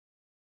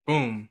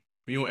Boom.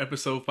 We on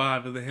episode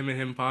 5 of the Him and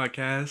Him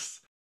podcast.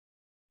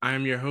 I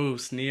am your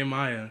host,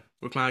 Nehemiah,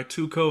 with my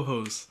two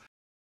co-hosts,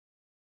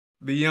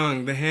 the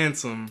young, the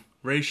handsome,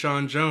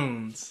 Rayshawn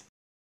Jones,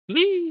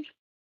 Me?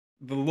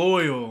 the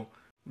loyal,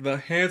 the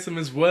handsome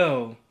as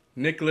well,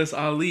 Nicholas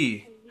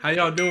Ali. How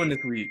y'all doing this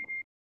week?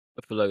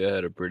 I feel like I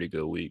had a pretty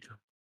good week,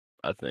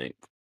 I think.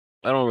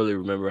 I don't really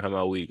remember how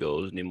my week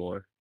goes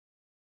anymore.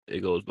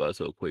 It goes by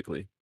so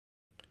quickly.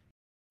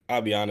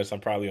 I'll be honest, I'm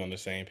probably on the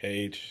same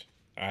page.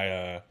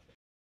 I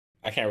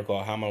can't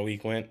recall how my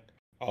week went.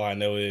 All I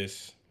know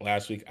is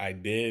last week I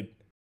did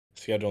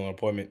schedule an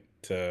appointment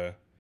to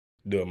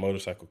do a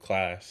motorcycle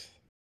class.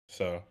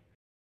 So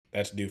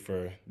that's due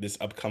for this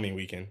upcoming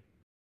weekend.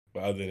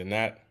 But other than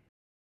that,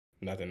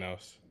 nothing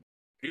else.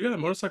 You got a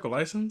motorcycle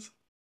license?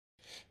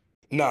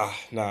 Nah.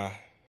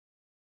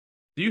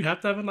 Do you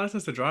have to have a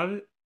license to drive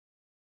it?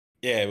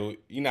 Yeah, but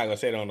you're not gonna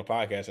say that on the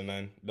podcast or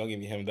nothing. Don't get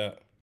me hemmed up.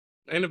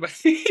 Ain't nobody.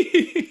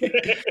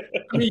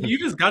 I mean, you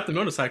just got the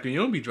motorcycle. You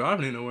don't be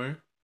driving it nowhere.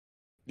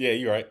 Yeah,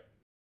 you're right.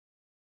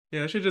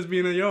 Yeah, that should just be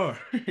in the yard.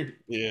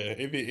 Yeah,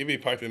 it'd be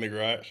parked in the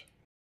garage.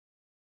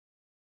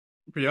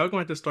 But y'all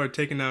gonna have to start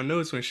taking down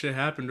notes when shit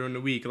happened during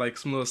the week, like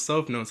some little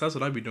self notes. That's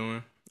what I be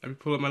doing. I be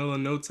pull up my little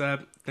notes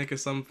app, think of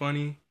something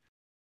funny,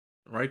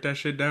 write that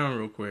shit down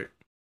real quick.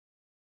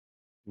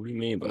 What do you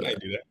mean I by might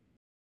that? do that.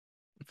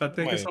 If I I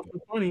think of might.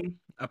 something funny,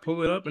 I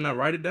pull it up and I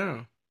write it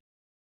down.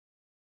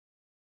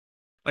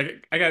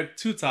 Like I got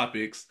two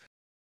topics.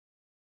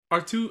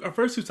 Our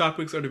first two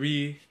topics are to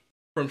be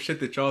from shit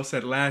that y'all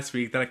said last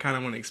week that I kind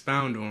of want to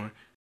expound on,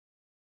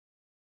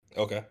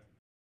 Okay.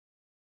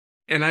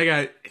 and I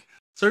got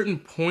certain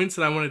points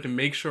that I wanted to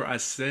make sure I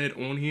said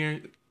on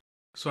here,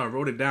 so I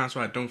wrote it down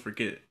so I don't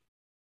forget.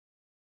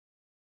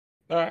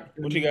 All right.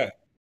 What you got?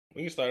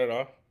 We can start it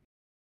off.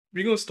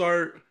 We're gonna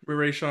start with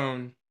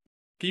Rayshawn.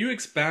 Can you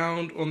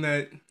expound on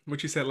that,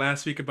 what you said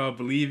last week about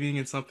believing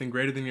in something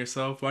greater than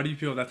yourself? Why do you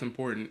feel that's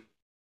important?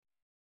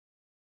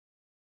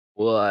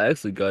 Well, I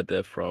actually got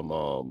that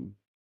from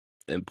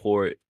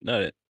Emporia.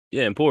 Not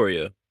yeah,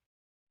 Emporia.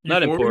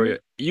 Not Euphoria?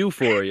 Emporia.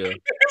 Euphoria.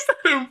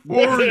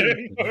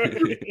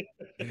 Euphoria.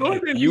 The only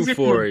thing niggas get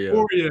from Euphoria.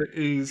 Euphoria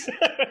is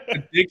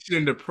addiction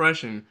and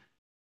depression.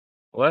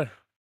 What?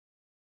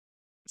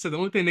 So the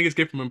only thing niggas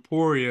get from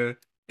Emporia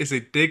is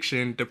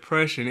addiction,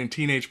 depression, and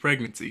teenage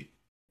pregnancy.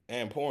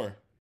 And porn.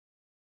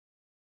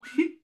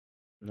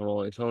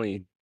 No, it's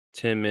only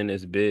 10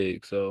 minutes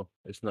big, so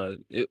it's not.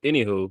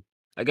 Anywho,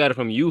 I got it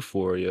from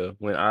Euphoria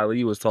when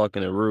Ali was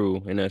talking to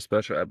Rue in that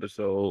special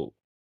episode.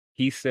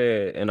 He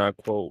said, and I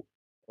quote,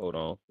 hold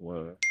on,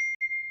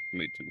 give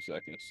me 2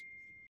 seconds.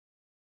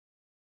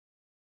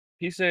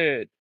 He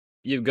said,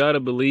 "You've got to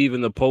believe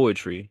in the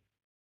poetry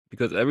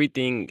because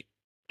everything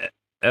e-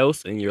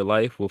 else in your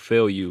life will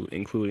fail you,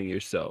 including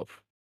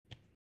yourself."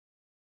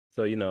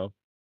 So,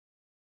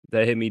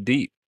 that hit me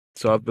deep.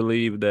 So I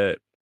believe that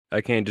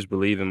I can't just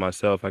believe in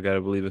myself. I got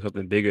to believe in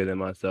something bigger than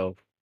myself.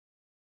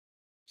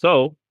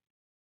 So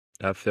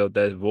I felt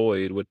that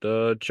void with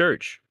the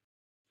church.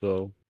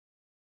 So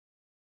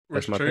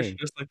Was that's my church thing.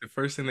 just like the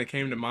first thing that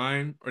came to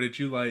mind? Or did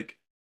you like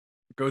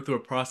go through a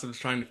process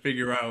trying to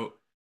figure out,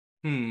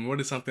 what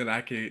is something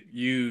I could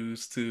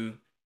use to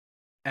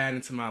add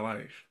into my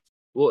life?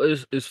 Well,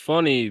 it's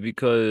funny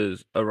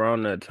because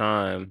around that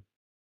time,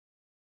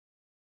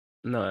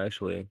 no,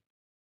 actually,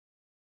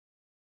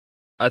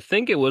 I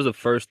think it was the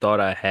first thought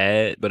I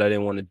had, but I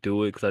didn't want to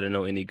do it because I didn't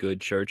know any good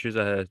churches.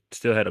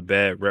 Still had a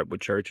bad rep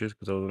with churches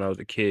because when I was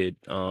a kid,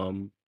 Your I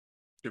was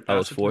pastor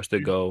touched forced to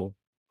you? go,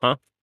 huh?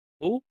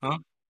 Ooh. Huh?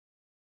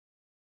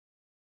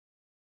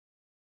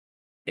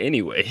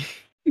 Anyway,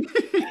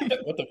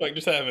 What the fuck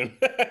just happened?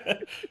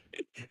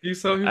 He I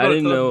started didn't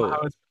talking about know.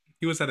 how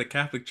he was at a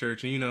Catholic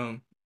church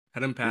and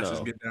how them pastors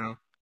No, get down.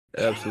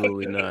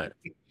 absolutely not.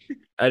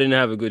 I didn't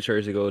have a good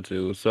church to go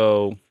to,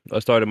 so I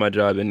started my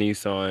job in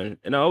Nissan,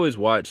 and I always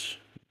watch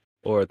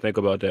or think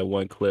about that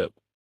one clip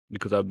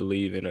because I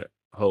believe in it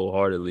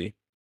wholeheartedly.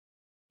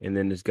 And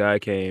then this guy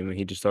came and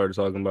he just started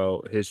talking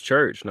about his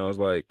church, and I was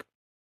like,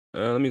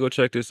 let me go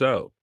check this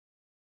out.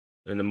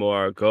 And the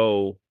more I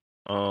go,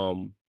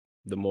 um,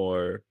 the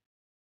more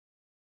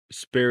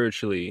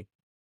spiritually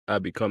I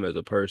become as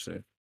a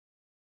person.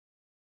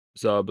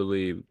 So I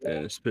believe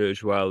in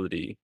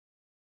spirituality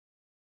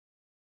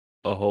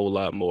a whole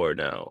lot more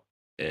now,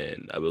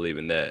 and I believe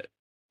in that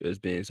as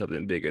being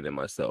something bigger than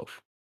myself.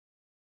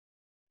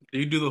 Do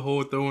you do the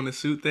whole throw on the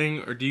suit thing,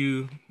 or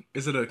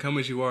is it a come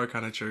as you are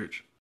kind of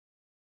church?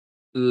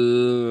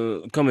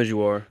 Come as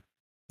you are.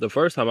 The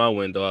first time I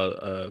went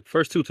though,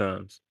 first 2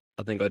 times,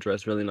 I think I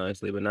dressed really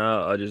nicely, but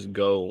now I just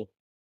go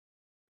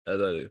as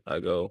I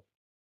go.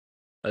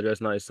 I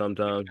dress nice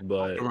sometimes,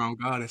 but Around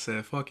God and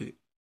said, fuck it.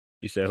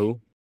 you said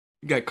who?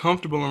 You got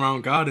comfortable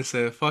around God and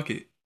said, fuck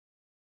it.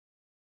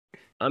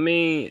 I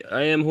mean,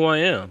 I am who I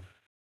am.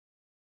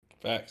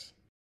 Facts.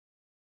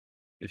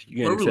 If you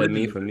can What accept religion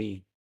me is for it?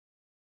 me,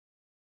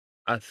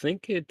 I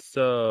think it's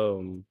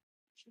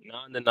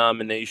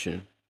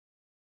non-denomination.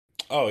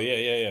 Oh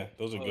yeah.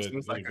 Those are Oh, so good. it's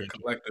Those like are a great.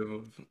 collective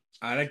of.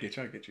 I get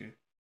you. I get you.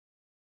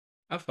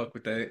 I fuck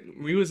with that.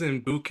 When we was in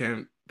boot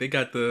camp, they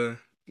got the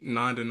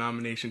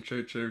non-denomination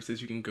church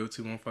services you can go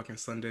to on fucking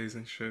Sundays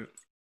and shit.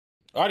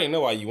 I already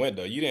know why you went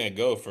though. You didn't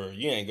go for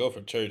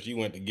church. You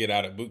went to get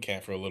out of boot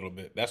camp for a little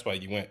bit. That's why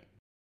you went.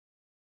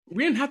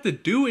 We didn't have to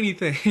do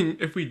anything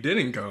if we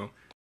didn't go.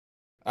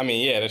 I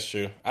mean, yeah, that's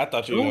true. I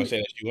thought you It were gonna only say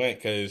that you went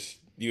because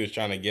you was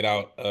trying to get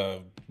out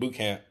of boot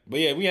camp. But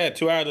yeah, we had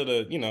 2 hours of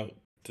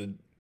to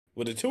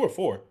was it 2 or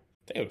 4? I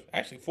think it was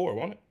actually 4,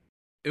 wasn't it?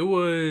 It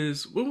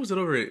was what was it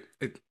over it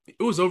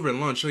was over at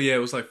lunch. So yeah, it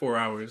was like 4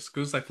 hours. 'Cause it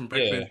was like from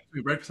breakfast Yeah,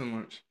 between breakfast and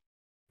lunch.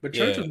 But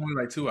church yeah, was only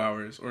like 2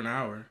 hours or an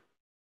hour.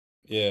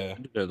 yeah.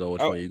 Depends on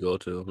which Oh, one you go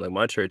to. Like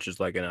my church is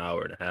like an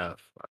hour and a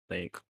half, I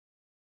think.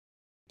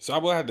 so I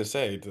will have to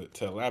say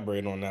to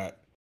elaborate on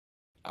that.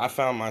 I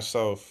found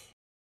myself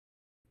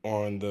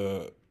on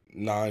the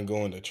non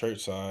going to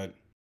church side,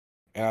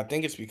 and I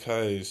think it's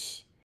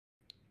because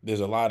there's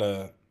a lot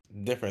of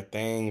different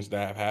things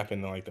that have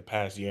happened in like the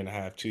past year and a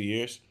half, 2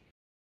 years.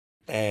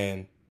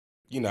 And,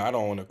 I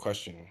don't want to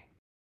question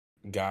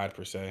God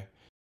per se,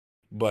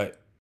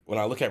 but when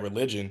I look at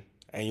religion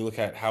and you look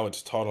at how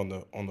it's taught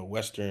on the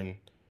Western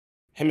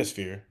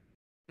hemisphere,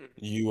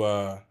 you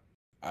I,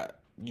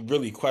 you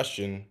really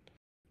question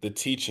the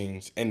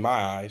teachings in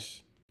my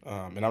eyes.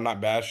 And I'm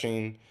not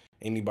bashing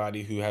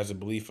anybody who has a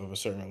belief of a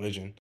certain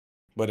religion,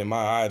 but in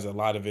my eyes, a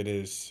lot of it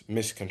is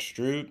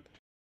misconstrued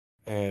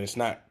and it's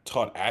not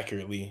taught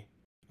accurately.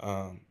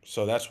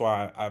 So that's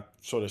why I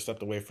sort of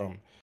stepped away from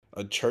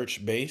a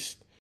church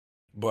based,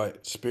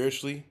 but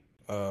spiritually,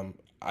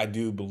 I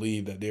do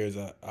believe that there's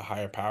a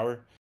higher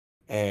power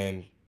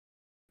and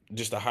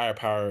just a higher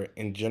power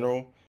in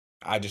general.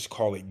 I just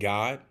call it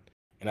God.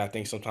 And I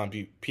think sometimes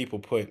people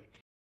put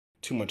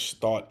too much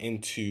thought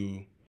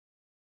into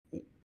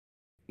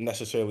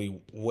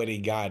necessarily what a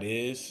God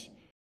is,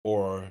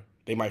 or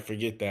they might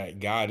forget that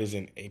God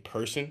isn't a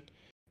person,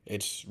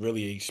 it's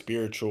really a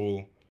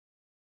spiritual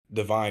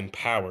divine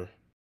power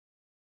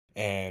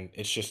and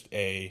it's just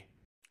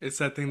It's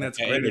that thing that's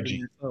an greater than energy.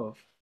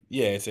 yourself.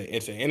 Yeah, it's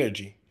an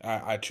energy.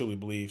 I truly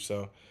believe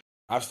so.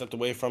 I've stepped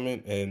away from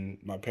it, and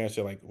my parents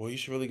are like, "Well, you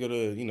should really go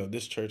to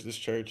this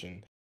church,"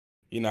 and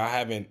I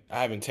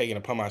haven't taken it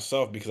upon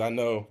myself because I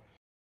know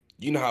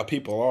how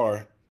people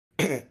are,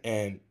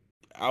 and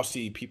I'll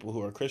see people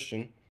who are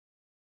Christian,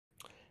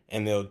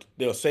 and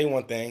they'll say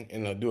one thing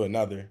and they'll do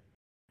another,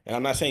 and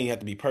I'm not saying you have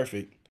to be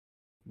perfect,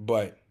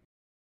 but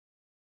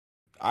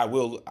I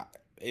will.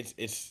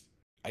 It's.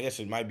 I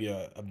guess it might be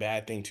a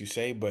bad thing to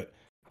say, but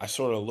I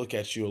sort of look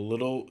at you a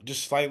little,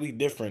 just slightly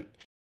different,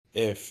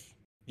 if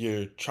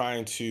you're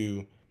trying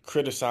to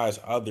criticize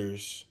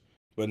others,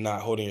 but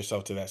not holding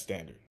yourself to that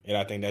standard. And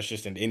I think that's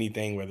just in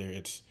anything, whether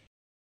it's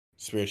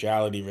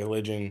spirituality,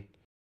 religion,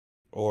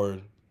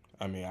 or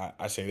I mean,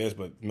 I say this,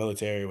 but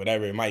military,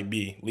 whatever it might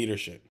be,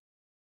 leadership,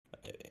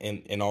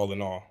 in all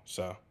in all.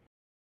 So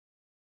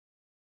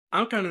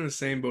I'm kind of in the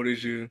same boat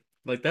as you.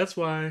 Like that's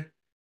why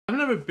I've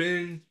never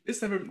been.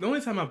 It's never the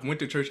only time I've went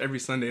to church every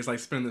Sunday is like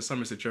spending the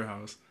summers at your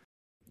house.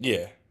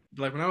 yeah,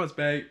 Like when I was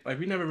back, like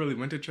we never really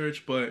went to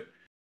church. But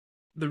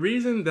the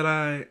reason that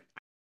I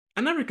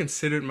never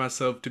considered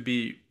myself to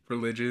be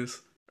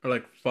religious or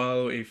like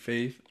follow a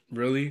faith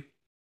really,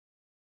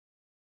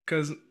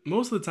 because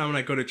most of the time when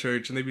I go to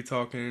church and they be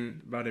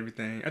talking about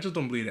everything, I just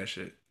don't believe that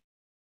shit.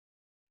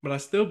 But I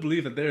still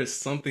believe that there is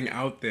something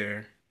out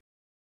there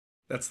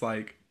that's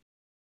like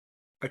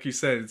you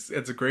said,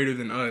 it's greater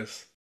than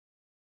us.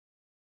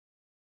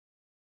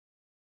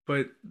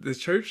 But the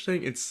church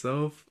thing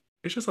itself,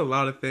 it's just a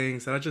lot of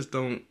things that I just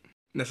don't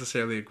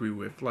necessarily agree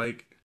with.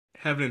 Like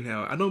heaven and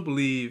hell. I don't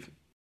believe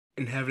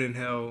in heaven and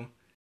hell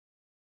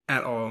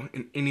at all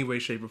in any way,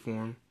 shape, or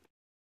form.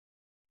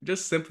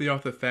 Just simply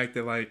off the fact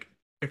that like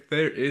if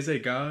there is a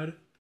God,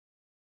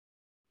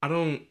 I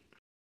don't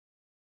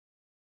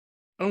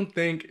I don't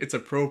think it's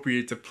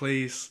appropriate to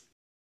place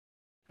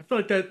I feel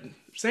like that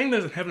saying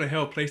there's a heaven and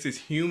hell places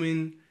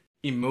human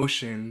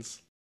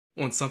emotions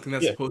on something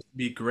that's yeah, supposed to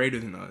be greater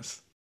than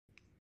us.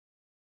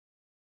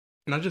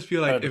 And I just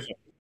feel like if 100%.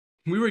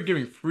 we were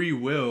giving free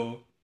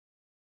will,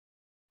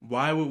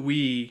 why would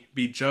we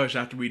be judged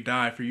after we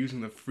die for using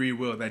the free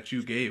will that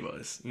you gave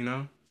us, you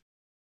know?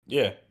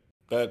 Yeah,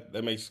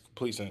 that makes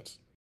complete sense.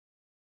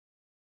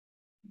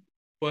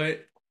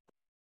 But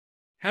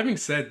having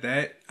said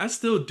that, I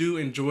still do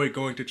enjoy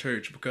going to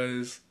church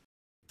because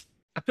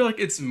I feel like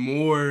it's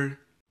more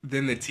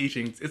than the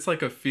teachings. It's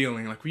like a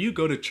feeling. Like when you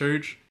go to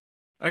church,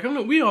 like I don't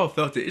know, we all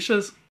felt it. It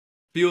just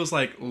feels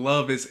like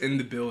love is in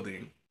the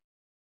building.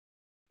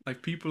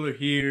 Like people are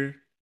here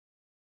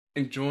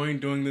enjoying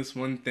doing this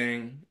one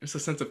thing. It's a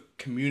sense of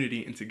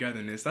community and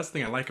togetherness. That's the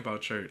thing I like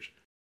about church.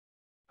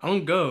 I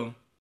don't go,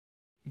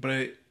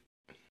 but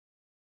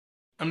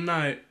I'm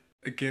not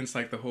against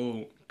like the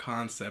whole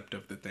concept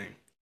of the thing.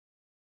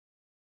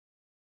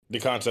 The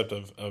concept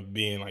of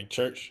being like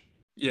church,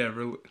 Yeah,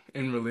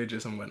 and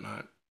religious and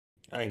whatnot.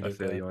 I can I get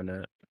feel that. you on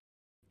that.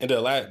 And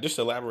just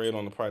to elaborate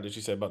on the part that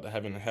you said about the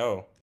heaven and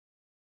hell,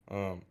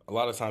 a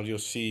lot of times you'll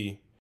see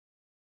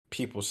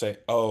people say,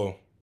 "Oh,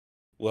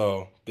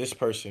 well, this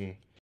person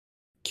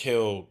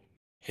killed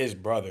his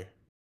brother,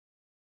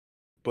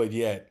 but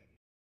yet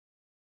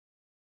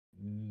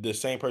the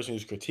same person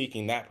who's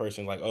critiquing that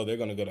person, like, oh, they're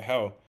gonna go to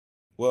hell.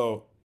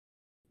 Well,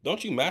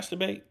 don't you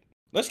masturbate?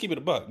 Let's keep it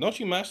a buck. Don't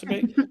you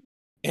masturbate?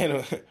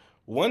 And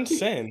one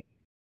sin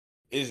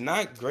is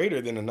not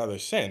greater than another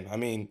sin. I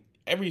mean,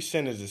 every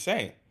sin is the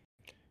same.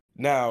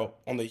 Now,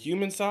 on the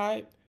human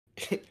side,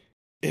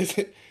 is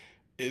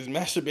is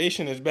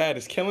masturbation as bad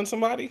as killing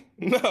somebody?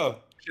 No,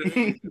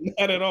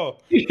 not at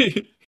all.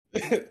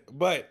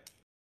 But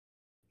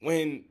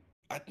when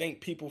I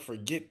think people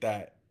forget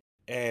that,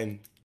 and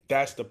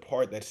that's the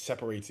part that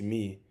separates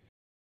me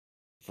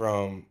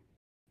from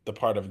the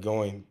part of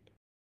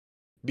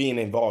being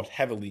involved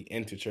heavily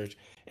into church.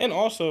 And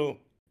also,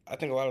 I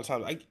think a lot of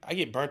times I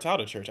get burnt out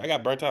of church. I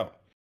got burnt out.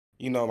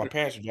 My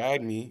parents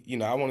dragged me.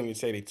 I won't even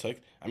say they took.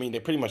 I mean, they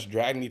pretty much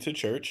dragged me to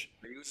church.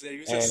 You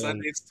said And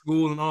Sunday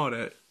school and all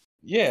that.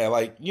 yeah,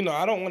 like,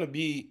 I don't want to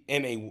be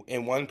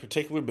in one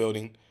particular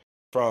building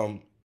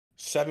from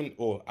 7,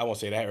 or I won't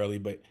say that early,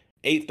 but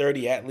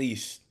 8:30 at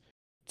least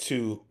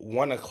to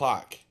 1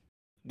 o'clock.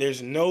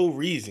 There's no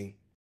reason.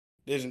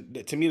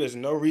 To me, there's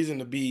no reason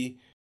to be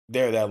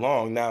there that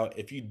long. Now,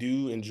 if you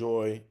do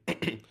enjoy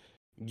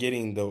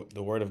getting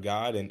the word of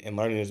God and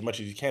learning as much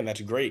as you can,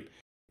 that's great.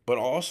 But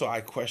also,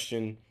 I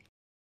question,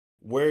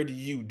 where do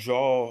you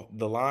draw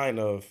the line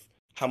of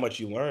how much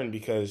you learn?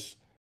 Because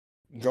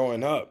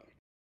growing up,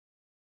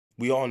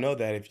 we all know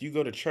that if you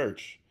go to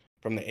church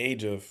from the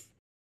age of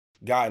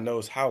God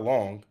knows how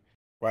long,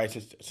 right?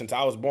 Since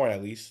I was born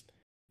at least,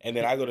 and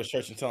then I go to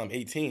church until I'm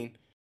 18,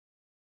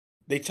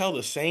 they tell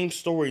the same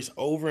stories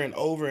over and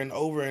over and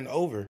over and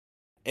over,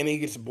 and it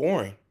gets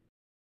boring.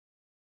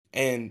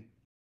 And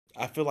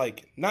I feel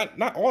like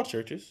not all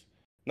churches,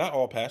 not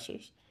all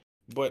pastors,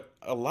 but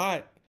a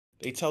lot,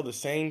 they tell the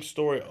same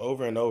story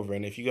over and over.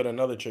 And if you go to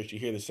another church, you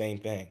hear the same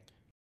thing.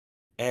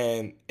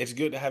 And it's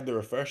good to have the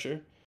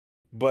refresher,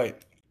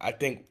 but I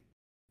think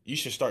you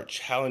should start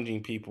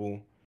challenging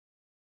people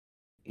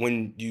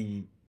when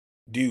you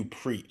do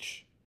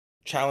preach.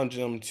 Challenge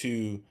them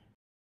to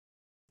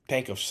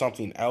think of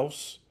something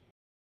else,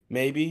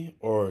 maybe,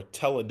 or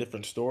tell a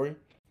different story.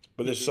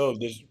 But there's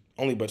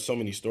only but so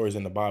many stories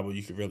in the Bible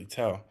you could really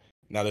tell.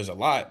 Now there's a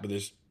lot, but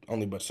there's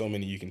only but so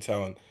many you can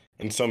tell,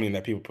 and so many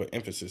that people put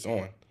emphasis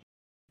on.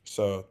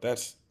 So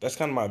that's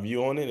kind of my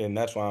view on it, and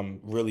that's why I'm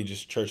really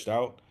just churched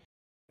out.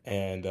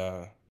 And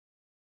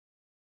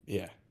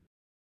yeah.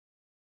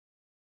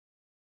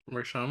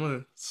 Rashawn, I'm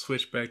gonna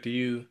switch back to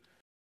you.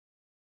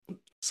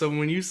 So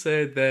when you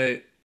said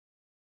that,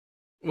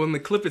 well, in the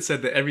clip it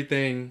said that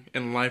everything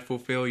in life will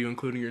fail you,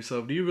 including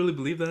yourself. Do you really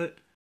believe that?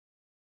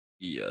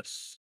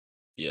 Yes.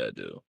 Yeah, I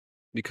do.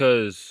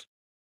 Because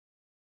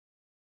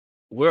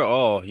we're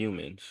all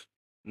humans.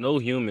 No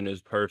human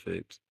is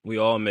perfect. We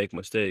all make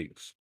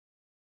mistakes.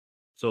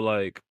 So,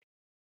 like,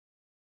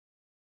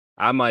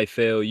 I might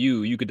fail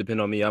you. You could depend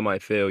on me. I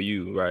might fail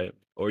you, right?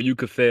 Or you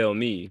could fail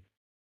me,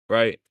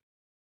 right?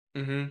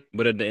 Mm-hmm.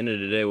 But at the end of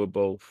the day, we're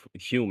both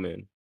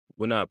human.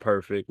 We're not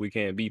perfect. We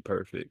can't be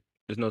perfect.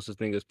 There's no such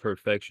thing as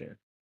perfection.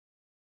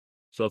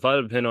 So if I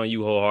depend on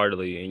you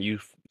wholeheartedly and you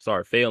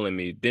start failing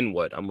me, then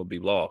what? I'm gonna be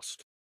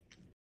lost.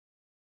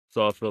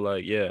 So I feel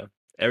like, yeah,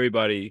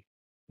 everybody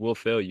will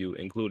fail you,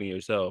 including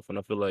yourself. And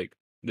I feel like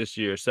this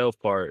yourself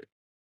part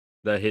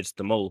that hits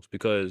the most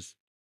because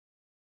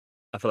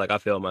I feel like I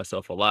fail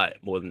myself a lot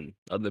more than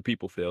other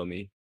people fail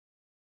me.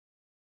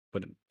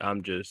 But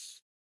I'm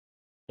just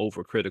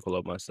overcritical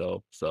of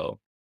myself. So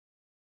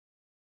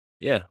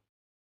yeah.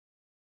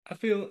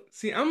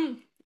 See,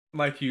 I'm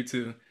like you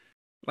too.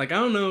 Like, I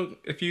don't know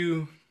if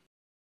you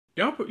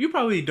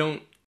probably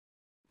don't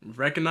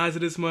recognize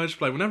it as much.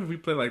 But like, whenever we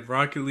play like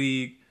Rocket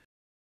League,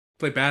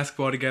 play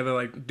basketball together,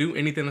 like do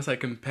anything that's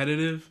like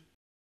competitive,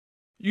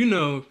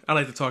 I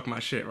like to talk my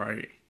shit,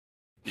 right?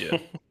 Yeah.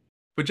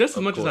 But just as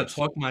Of much as I course.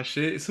 talk my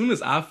shit, as soon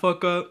as I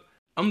fuck up,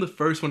 I'm the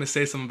first one to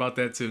say something about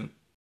that too.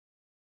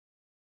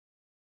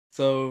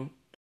 So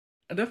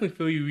I definitely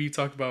feel you. You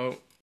talked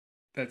about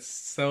that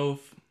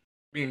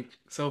being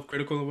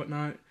self-critical and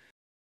whatnot.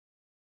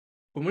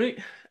 But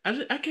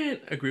I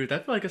can't agree with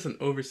that. I feel like it's an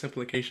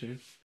oversimplification.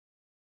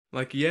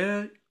 Like,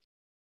 yeah,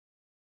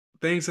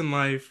 things in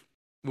life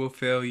will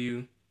fail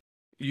you.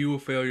 You will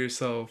fail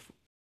yourself.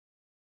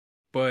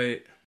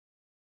 But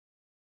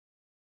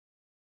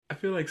I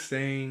feel like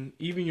saying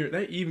even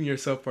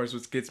yourself part is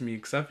what gets me,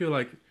 because I feel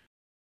like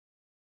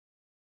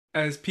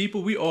as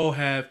people we all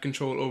have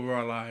control over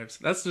our lives.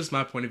 That's just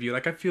my point of view.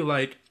 Like, I feel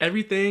like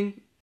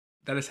everything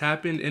that has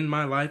happened in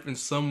my life in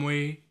some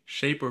way,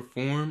 shape, or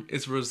form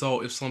is a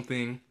result of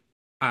something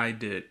I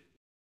did.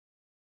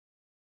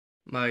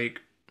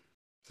 Like,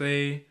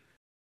 say,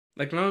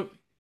 like when I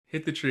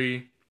hit the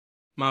tree,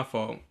 my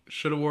fault.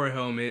 Should have wore a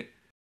helmet.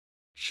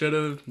 Should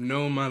have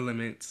known my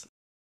limits.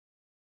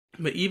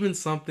 But even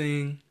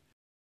something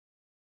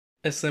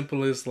as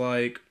simple as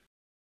like,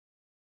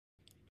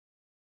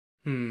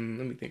 let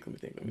me think.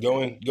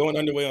 Going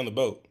underway on the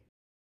boat.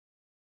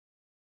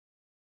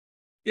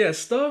 Yeah,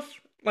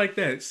 stuff like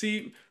that.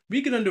 See,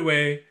 we get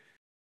underway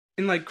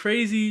in like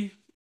crazy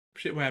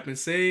shit will happen.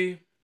 Say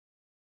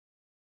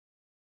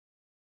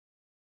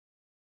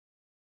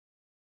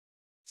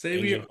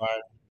we. Engine fire.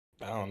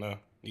 I don't know.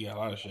 You got a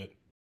lot of shit.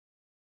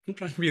 I'm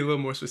trying to be a little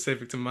more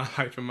specific to my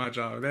life and my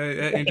job.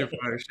 That engine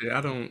fire shit.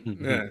 I don't.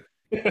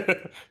 Yeah.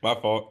 My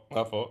fault.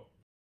 My fault.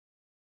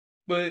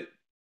 But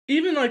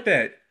even like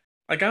that,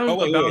 like I'm Oh a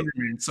wait, wait. boundary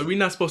man, so we're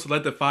not supposed to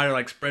let the fire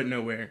like spread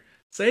nowhere.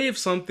 Say if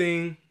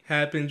something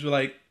happens, we're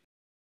like,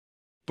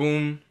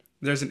 boom,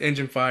 there's an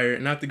engine fire,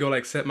 and I have to go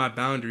like set my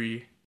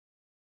boundary.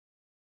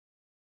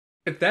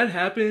 If that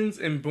happens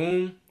and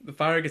boom, the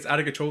fire gets out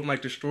of control and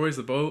like destroys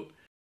the boat,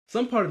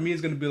 some part of me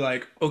is gonna be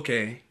like,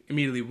 okay,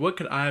 immediately, what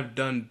could I have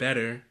done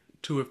better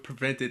to have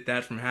prevented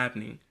that from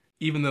happening?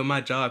 Even though my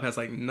job has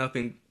like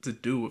nothing to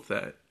do with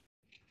that.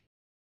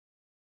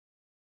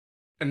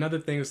 Another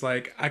thing is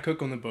like I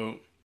cook on the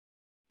boat.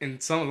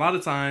 And a lot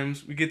of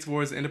times we get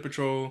towards the end of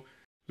patrol,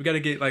 we gotta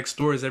get like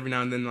stores every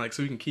now and then, like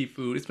so we can keep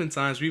food. It's been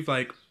times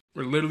we're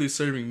literally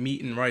serving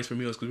meat and rice for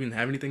meals because we didn't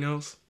have anything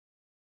else.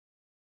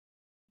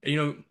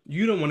 And,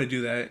 you don't want to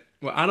do that.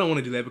 Well, I don't want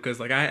to do that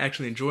because like I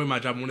actually enjoy my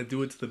job. I want to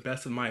do it to the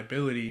best of my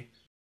ability.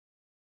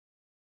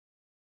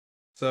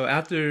 So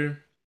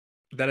after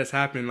that has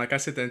happened, like I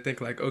sit there and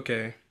think like,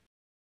 okay,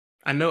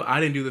 I know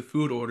I didn't do the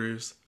food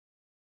orders,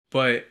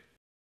 but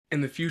in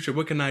the future,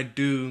 what can I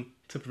do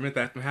to prevent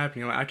that from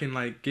happening? Like I can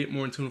like get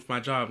more in tune with my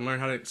job, learn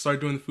how to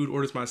start doing the food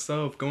orders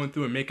myself, going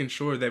through and making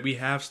sure that we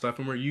have stuff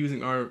and we're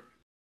using our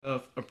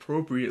stuff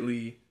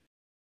appropriately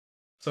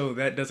so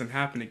that doesn't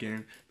happen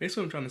again.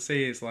 Basically what I'm trying to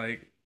say is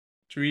like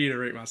to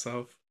reiterate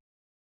myself,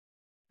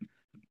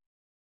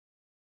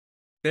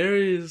 there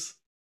is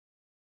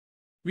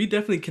we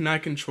definitely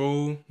cannot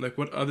control like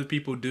what other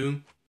people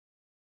do,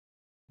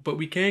 but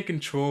we can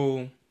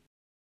control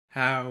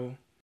how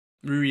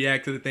we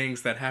react to the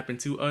things that happen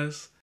to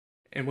us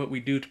and what we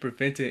do to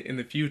prevent it in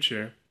the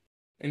future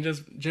and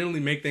just generally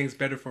make things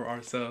better for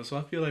ourselves. So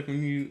I feel like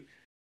when you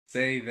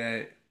say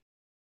that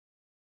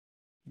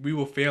we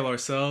will fail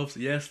ourselves,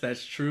 yes,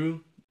 that's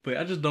true, but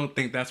I just don't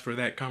think that's where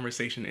that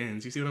conversation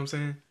ends. You see what I'm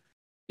saying?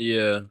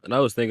 Yeah, and I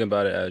was thinking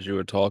about it as you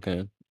were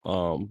talking.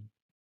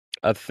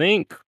 I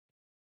think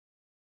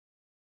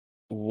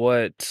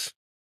what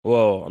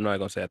well, I'm not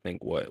gonna say I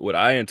think what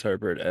I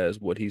interpret as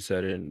what he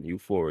said in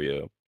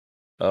Euphoria,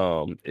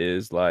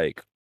 is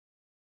like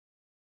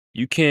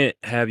you can't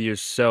have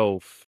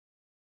yourself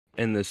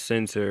in the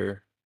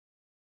center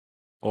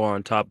or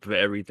on top of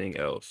everything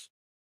else.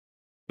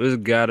 There's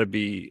gotta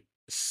be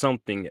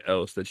something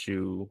else that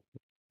you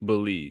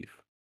believe.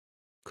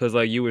 Cause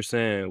like you were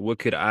saying, what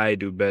could I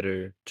do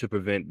better to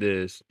prevent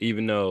this?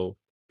 Even though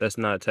that's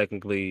not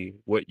technically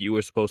what you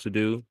were supposed to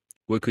do.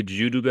 What could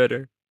you do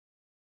better?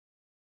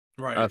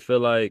 I Right. feel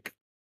like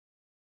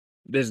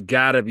there's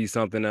gotta be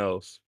something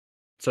else.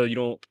 So you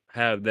don't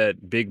have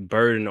that big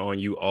burden on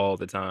you all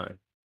the time.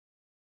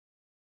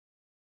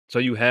 So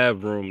you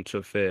have room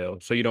to fail.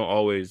 So you don't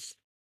always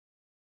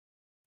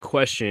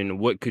question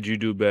what could you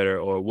do better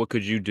or what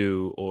could you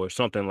do or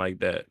something like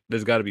that.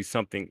 There's gotta be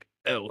something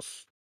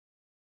else.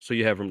 So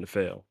you have room to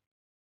fail.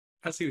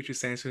 I see what you're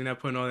saying. So you're not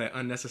putting all that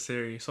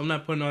unnecessary. So I'm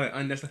not putting all that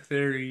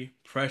unnecessary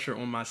pressure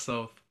on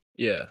myself.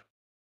 Yeah.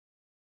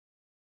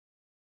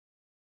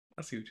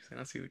 I see what you're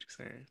saying. I see what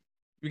you're saying.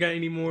 We got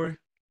any more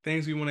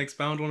things we want to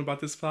expound on about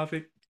this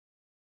topic?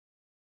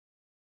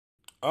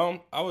 I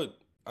would.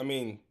 I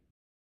mean,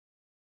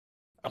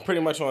 I'm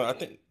pretty much on.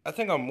 I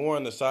think I'm more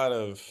on the side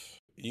of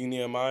you,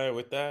 Nehemiah,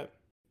 with that.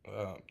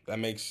 That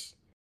makes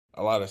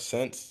a lot of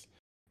sense.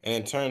 And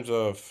in terms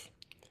of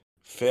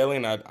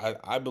failing,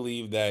 I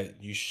believe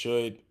that you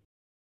should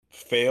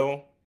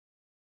fail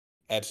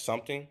at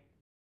something,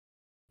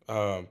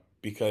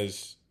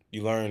 because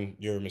you learn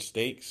your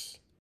mistakes.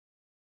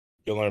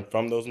 You learn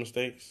from those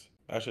mistakes,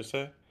 I should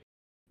say.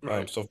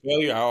 Right. So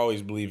failure, I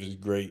always believe is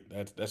great.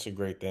 That's a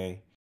great thing.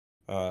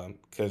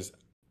 Because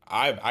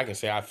I can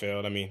say I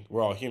failed. I mean,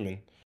 we're all human,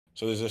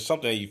 so there's just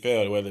something that you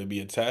failed, whether it be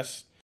a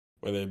test,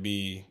 whether it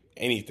be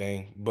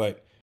anything.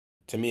 But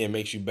to me, it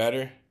makes you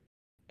better,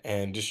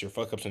 and just your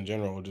fuck ups in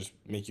general will just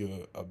make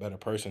you a better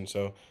person.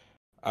 So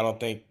I don't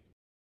think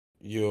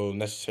you'll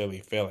necessarily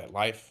fail at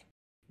life,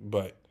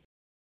 but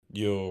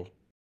you'll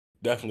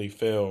definitely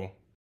fail.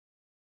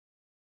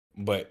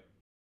 But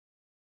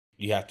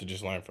you have to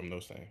just learn from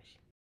those things.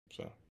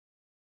 So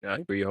Yeah, I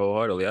agree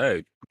wholeheartedly.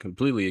 I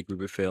completely agree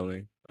with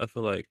failing. I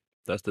feel like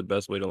that's the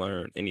best way to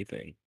learn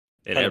anything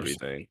and 100%,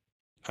 everything.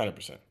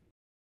 100%.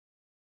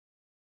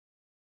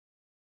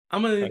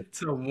 I'm gonna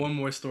tell one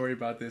more story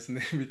about this and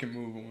then we can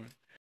move on.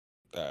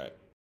 All right.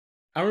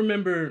 I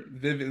remember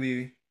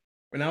vividly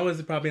when I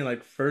was probably in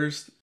like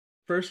first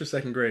or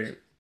second grade.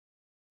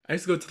 I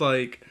used to go to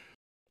like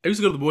I used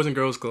to go to the Boys and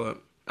Girls Club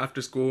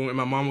after school, and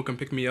my mom would come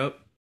pick me up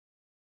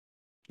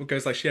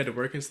because like she had to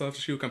work and stuff. So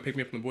she would come pick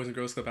me up from the Boys and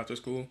Girls Club after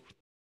school.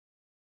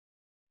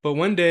 But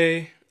one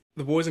day,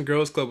 the Boys and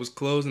Girls Club was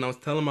closed, and I was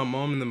telling my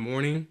mom in the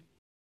morning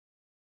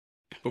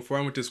before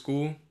I went to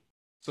school,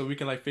 so we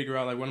can like figure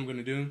out like what I'm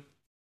gonna do.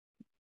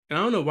 And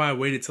I don't know why I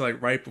waited till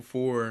like right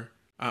before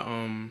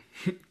I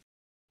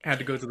had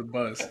to go to the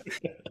bus.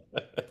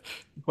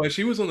 But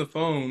she was on the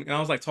phone, and I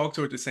was like talking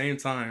to her at the same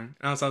time.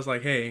 And I was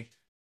like, hey,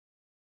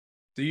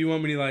 do you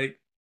want me to like,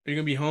 are you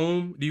gonna be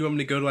home? Do you want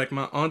me to go to like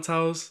my aunt's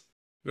house?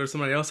 Go to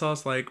somebody else's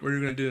house? Like, what are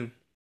you gonna do?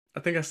 I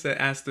think I said,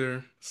 asked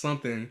her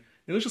something.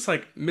 It was just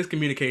like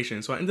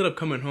miscommunication. So I ended up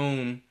coming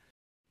home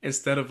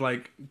instead of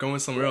like going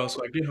somewhere else.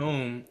 So I get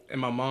home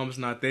and my mom's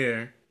not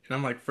there. And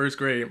I'm like first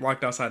grade,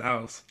 locked outside the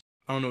house.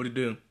 I don't know what to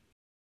do.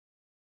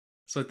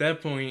 So at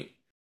that point,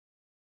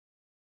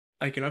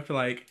 like, I feel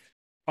like,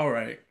 all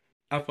right,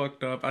 I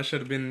fucked up. I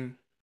should have been.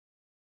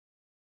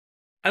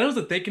 I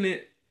wasn't thinking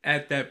it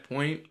at that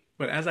point,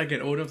 but as I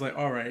get older, I was like,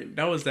 all right,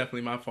 that was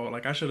definitely my fault.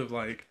 Like, I should have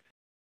like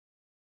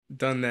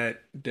done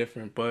that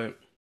different. But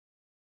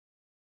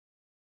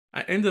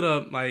I ended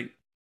up like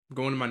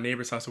going to my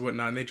neighbor's house or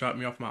whatnot, and they dropped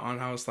me off at my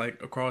aunt's house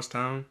like across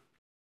town.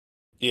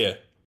 Yeah.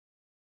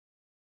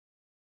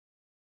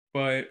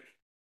 But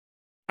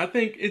I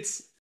think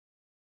it's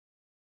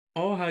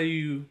all how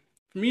you.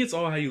 For me, it's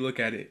all how you look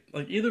at it.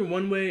 Like either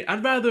one way,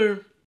 I'd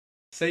rather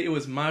say it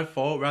was my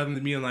fault rather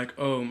than being like,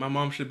 oh, my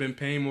mom should have been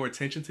paying more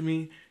attention to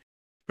me.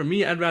 For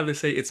me, I'd rather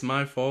say it's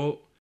my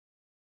fault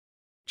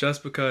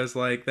just because,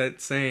 like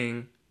that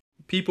saying,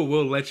 people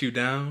will let you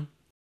down.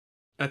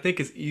 I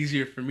think it's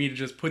easier for me to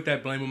just put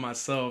that blame on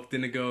myself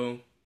than to go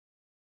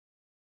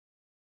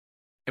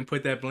and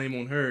put that blame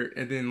on her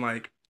and then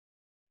like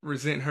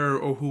resent her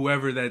or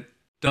whoever that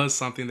does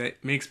something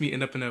that makes me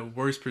end up in a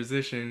worse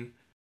position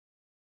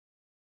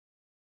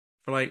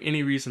for like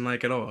any reason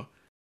like at all.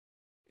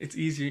 It's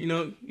easier, you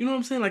know what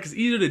I'm saying? Like it's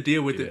easier to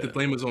deal with it. The Yeah.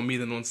 blame is on me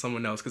than on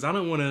someone else because I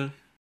don't want to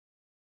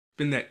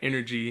spend that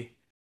energy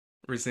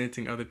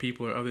resenting other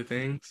people or other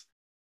things.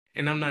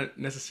 And I'm not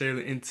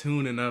necessarily in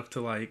tune enough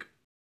to like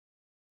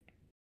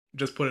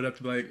just put it up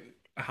to like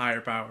a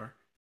higher power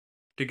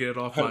to get it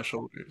off my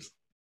shoulders.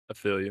 I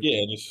feel you.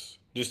 Yeah,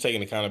 just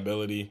taking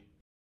accountability.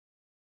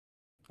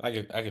 I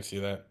could see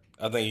that.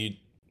 I think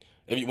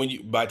when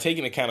you by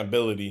taking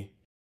accountability,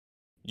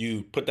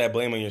 you put that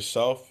blame on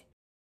yourself,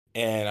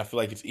 and I feel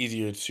like it's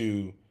easier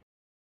to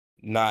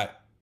not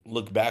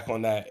look back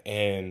on that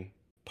and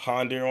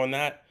ponder on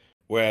that.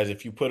 Whereas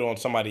if you put it on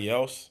somebody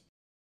else,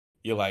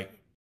 you're like,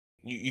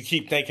 you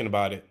keep thinking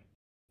about it,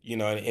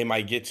 and it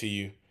might get to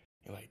you.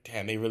 You're like,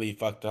 damn, they really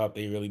fucked up.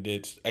 They really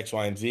did X,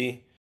 Y, and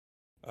Z.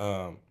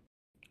 Um,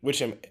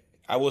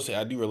 I will say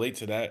I do relate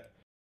to that.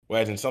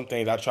 Whereas in some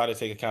things I try to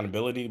take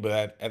accountability,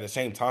 but at the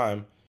same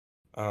time,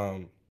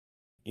 um,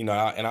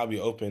 I'll be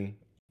open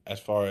as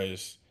far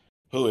as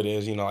who it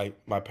is. Like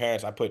my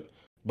parents, I put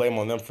blame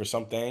on them for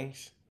some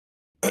things,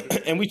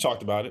 and we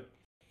talked about it.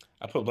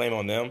 I put blame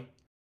on them,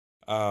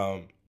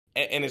 and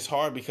it's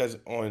hard because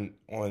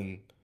on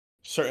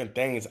certain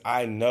things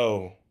I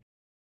know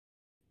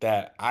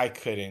that I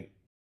couldn't.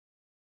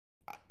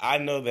 I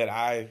know that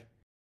I,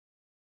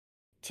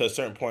 to a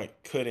certain point,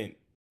 couldn't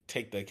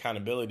take the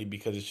accountability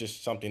because it's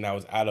just something that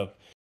was out of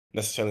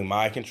necessarily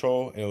my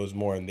control and it was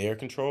more in their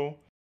control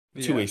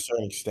to Yeah. a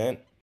certain extent.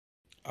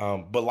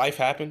 But life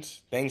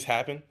happens, things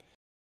happen,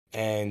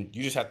 and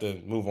you just have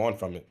to move on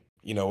from it.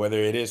 Whether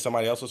it is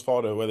somebody else's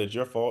fault or whether it's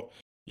your fault,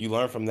 you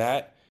learn from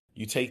that,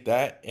 you take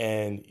that,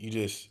 and you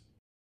just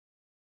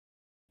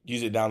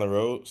use it down the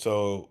road.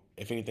 So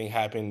if anything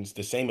happens,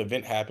 the same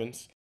event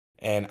happens,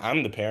 and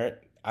I'm the parent,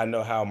 I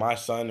know how my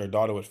son or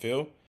daughter would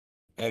feel,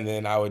 and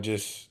then I would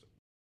just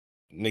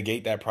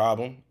negate that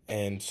problem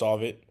and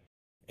solve it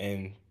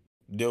and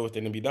deal with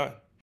it and be done.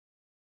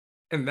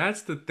 And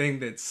that's the thing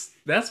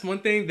that's one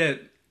thing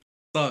that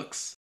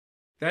sucks.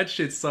 That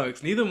shit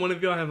sucks. Neither one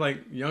of y'all have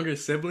like younger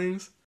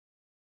siblings.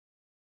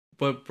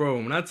 But bro,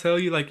 when I tell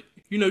you like,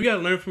 you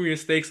gotta learn from your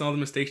mistakes and all the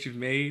mistakes you've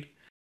made.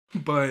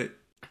 But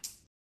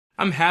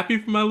I'm happy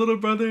for my little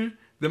brother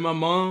that my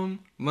mom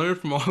learned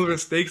from all the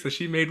mistakes that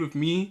she made with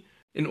me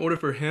in order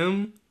for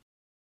him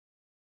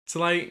to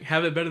like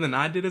have it better than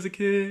I did as a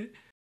kid.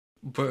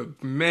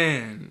 But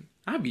man,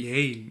 I be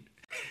hating.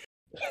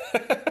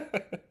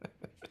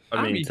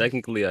 I mean,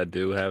 technically, I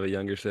do have a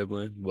younger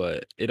sibling,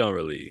 but it don't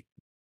really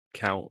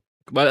count.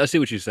 But I see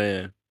what you're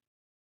saying.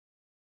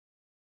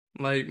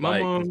 Like my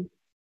mom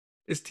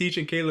is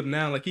teaching Caleb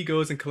now. Like he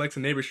goes and collects a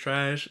neighbor's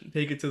trash,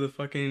 take it to the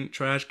fucking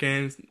trash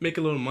cans, make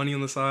a little money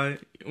on the side,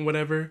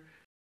 whatever.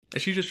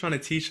 And she's just trying to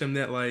teach him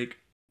that like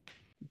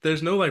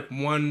there's no like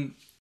one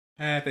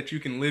path that you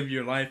can live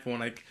your life on.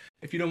 Like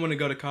if you don't want to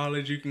go to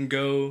college, you can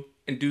go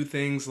and do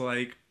things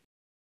like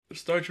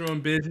start your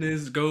own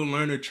business, go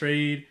learn a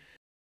trade.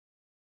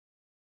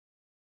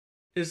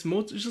 It's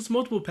just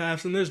multiple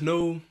paths, and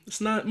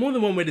it's not more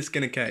than one way to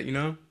skin a cat,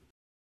 Yeah.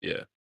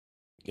 Yeah,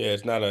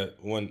 it's not a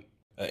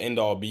end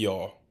all be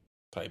all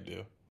type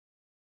deal.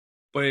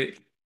 But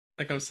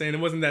like I'm saying, it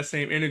wasn't that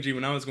same energy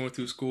when I was going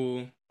through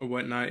school or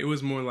whatnot. It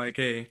was more like,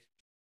 hey,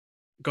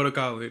 go to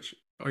college.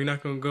 Are you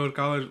not gonna go to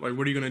college? Like,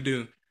 what are you gonna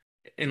do?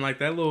 And like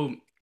that little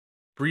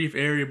brief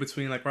area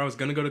between like where I was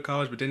gonna go to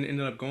college, but then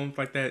ended up going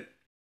for like that.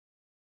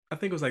 I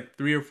think it was like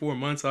 3 or 4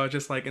 months. I was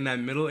just like in that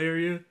middle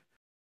area.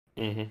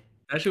 Mm-hmm.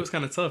 That shit was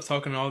kind of tough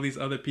talking to all these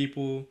other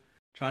people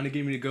trying to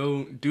get me to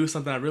go do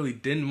something I really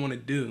didn't want to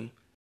do.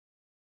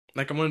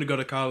 Like I wanted to go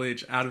to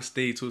college out of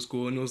state to a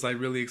school, and it was like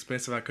really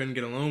expensive. I couldn't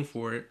get a loan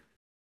for it.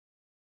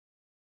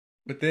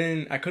 But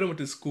then I could have went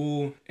to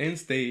school in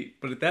state,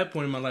 but at that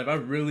point in my life,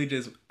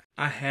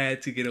 I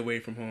had to get away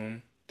from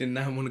home. Did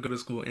not want to go to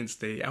school in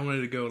state. I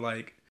wanted to go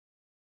like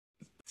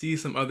see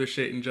some other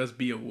shit and just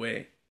be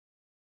away.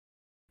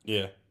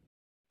 Yeah,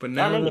 But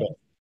I remember that.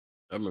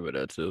 I remember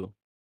that too.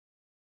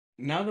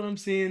 now that I'm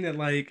seeing that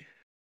like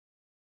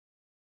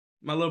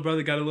my little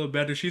brother got a little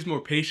better, she's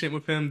more patient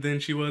with him than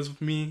she was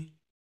with me.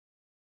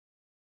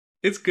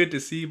 It's good to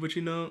see, but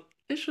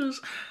it's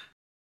just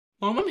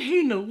Mom, I'm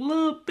hating a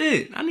little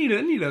bit. I need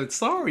a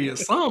sorry or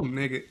something,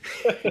 nigga.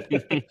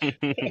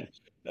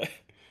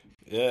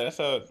 Yeah, that's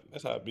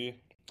how it be.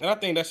 And I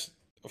think that's,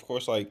 of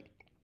course, like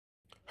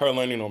her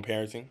learning on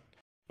parenting.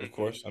 Of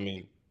course, I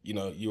mean,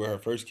 you were her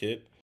first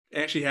kid.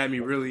 And she had me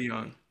really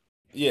young.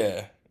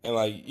 Yeah, and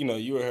like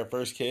you were her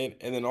first kid,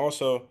 and then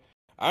also,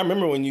 I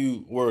remember when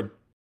you were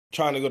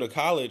trying to go to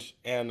college,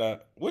 and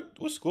what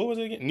school was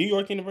it again? New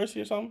York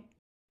University or something?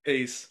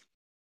 Pace.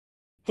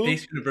 Who?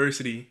 Pace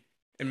University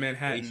in Pace.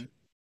 Manhattan.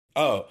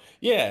 Oh,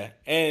 yeah.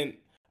 And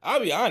I'll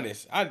be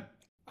honest, I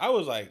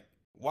was like,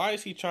 why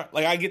is he trying?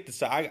 Like, I get the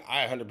side.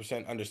 I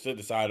 100% understood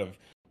the side of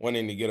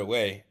wanting to get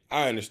away.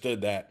 I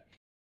understood that,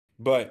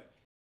 but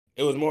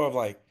it was more of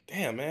like,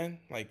 damn, man,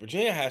 like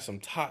Virginia has some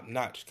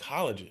top-notch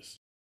colleges,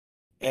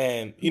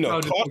 and You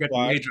probably just cost forgot the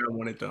wise. major I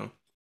wanted though.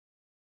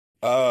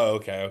 Oh,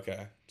 okay,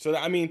 okay. So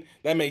I mean,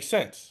 that makes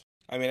sense.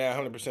 I mean, that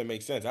 100%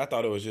 makes sense. I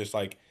thought it was just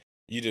like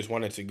you just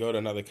wanted to go to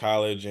another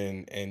college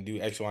and do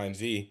X, Y, and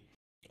Z.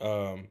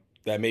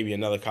 That maybe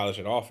another college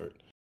had offered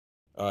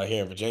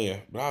here in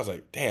Virginia. But I was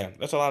like, damn,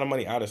 that's a lot of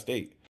money out of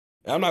state.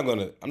 And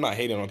I'm not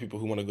hating on people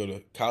who want to go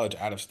to college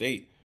out of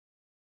state.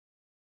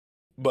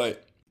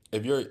 But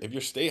if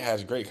your state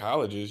has great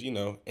colleges,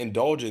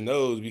 indulge in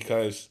those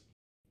because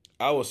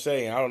I will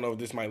say, and I don't know if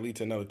this might lead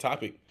to another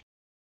topic.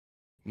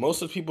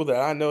 Most of the people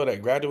that I know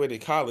that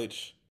graduated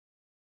college,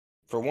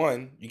 for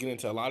one, you get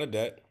into a lot of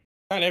debt.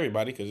 Not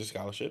everybody, because it's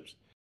scholarships.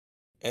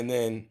 And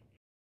then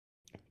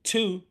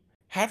two,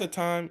 half the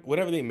time,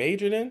 whatever they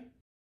majored in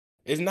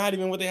is not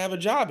even what they have a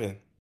job in.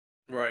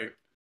 Right.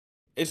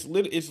 It's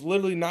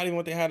literally not even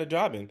what they had a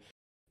job in.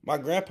 My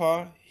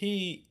grandpa,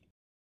 he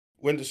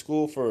went to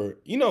school for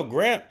he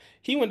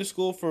went to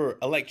school for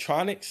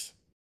electronics.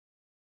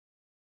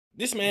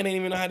 This man ain't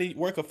even know how to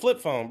work a flip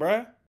phone,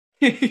 bruh.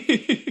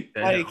 Damn.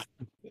 Like,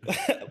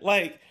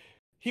 like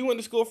he went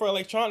to school for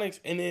electronics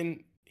and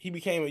then he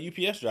became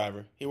a UPS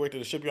driver. He worked at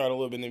the shipyard a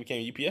little bit and then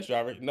became a UPS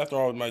driver. Nothing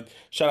wrong with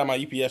shout out my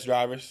UPS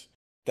drivers.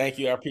 Thank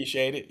you, I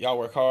appreciate it. Y'all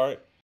work hard.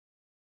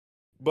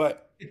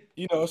 But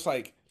it's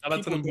like Shout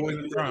out to people them boys don't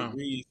in use their Prime.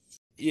 degrees.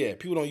 Yeah,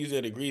 people don't use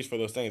their degrees for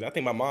those things. I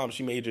think my mom,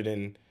 she majored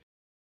in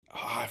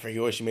I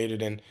forget what she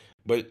majored in,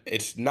 but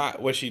it's not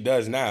what she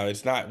does now.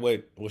 It's not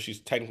she's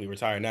technically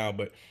retired now,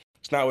 but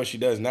it's not what she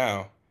does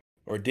now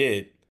or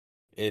did.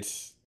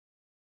 It's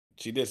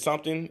she did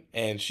something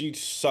and she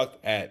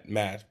sucked at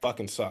math,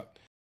 fucking sucked,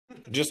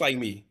 just like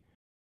me.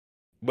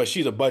 But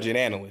she's a budget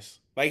analyst.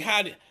 Like,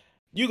 how did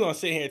you gonna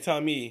sit here and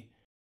tell me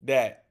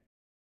that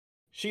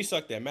she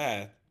sucked at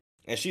math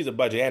and she's a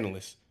budget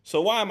analyst?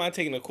 So why am I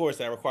taking a course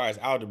that requires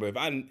algebra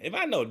if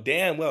I know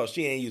damn well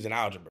she ain't using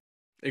algebra?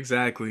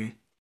 Exactly.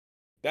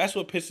 That's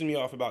what pisses me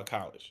off about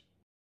college.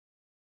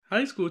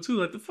 High school too.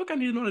 Like the fuck I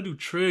need to know how to do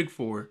trig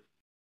for.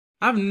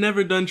 I've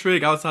never done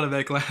trig outside of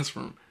that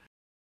classroom.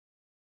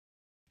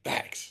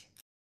 Facts.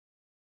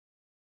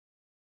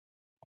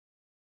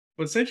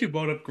 But since you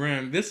brought up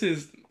Graham, this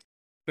is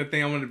the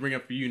thing I wanted to bring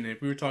up for you,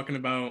 Nick. We were talking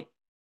about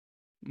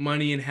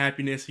money and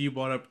happiness. You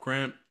brought up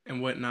Graham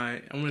and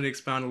whatnot. I wanted to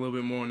expound a little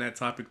bit more on that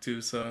topic too.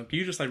 So can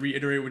you just like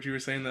reiterate what you were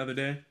saying the other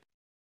day?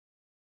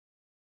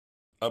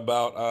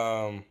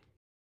 About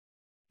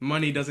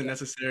Money doesn't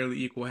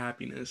necessarily equal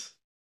happiness.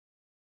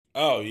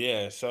 oh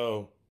yeah,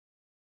 so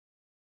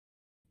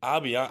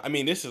I'll be honest. I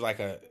mean, this is like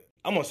I'm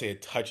gonna say a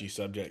touchy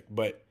subject,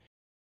 but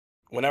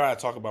whenever I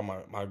talk about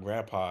my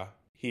grandpa,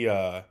 he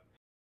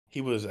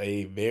was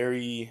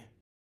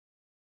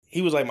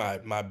he was like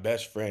my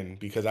best friend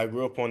because I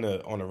grew up on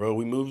the road.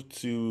 We moved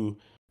to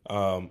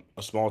a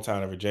small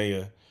town in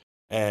Virginia,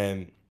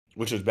 and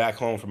which was back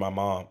home for my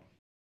mom,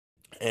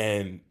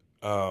 and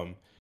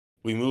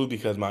we moved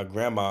because my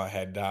grandma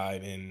had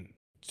died in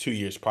 2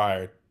 years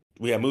prior.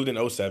 We had moved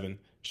in '07.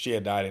 She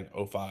had died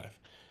in '05,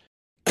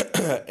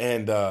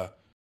 and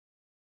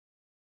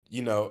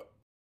you know,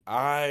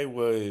 I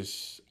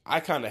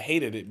kind of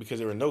hated it because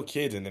there were no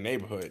kids in the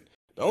neighborhood.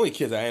 The only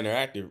kids I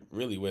interacted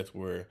really with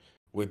were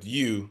with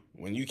you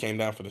when you came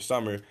down for the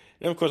summer.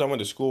 And of course, I went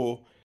to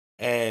school,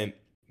 and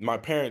my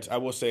parents, I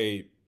will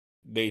say,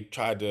 they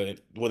tried to,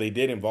 well, they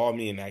did involve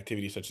me in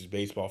activities such as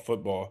baseball,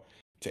 football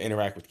to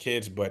interact with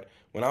kids. But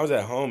when I was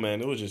at home, man,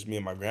 it was just me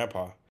and my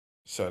grandpa.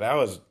 So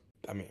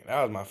I mean,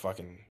 that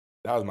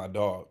was my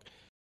dog.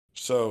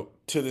 So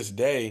to this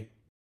day,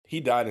 he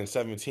died in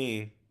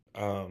 17,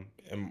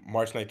 in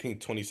March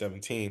 19th,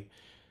 2017,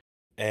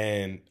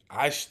 and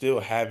I still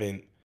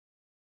haven't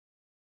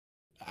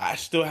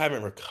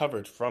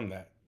recovered from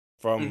that.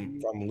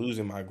 Mhm. from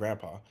losing my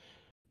grandpa,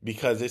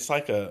 because it's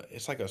like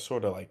a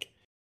sort of like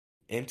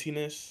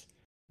emptiness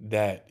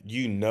that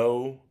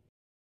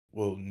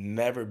will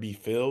never be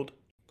filled.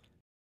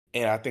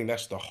 And I think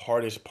that's the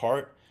hardest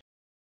part.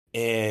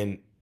 And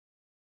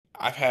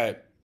I've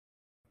had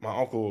my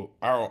uncle,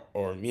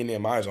 or me and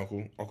Nehemiah's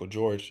uncle, Uncle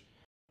George,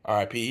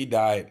 R.I.P. He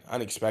died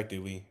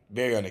unexpectedly,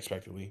 very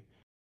unexpectedly,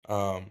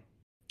 um,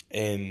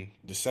 in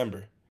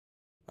December.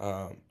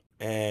 Um,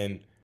 and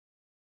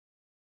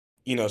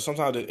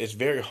sometimes it's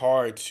very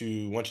hard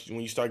to when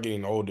you start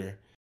getting older.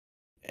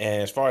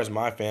 And as far as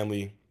my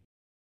family,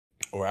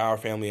 or our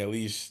family at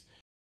least,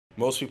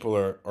 most people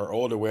are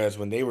older. Whereas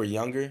when they were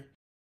younger,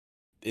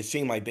 it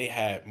seemed like they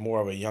had more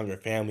of a younger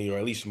family, or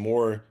at least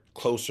more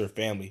closer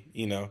family.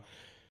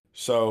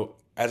 So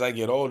as I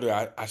get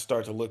older, I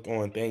start to look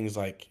on things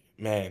like,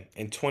 man,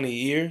 in 20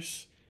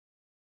 years,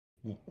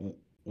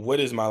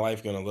 what is my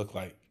life going to look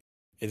like?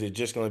 Is it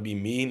just going to be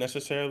me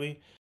necessarily?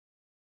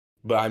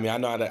 But I mean, I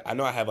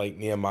know I have like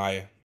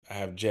Nehemiah, I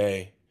have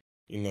Jay,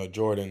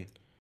 Jordan,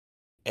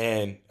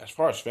 and as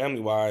far as family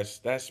wise,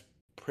 that's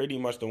pretty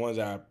much the ones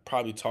that I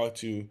probably talk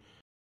to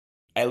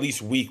at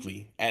least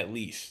weekly, at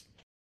least.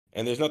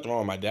 And there's nothing wrong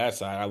with my dad's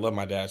side. I love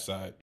my dad's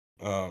side.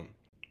 Um,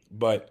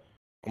 but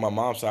on my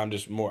mom's side,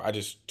 I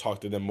just talk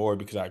to them more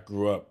because I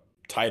grew up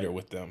tighter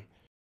with them.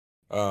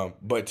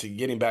 But to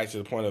getting back to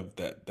the point of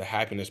the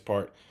happiness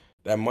part,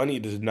 that money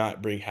does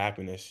not bring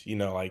happiness.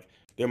 Like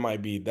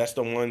that's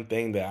the one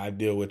thing that I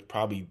deal with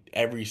probably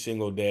every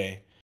single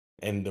day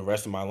and the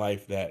rest of my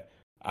life, that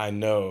I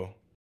know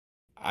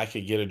I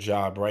could get a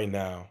job right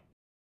now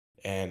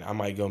and I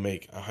might go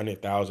make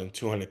 100,000,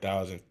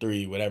 200,000,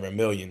 three, whatever,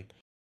 million.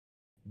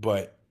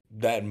 But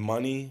that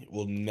money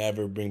will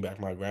never bring back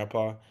my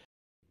grandpa.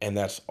 And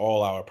that's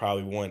all I would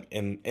probably want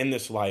in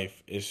this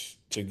life, is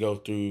to go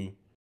through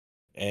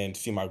and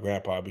see my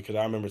grandpa, because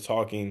I remember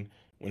talking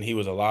when he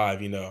was alive,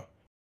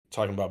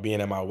 talking about being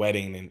at my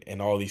wedding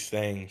and all these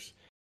things.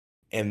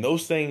 And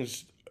those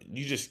things,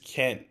 you just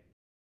can't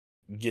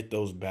get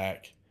those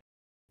back.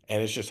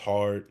 And it's just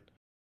hard.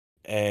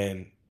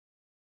 And,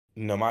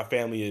 our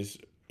family is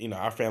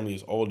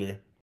older.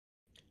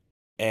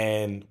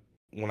 And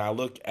when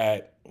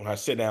I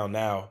sit down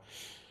now,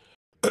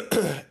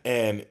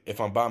 and if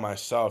I'm by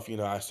myself,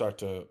 I start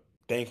to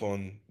think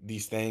on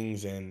these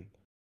things. And,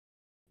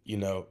 you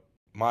know,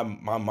 my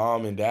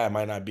mom and dad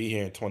might not be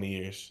here in 20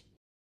 years,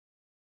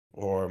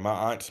 or my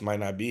aunts might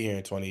not be here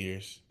in 20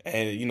 years.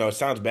 And, it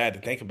sounds bad to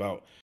think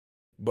about,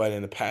 but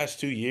in the past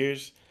 2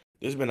 years,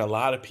 there's been a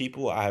lot of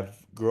people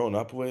I've grown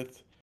up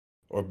with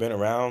or been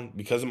around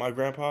because of my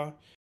grandpa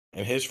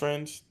and his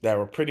friends, that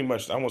were pretty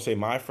much, I won't say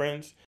my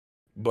friends,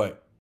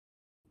 but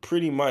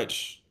pretty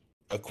much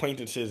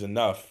acquaintances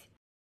enough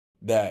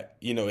that,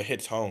 it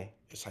hits home.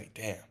 It's like,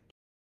 damn.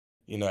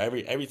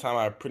 Every time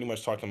I pretty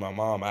much talk to my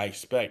mom, I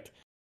expect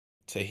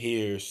to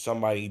hear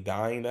somebody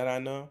dying that I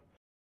know.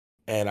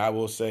 And I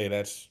will say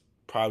that's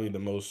probably the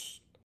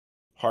most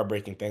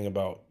heartbreaking thing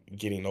about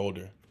getting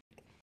older.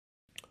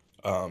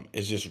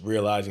 Is just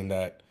realizing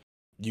that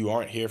you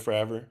aren't here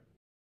forever.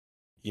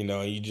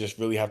 And you just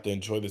really have to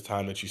enjoy the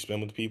time that you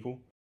spend with people.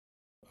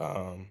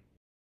 Um,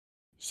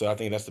 so I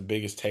think that's the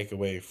biggest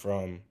takeaway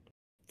from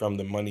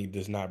the money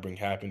does not bring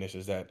happiness,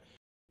 is that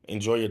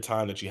enjoy your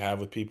time that you have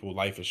with people.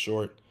 Life is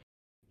short.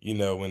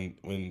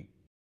 When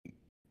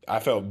I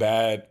felt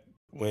bad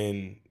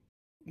when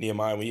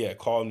Nehemiah, when you had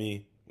called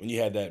me, when you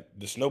had the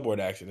snowboard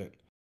accident,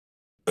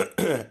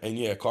 and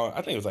you had called,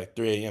 I think it was like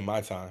 3 a.m.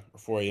 my time, or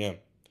 4 a.m.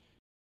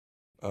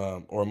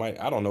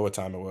 I don't know what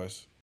time it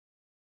was,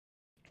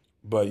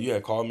 but you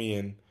had called me,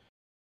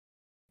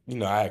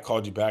 and I had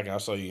called you back, and I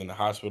saw you in the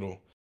hospital.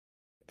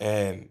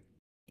 And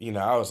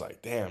I was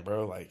like, damn,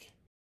 bro, like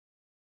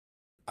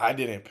I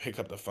didn't pick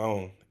up the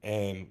phone.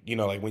 And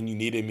like when you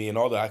needed me, and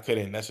all that, I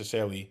couldn't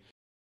necessarily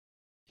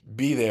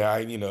be there.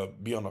 I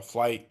be on a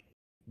flight.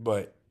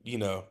 But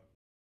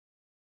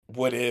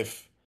what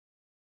if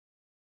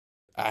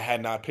I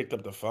had not picked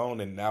up the phone,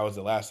 and that was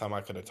the last time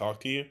I could have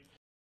talked to you?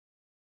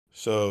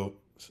 So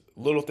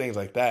little things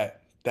like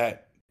that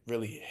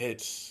really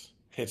hits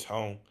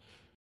home.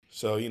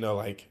 So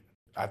like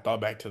I thought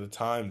back to the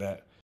time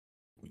that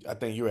I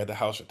think you were at the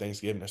house for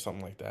Thanksgiving or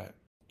something like that.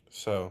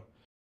 So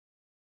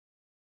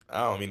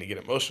I don't mean to get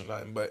emotional, or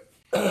nothing, but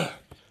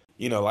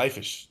life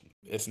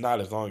it's not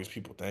as long as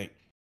people think.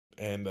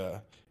 And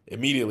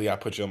immediately I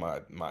put you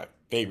on my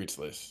favorites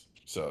list.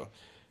 So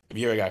if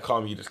you ever got to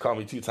call me, you just call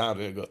me 2 times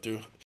and it'll go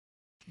through.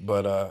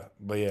 But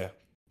yeah,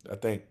 I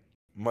think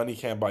money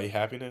can't buy you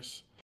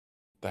happiness.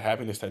 The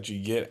happiness that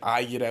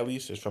I get at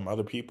least, is from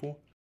other people,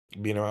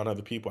 being around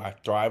other people. I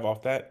thrive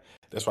off that.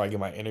 That's where I get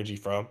my energy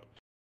from.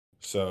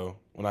 So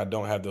when I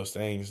don't have those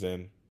things,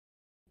 then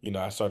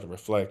I start to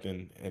reflect,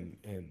 and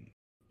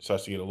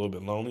starts to get a little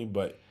bit lonely.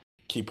 But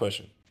keep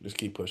pushing, just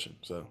keep pushing.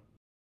 So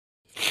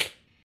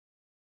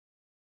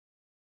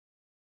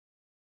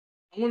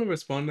I want to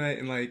respond to that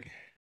in like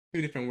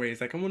two different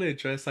ways. Like I want to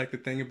address like the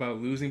thing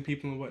about losing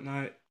people and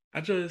whatnot.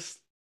 I just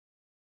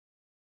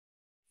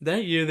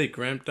That year that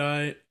Gramp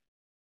died,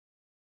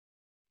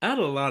 I had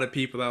a lot of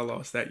people that I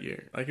lost that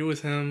year. Like it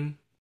was him,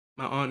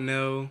 my aunt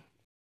Nell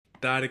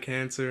died of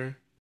cancer,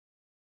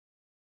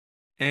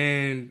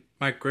 and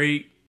my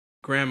great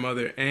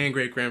grandmother and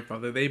great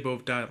grandfather, they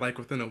both died like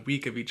within a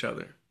week of each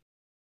other.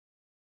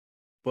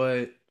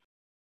 But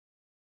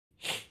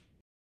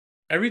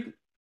every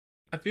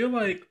I feel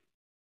like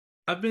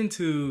I've been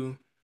to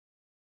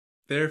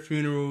their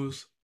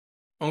funerals,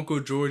 Uncle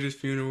George's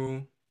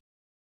funeral,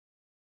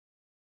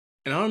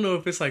 and I don't know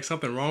if it's like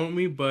something wrong with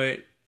me, but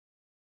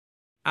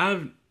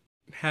I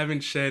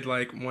haven't shed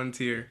like one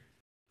tear.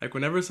 Like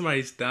whenever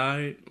somebody's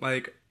died,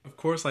 like of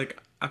course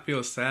like I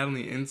feel sad on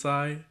the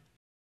inside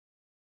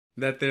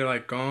that they're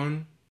like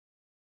gone,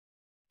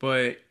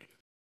 but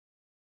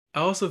I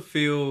also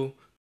feel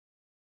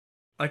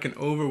like an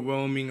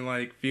overwhelming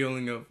like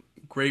feeling of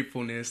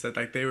gratefulness that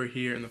like they were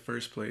here in the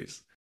first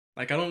place.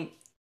 Like I don't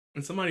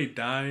when somebody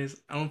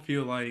dies, I don't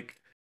feel like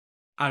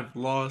I've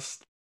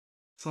lost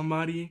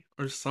somebody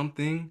or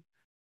something.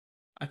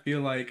 I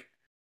feel like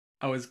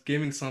I was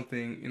giving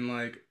something and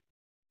like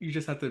you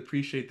just have to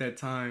appreciate that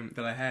time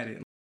that I had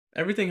it.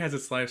 Everything has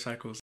its life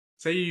cycles.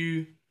 Say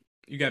you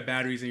got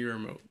batteries in your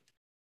remote.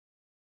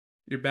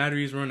 Your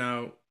batteries run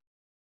out.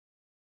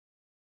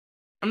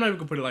 I'm not even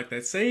gonna put it like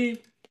that.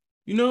 Say,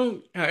 you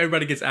know how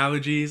everybody gets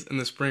allergies in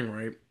the spring,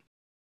 right?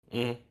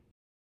 Mm-hmm.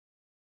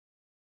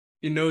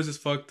 Your nose is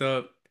fucked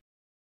up,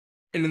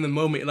 and in the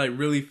moment, it like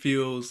really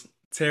feels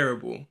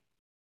terrible.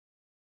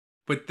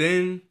 But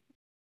then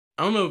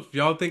I don't know if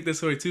y'all think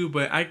this way too,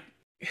 but I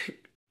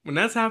when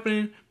that's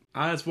happening,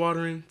 eyes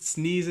watering,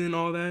 sneezing,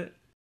 all that,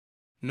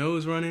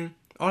 nose running,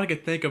 all I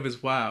could think of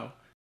is wow.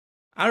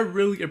 I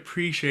really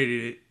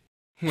appreciated it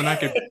when I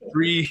could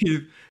breathe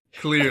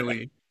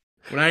clearly.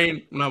 When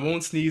I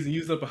won't sneeze and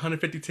use up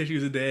 150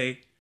 tissues a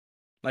day.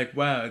 Like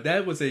wow,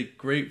 that was a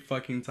great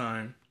fucking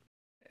time.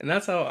 And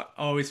that's how I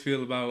always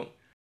feel about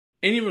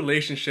any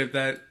relationship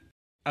that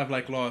I've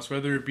like lost,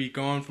 whether it be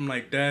gone from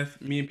like death,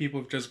 me and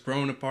people have just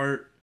grown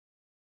apart.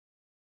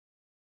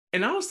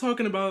 And I was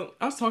talking about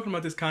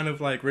this kind of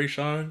like Ray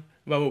Sean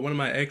about what one of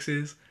my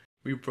exes.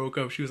 We broke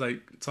up. She was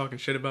like talking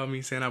shit about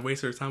me, saying I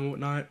wasted her time and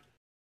whatnot.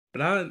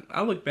 But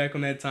I look back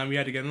on that time we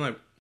had together. I'm like,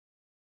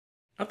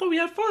 I thought we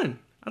had fun.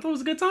 I thought it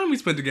was a good time we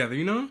spent together.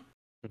 You know.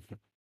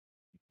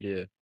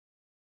 Yeah.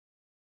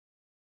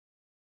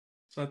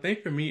 So I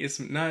think for me, it's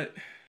not.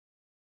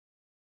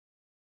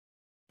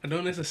 I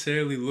don't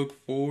necessarily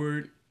look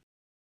forward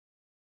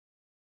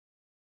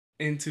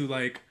into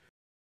like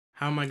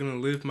how am I gonna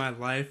live my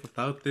life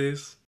without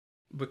this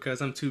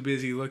because I'm too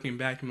busy looking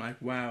back and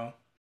like, wow,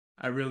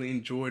 I really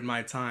enjoyed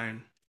my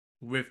time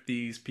with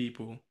these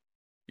people.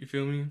 You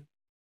feel me?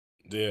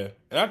 Yeah,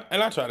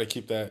 and I try to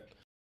keep that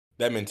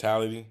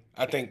mentality.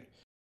 I think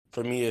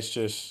for me, it's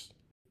just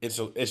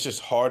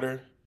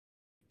harder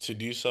to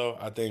do so.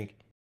 I think,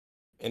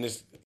 and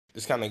this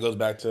kind of goes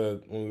back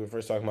to when we were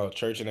first talking about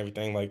church and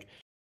everything. Like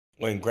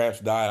when Gramps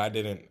died, I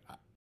didn't,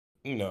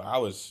 I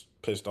was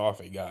pissed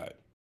off at God.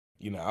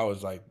 I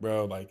was like,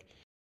 bro, like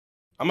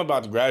I'm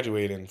about to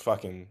graduate in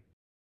fucking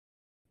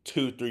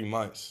 2-3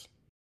 months,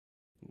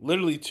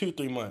 literally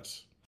 2-3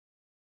 months,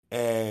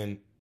 and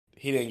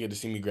he didn't get to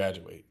see me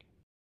graduate,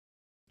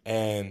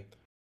 and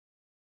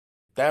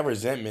that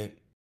resentment.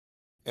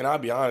 And I'll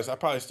be honest, I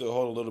probably still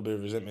hold a little bit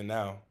of resentment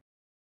now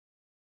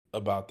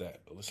about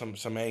that,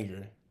 some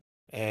anger,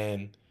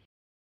 and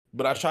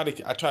but I try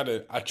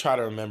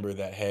to remember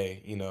that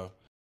hey,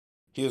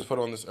 he was put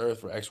on this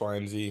earth for X, Y,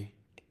 and Z.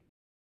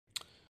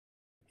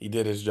 He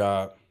did his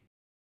job,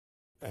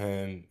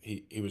 and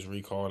he was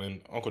recalled. And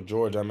Uncle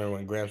George, I remember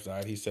when Gramps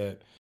died, he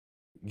said,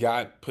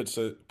 God puts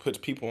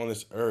people on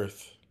this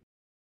earth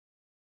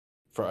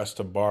for us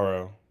to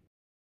borrow,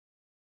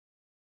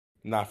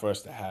 not for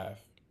us to have.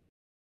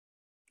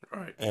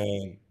 Right.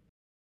 And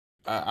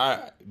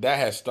I that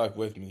has stuck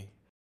with me.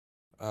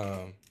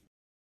 Um,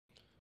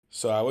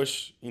 So I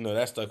wish,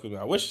 that stuck with me.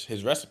 I wish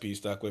his recipe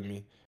stuck with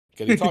me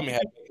because he taught me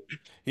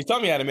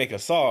how to make a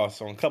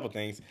sauce on a couple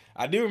things.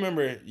 I do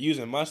remember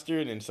using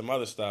mustard and some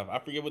other stuff. I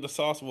forget what the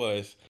sauce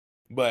was,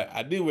 but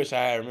I do wish I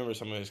had remember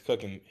some of his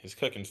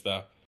cooking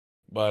stuff.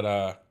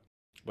 But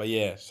but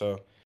yeah, so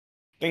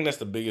I think that's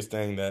the biggest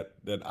thing that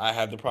I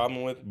have the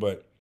problem with.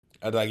 But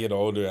as I get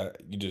older,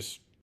 you just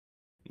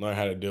learn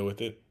how to deal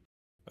with it.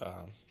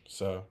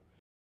 So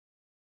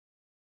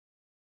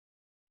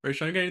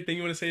Rachel, you got anything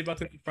you want to say about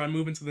that before I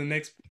move into the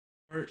next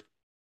part?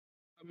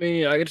 I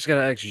mean, I just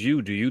gotta ask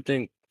you, do you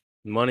think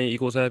money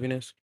equals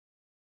happiness?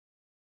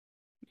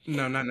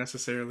 No, not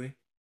necessarily.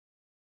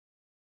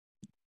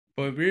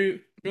 But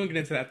we're gonna get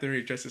into that after we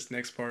address this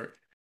next part.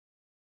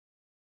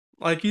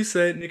 Like you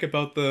said, Nick,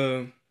 about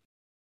the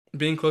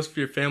being close with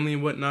your family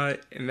and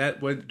whatnot, and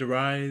that what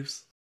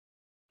derives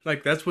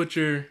like that's what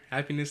your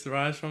happiness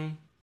derives from.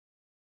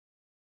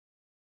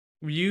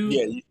 You,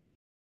 yeah,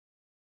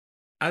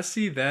 I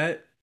see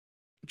that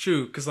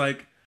true, cause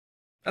like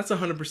that's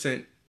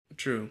 100%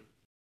 true.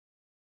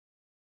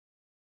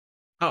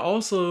 I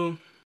also,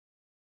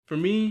 for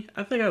me,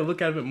 I think I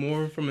look at it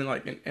more from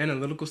like an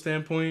analytical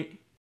standpoint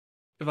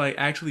of like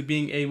actually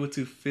being able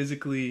to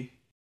physically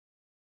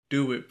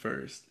do it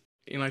first.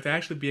 And like to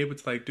actually be able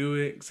to like do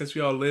it, since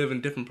we all live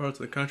in different parts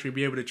of the country,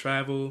 be able to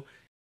travel,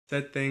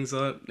 set things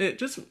up. It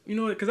just you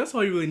know, because that's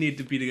all you really need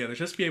to be together.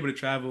 Just be able to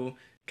travel,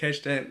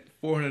 catch that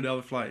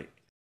 $400 flight.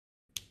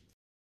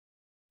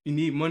 You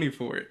need money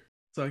for it.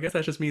 So I guess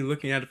that's just me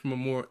looking at it from a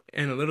more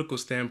analytical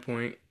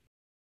standpoint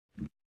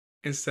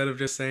instead of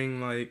just saying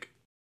like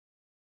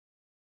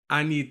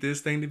I need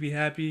this thing to be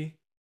happy.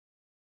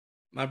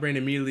 My brain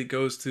immediately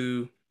goes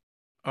to,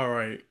 all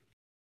right,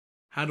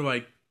 how do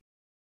I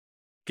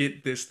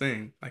get this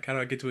thing? Like, how do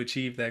I get to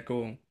achieve that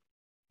goal?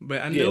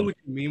 But I know Yeah. what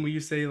you mean when you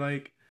say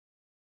like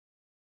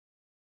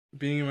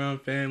being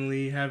around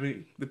family,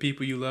 having the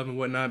people you love and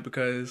whatnot,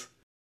 because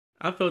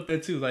I felt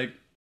that too. Like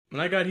when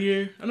I got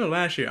here, I know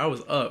last year I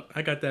was up.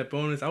 I got that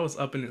bonus. I was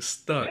up and it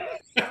stuck.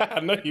 I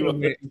know I you could have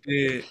were. went and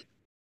did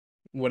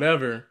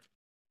whatever,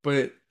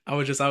 but I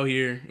was just out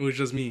here. It was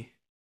just me.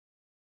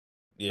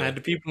 I Yeah. had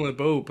the people in the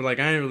boat, but like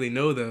I didn't really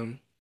know them.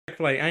 I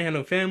feel like I ain't had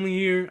no family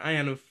here. I ain't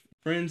had no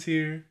friends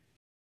here.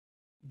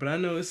 But I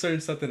know it's certain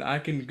stuff that I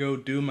can go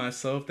do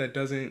myself that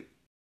doesn't.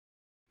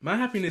 My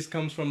happiness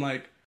comes from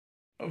like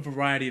a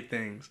variety of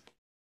things.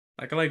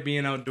 Like I like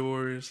being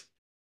outdoors.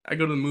 I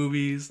go to the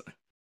movies.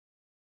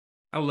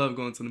 I love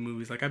going to the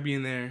movies. Like I be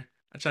in there.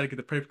 I try to get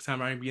the perfect time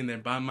where I can be in there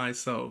by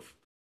myself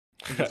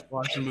and just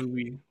watch the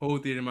movie, whole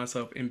theater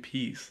myself in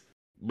peace.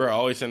 Bro,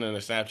 always sending a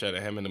Snapchat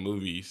of him in the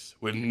movies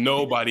with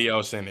nobody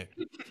else in it.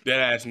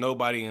 Dead ass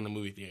nobody in the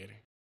movie theater.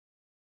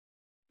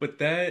 But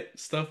that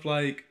stuff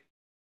like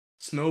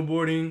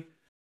snowboarding,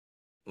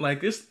 like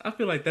this, I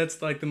feel like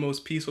that's like the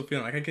most peaceful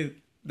feeling. Like I get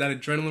that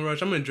adrenaline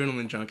rush. I'm an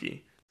adrenaline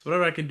junkie. So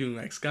whatever I can do,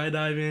 like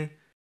skydiving,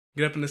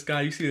 get up in the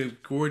sky, you see a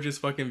gorgeous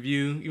fucking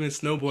view. Even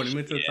snowboarding,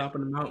 went to the top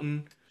of the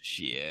mountain,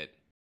 Shit.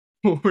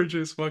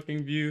 gorgeous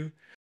fucking view.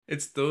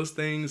 It's those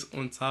things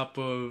on top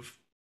of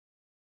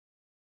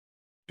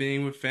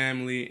being with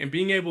family and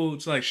being able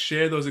to like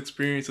share those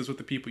experiences with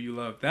the people you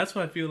love. That's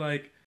what I feel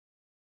like.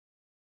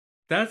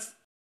 That's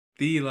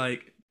the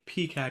like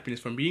peak happiness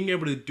from being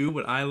able to do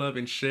what I love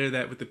and share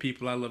that with the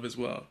people I love as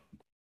well.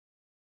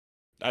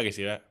 I can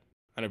see that.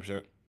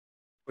 100%.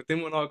 But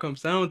then when it all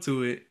comes down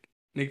to it,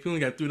 Nick, if you only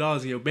got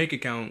 $3 in your bank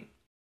account,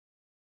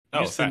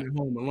 you're Oh, sitting fact. at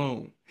home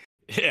alone.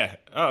 Yeah.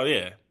 Oh,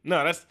 yeah.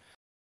 No, that's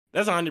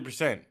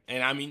 100%.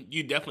 And I mean,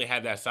 you definitely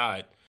have that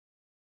side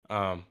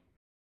um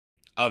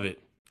of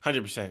it.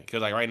 100%.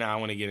 Because like right now I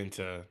want to get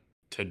into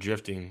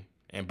drifting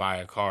and buy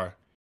a car.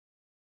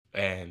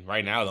 And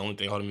right now the only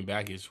thing holding me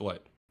back is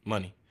what?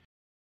 Money.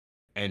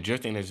 And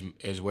drifting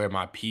is where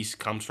my peace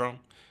comes from.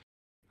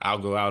 I'll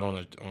go out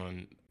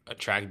on a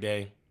track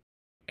day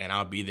and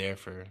I'll be there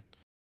for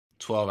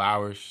 12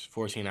 hours,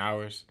 14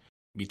 hours,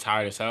 be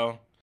tired as hell.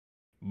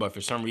 But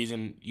for some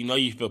reason, you know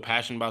you feel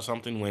passionate about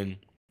something when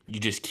you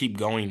just keep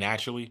going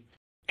naturally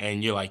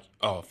and you're like,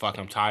 oh, fuck,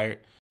 I'm tired.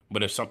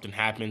 But if something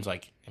happens,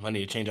 like if I need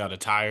to change out a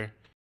tire,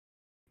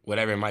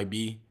 whatever it might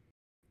be,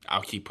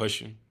 I'll keep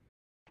pushing.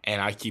 And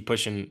I keep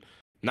pushing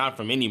not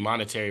from any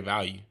monetary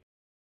value.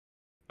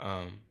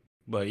 Um,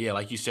 but yeah,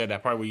 like you said,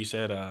 that part where you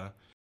said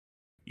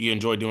you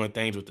enjoy doing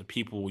things with the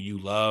people you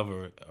love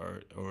or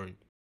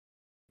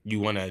you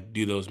want to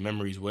do those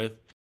memories with,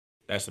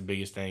 that's the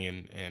biggest thing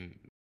and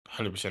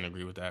 100%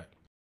 agree with that.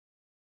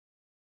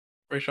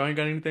 Ray Sean, you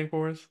got anything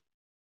for us?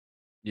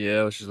 Yeah,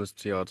 I was just listening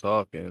to y'all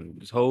talking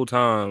this whole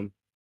time.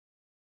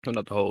 Well,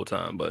 not the whole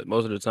time, but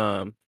most of the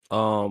time.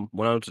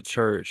 When I went to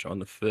church on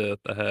the 5th,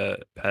 I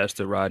had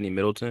Pastor Rodney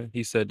Middleton.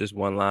 He said this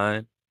one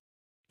line.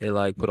 It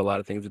like put a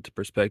lot of things into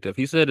perspective.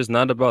 He said it's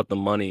not about the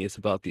money, it's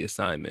about the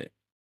assignment.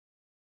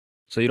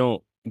 So you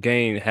don't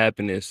gain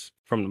happiness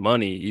from the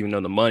money, even though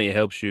the money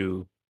helps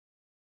you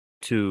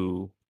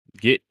to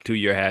get to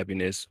your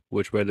happiness,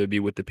 which whether it be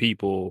with the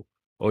people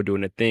or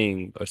doing a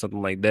thing or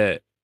something like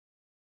that.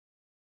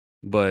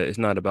 But it's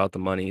not about the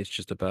money, it's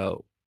just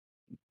about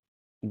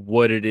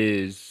what it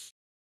is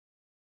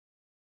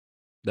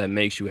that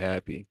makes you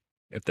happy,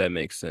 if that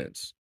makes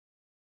sense.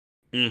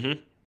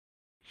 Mm-hmm.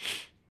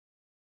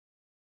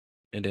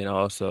 And then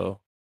also,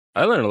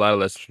 I learned a lot of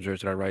lessons from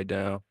church that I write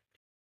down.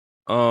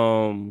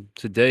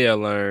 Today I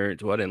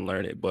learned, well, I didn't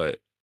learn it, but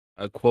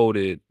I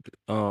quoted,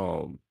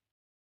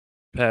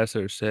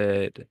 pastor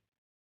said,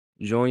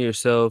 join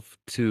yourself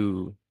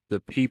to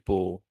the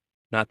people,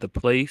 not the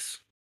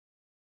place.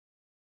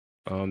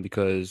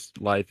 Because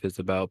life is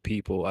about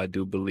people, I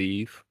do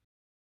believe.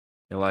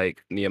 And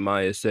like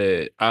Nehemiah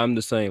said, I'm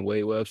the same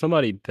way. Well, if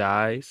somebody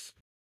dies,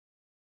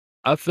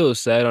 I feel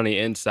sad on the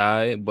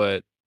inside,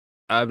 but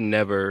I've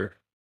never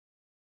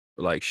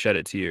like shed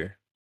a tear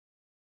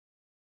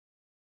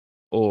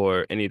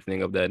or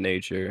anything of that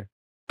nature.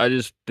 I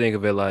just think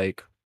of it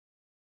like,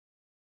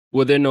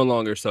 well, they're no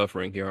longer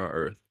suffering here on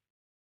earth.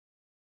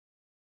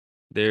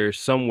 They're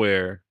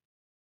somewhere,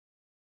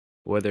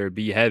 whether it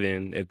be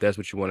heaven, if that's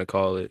what you want to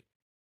call it,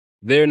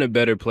 they're in a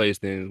better place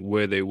than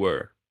where they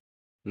were,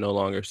 no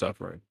longer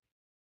suffering.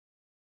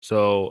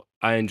 So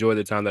I enjoy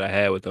the time that I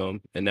had with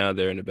them, and now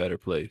they're in a better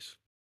place.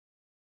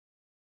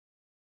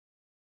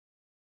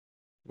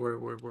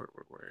 Word.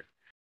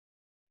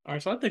 All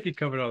right, so I think he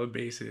covered all the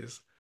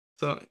bases.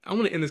 So I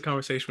want to end this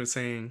conversation with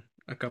saying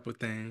a couple of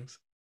things,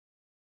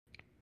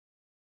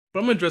 but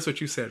I'm gonna address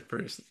what you said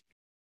first.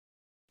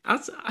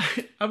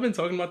 I've been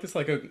talking about this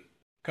like a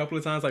couple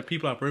of times, like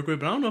people I work with,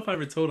 but I don't know if I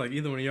ever told like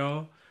either one of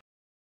y'all.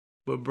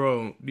 But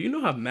bro, do you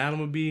know how mad I'm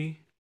gonna be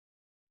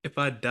if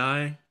I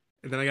die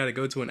and then I gotta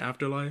go to an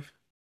afterlife?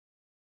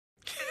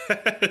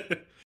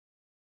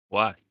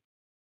 Why?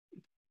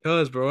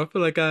 Cause bro, I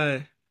feel like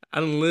I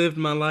done lived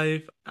my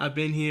life. I've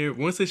been here.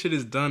 Once this shit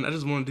is done, I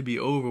just want it to be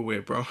over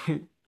with, bro.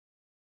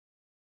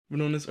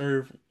 Been on this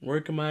earth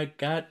working my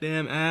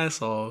goddamn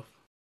ass off.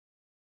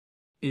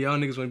 Y'all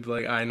niggas want to be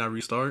like, all right, now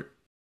restart?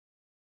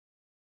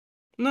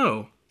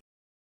 No,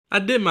 I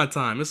did my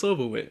time. It's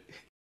over with.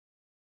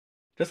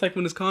 Just like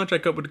when this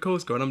contract up with the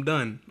Coast Guard, I'm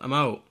done. I'm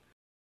out.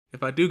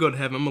 If I do go to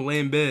heaven, I'm gonna lay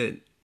in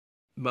bed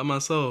by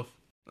myself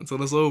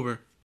until it's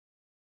over.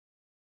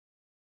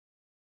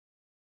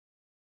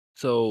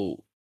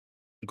 So,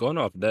 going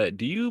off that,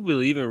 do you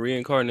believe in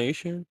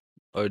reincarnation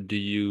or do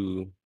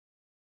you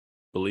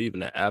believe in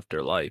the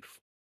afterlife?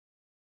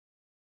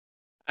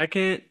 I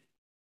can't.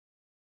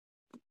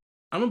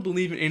 I don't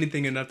believe in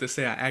anything enough to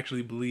say I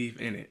actually believe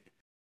in it.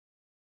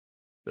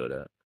 Feel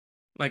that?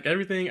 Like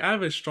everything, I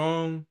have a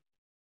strong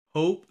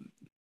hope.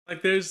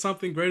 Like there's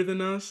something greater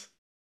than us.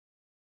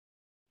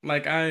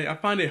 Like I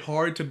find it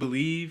hard to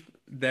believe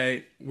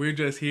that we're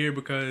just here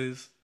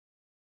because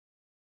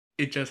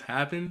it just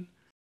happened.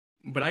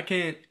 But I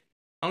can't.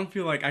 I don't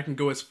feel like I can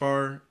go as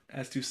far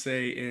as to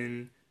say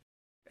in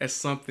as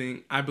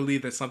something I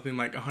believe that something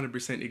like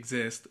 100%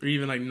 exists or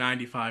even like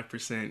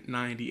 95%,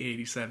 90,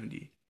 80,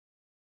 70.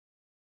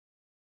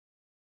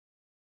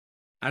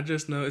 I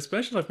just know,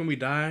 especially like when we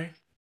die,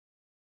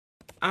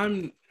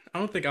 I'm I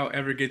don't think I'll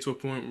ever get to a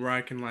point where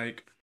I can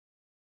like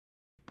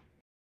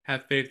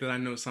have faith that I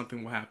know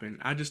something will happen.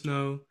 I just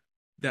know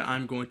that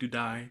I'm going to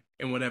die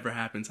and whatever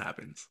happens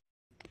happens.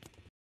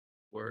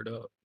 Word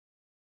up.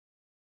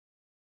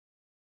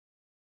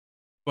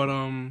 But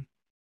I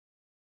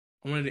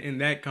wanted to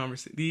end that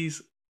conversation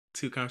these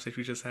two conversations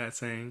we just had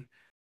saying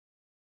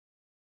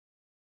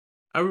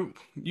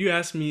you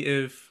asked me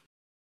if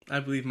I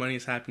believe money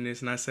is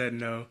happiness and I said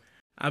no.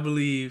 I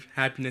believe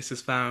happiness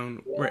is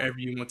found wherever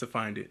you want to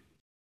find it.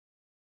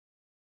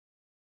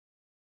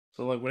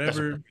 So like That's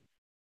a whatever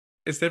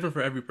it's different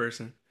for every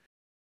person.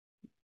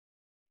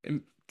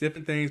 And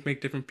different things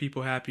make different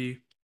people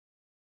happy.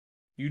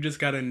 You just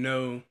got to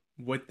know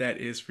what that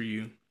is for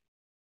you.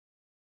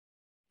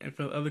 And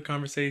for the other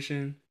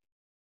conversation,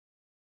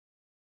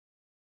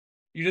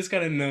 you just got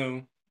to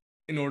know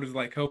in order to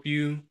like help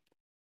you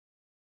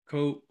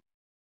cope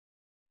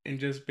and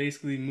just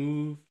basically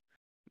move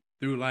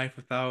through life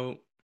without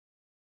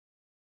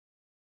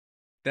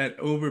that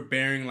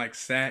overbearing like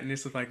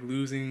sadness of like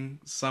losing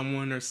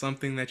someone or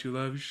something that you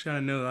love. You just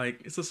gotta know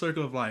like it's a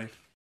circle of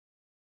life.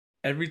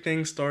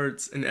 Everything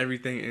starts and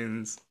everything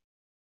ends.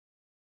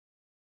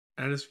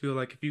 I just feel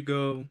like if you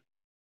go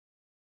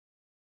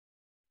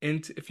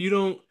into if you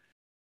don't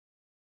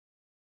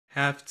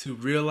have to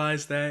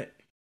realize that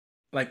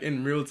like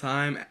in real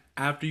time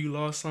after you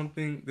lost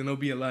something, then it'll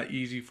be a lot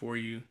easier for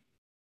you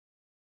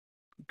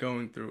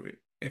going through it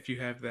if you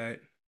have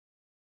that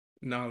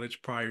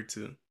knowledge prior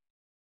to.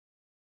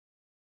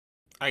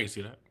 I can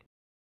see that.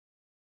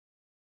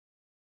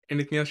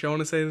 Anything else y'all want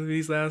to say to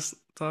these last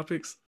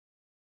topics?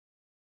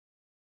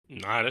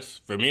 Nah, that's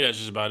for me. That's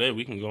just about it.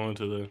 We can go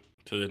into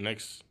the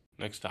next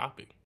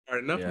topic. All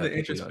right, enough of Yeah, I the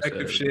think we done said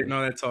introspective shit and everything.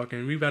 all that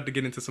talking. We about to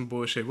get into some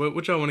bullshit.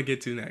 What y'all want to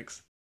get to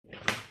next?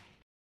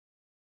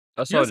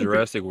 I You saw got some good.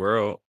 Jurassic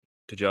World.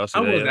 Did y'all see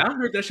I that was. yet? I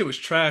heard that shit was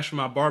trash from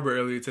my barber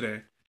earlier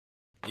today.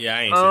 Yeah,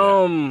 I ain't see that.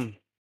 Um,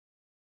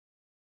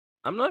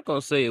 I'm not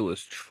gonna say it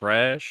was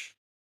trash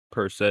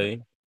per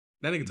se,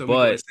 That nigga told me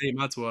go and but save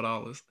my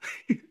 $12.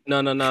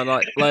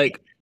 no, like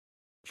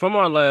from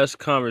our last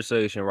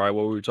conversation, right,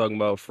 where we were talking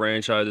about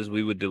franchises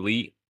we would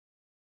delete.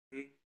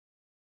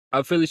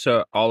 I'm fairly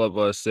sure all of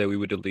us said we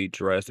would delete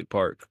Jurassic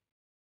Park.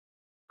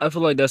 I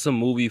feel like that's a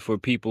movie for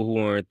people who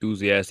are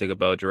enthusiastic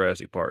about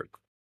Jurassic Park.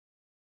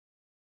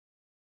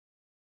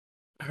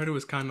 I heard it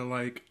was kind of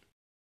like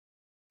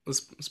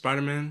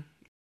Spider Man,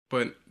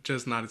 but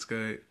just not as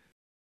good.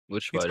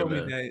 Which He Spider told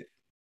me Man? that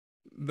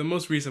the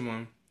most recent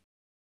one,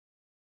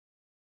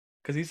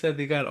 because he said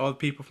they got all the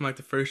people from like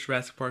the first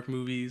Jurassic Park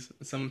movies,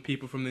 some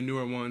people from the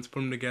newer ones, put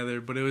them together,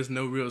 but it was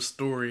no real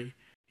story.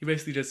 He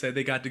basically just said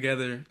they got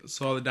together,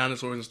 saw the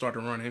dinosaurs, and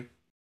started running.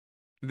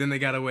 Then they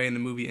got away, and the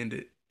movie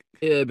ended.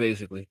 Yeah,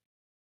 basically.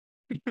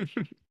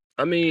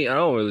 I mean, I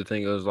don't really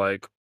think it was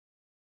like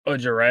a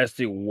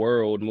Jurassic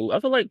World movie. I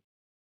feel like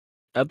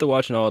after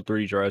watching all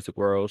three Jurassic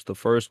Worlds, the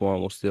first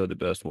one was still the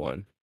best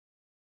one.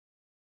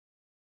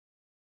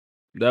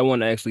 That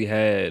one actually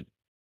had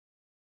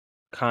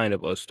kind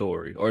of a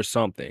story or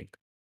something.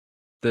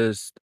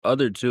 This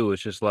other two,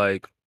 it's just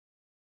like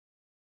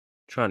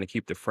trying to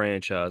keep the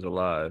franchise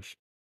alive.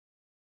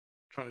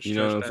 Trying to You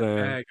know stretch what I'm that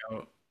saying? bag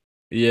out.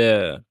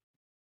 Yeah.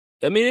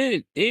 I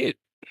mean, it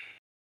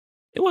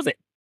wasn't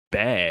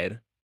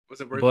bad,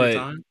 Was it worth your but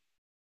time?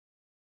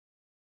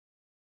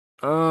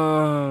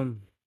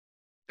 um,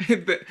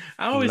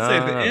 I always say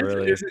the Nah, not answer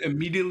really. isn't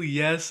immediately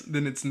yes,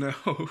 then it's no.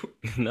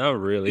 Not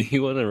really. He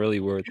wasn't really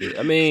worth it.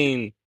 I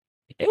mean,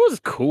 it was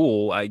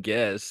cool, I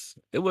guess.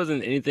 It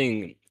wasn't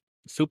anything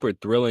super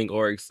thrilling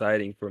or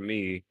exciting for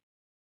me.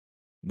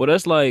 But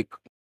that's like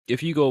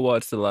if you go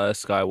watch The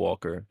Last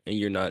Skywalker and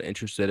you're not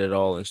interested at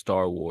all in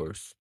Star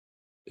Wars.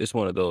 It's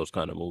one of those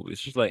kind of movies.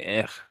 Just like,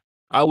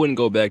 I wouldn't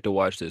go back to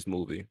watch this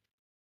movie.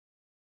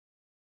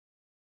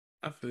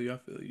 I feel you. I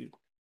feel you.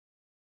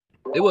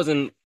 It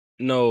wasn't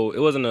no, it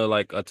wasn't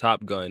like a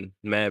Top Gun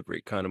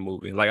Maverick kind of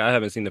movie. Like I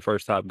haven't seen the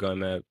first Top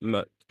Gun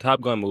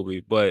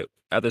movie, but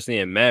after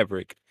seeing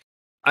Maverick,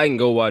 I can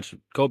go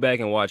back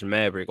and watch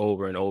Maverick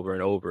over and over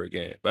and over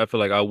again. But I feel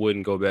like I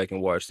wouldn't go back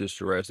and watch this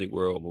Jurassic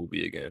World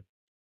movie again.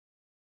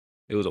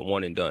 It was a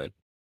one and done.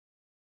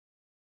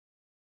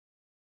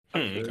 I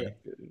feel you. Okay. I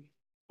feel you.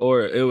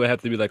 Or it would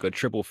have to be like a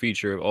triple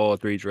feature of all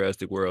three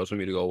Jurassic Worlds for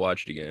me to go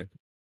watch it again.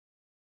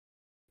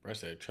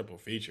 Rest of a triple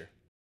feature.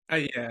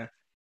 Yeah,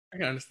 I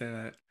can understand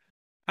that.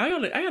 I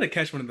gotta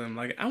catch one of them.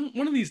 Like,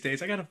 one of these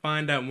days, I gotta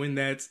find out when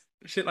that's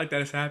shit like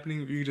that is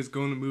happening. You can just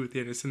go in the movie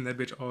theater, sit in that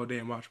bitch all day,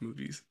 and watch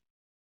movies.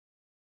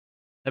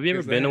 Have you ever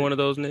Cause been to that one of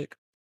those, Nick?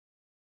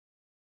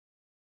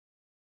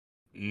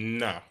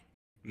 No,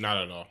 not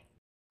at all.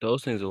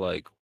 Those things are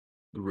like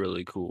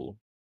really cool.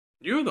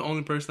 you're the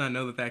only person I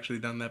know that's actually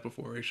done that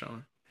before,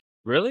 Rashawn.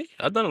 Really?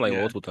 I've done it like Yeah.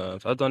 multiple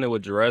times. I've done it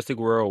with Jurassic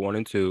World 1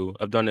 and 2.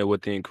 I've done it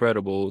with The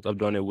Incredibles. I've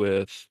done it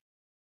with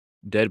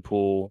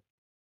Deadpool.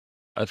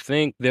 I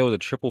think there was a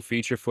triple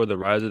feature for the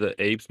Rise of the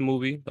Apes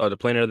movie, or the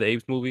Planet of the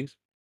Apes movies.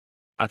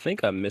 I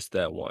think I missed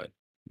that one,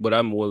 but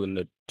I'm willing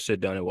to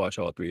sit down and watch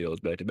all three of those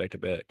back to back to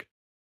back.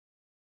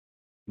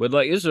 But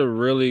like, it's a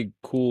really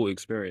cool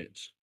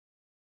experience.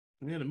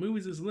 Yeah, the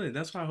movies is lit.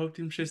 That's why I hope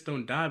them shits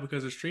don't die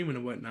because of streaming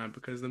and whatnot.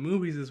 Because the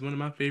movies is one of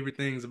my favorite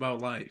things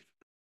about life.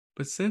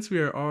 But since we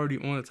are already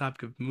on the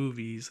topic of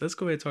movies, let's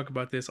go ahead and talk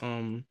about this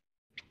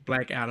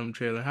Black Adam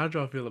trailer. How'd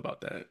y'all feel about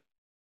that?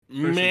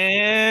 First and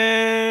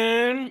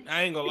Man,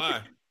 I ain't gonna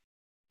lie.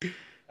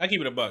 I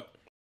keep it a buck.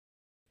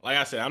 Like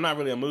I said, I'm not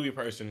really a movie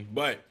person,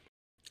 but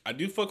I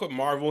do fuck with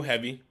Marvel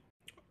heavy.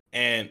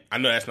 And I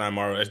know that's not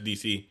Marvel, that's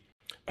DC.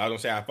 I was gonna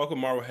say I fuck with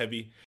Marvel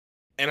heavy.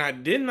 And I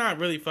did not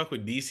really fuck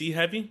with DC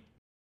heavy.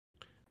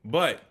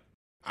 But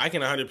I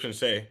can 100%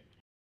 say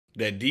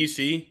that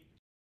DC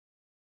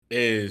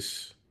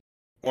is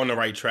on the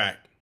right track.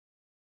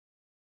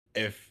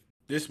 If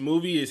this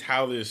movie is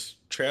how this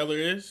trailer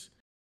is,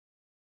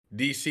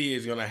 DC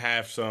is gonna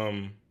have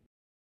some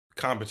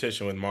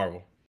competition with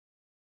Marvel.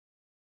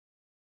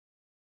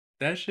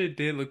 that shit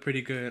did look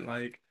pretty good.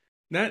 Like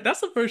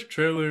that's the first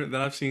trailer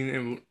that I've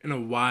seen in a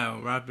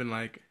while where I've been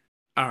like,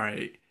 all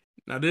right,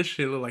 now this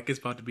shit look like it's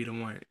about to be the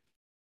one.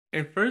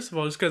 And first of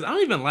all, it's because I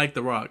don't even like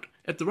The Rock.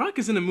 If The Rock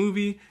is in a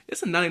movie,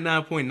 it's a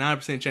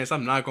 99.9% chance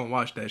I'm not gonna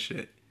watch that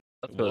shit.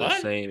 I feel the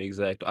What? same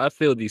exact. I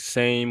feel the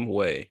same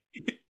way.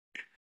 His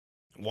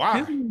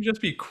Why? movie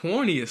just be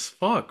corny as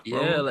fuck,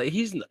 Yeah, bro. like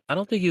I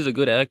don't think he's a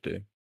good actor.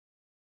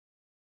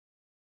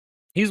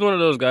 He's one of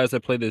those guys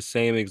that play the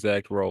same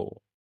exact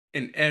role.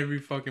 In every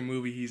fucking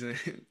movie he's in.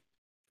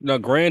 Now,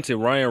 granted,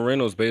 Ryan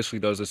Reynolds basically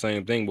does the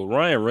same thing, but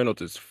Ryan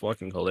Reynolds is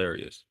fucking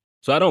hilarious.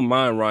 So I don't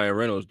mind Ryan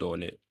Reynolds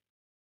doing it.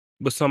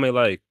 But somebody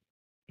like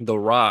The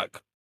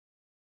Rock,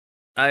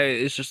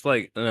 it's just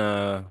like,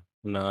 nah,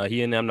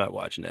 I'm not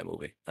watching that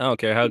movie. I don't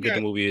care how He good the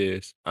got movie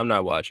is. I'm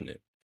not watching it.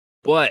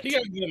 he But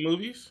got good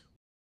movies.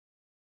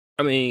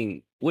 I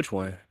mean, which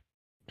one?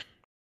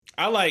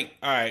 I like.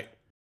 All right,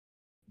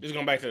 just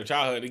going back to the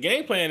childhood. The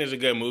Game Plan is a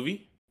good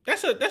movie.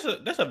 That's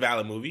a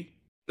valid movie.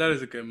 That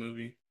is a good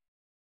movie.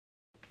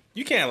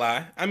 You can't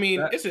lie. I mean,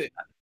 That it's a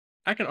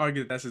I can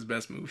argue that that's his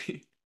best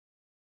movie.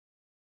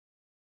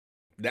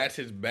 that's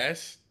his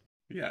best.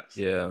 Yes.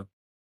 Yeah,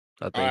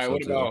 I All think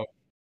right, so too.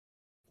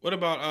 what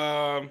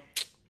about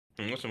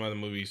what's some other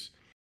movies?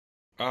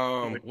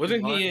 Like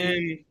Wasn't he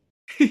in?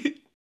 Jumanji.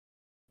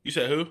 You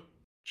said who?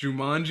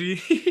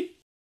 Jumanji.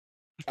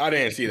 I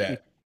didn't see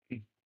that.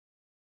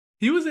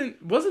 He wasn't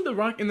The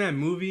Rock in that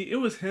movie? It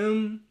was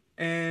him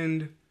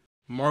and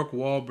Mark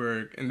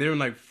Wahlberg, and they were in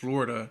like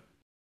Florida.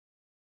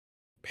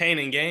 Pain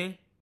and Gain.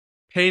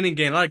 Pain and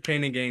Gain. I like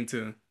Pain and Gain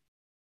too.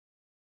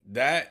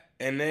 That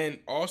and then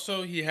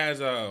also he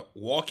has a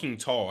Walking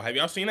Tall. Have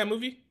y'all seen that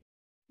movie?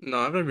 No,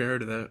 I've never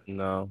heard of that.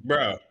 No.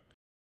 Bro,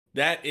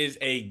 that is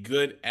a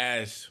good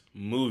ass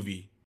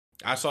movie.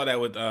 I saw that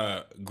with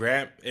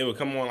Grant. It would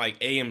come on like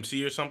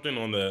AMC or something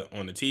on the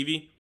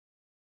TV.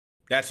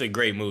 That's a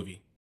great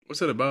movie.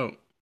 What's it about?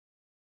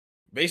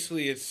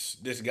 Basically, it's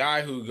this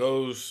guy who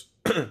goes,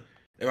 if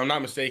I'm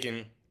not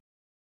mistaken,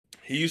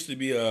 he used to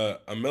be a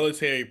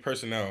military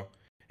personnel,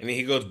 and then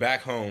he goes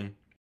back home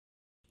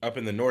up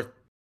in the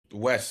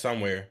northwest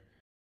somewhere,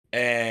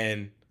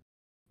 and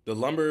the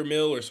lumber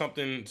mill or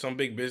something, some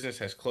big business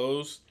has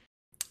closed,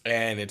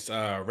 and it's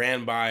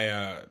ran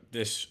by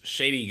this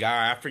shady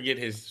guy. I forget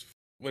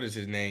what is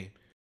his name?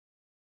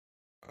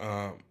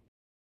 Um,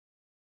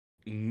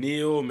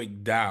 Neil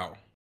McDonough.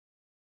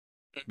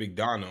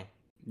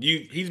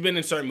 He's been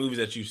in certain movies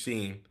that you've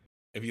seen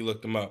if you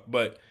looked him up,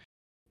 but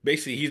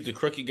basically he's the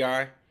crooked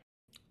guy,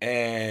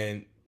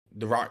 and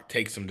The Rock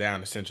takes him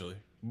down essentially.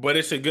 But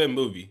it's a good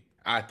movie,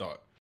 I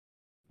thought.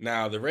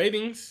 Now the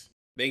ratings,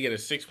 they get a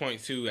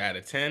 6.2 out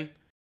of 10.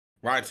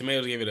 Rotten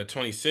Tomatoes gave it a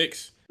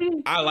 26.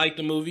 I like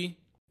the movie,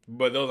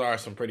 but those are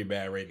some pretty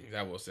bad ratings,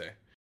 I will say.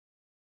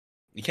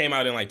 It came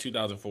out in like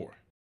 2004.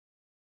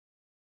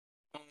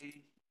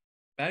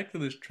 Back to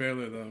this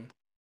trailer though.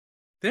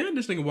 They had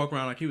this nigga walk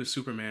around like he was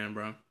Superman,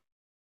 bro.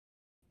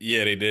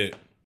 Yeah, they did.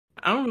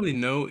 I don't really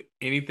know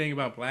anything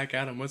about Black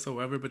Adam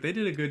whatsoever, but they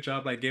did a good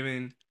job like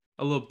giving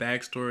a little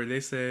backstory. They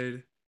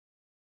said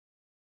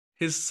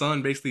his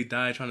son basically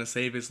died trying to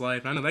save his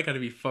life. I know that got to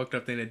be fucked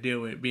up thing to deal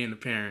with being a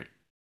parent.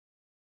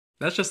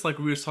 That's just like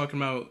we were talking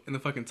about in the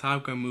fucking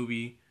Top Gun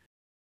movie,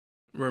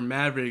 where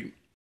Maverick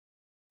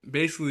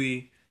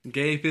basically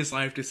gave his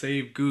life to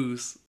save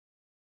Goose,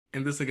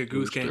 and this nigga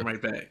Goose came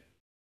right back.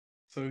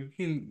 So you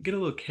can get a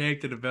little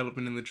character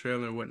development in the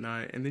trailer and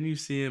whatnot, and then you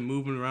see him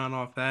moving around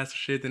all fast and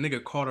shit. The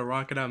nigga caught a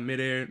rocket out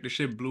midair, the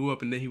shit blew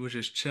up, and then he was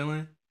just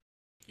chilling.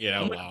 Yeah,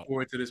 I'm that was looking wild.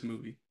 forward to this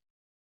movie.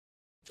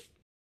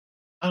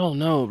 I don't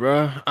know,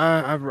 bro.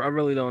 I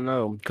really don't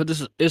know,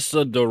 cause it's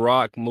a The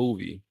Rock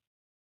movie.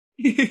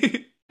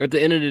 At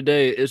the end of the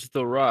day, it's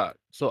The Rock,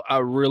 so I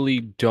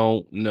really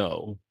don't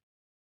know.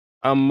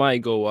 I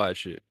might go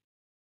watch it.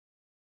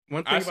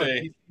 One thing about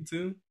DC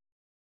too,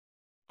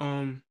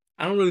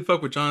 I don't really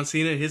fuck with John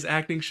Cena, his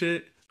acting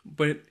shit,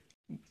 but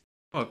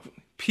fuck,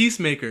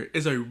 Peacemaker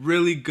is a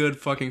really good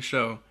fucking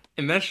show.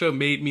 And that show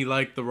made me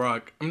like The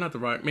Rock. I'm not The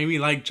Rock, made me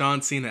like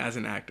John Cena as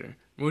an actor.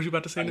 What was you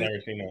about to say, I've Nick?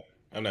 never seen that.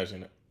 I've never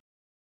seen it.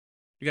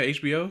 You got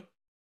HBO?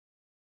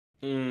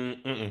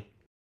 Mm-mm.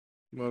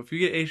 Well, if you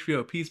get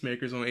HBO,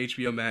 Peacemaker's on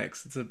HBO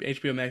Max. It's a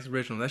HBO Max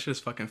original. That's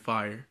just fucking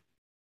fire.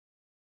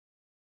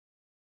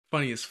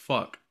 Funny as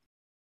fuck.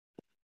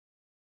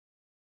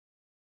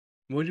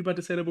 What was you about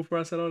to say there before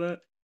I said all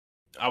that?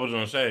 I was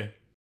gonna say,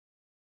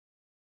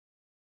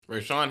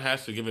 Rayshawn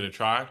has to give it a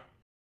try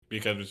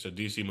because it's a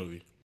DC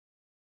movie.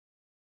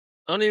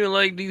 I don't even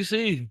like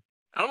DC.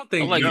 I don't I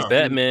think like DC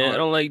Batman. I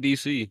don't like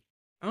DC.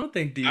 I don't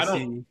think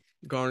DC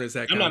garners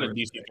that I'm kind not of a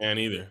DC fan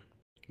either.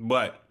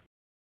 But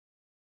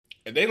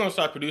if they're gonna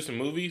start producing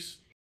movies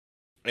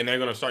and they're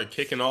gonna start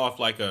kicking off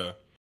like a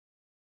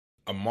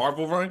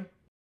Marvel run,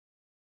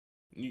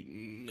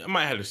 I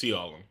might have to see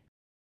all of them.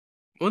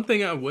 One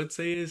thing I would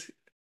say is,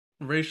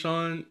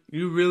 Rayshawn,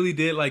 you really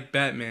did like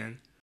Batman.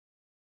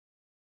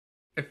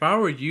 If I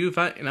were you,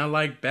 and I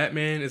like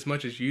Batman as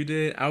much as you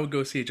did, I would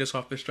go see it just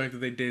off the strength that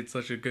they did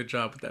such a good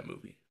job with that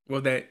movie. Well,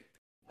 that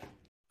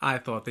I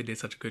thought they did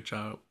such a good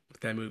job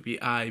with that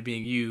movie. I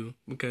being you,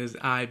 because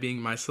I being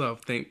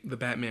myself think the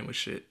Batman was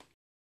shit.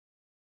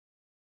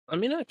 I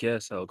mean, I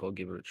guess I'll go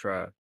give it a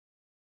try.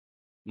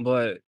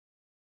 But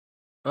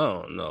I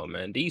don't know,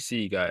 man.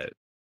 DC got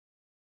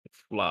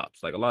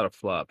flops, like a lot of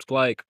flops.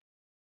 Like,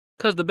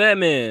 cause the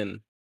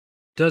Batman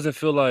doesn't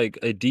feel like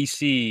a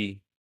DC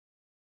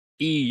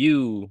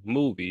EU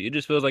movie. It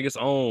just feels like its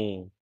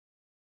own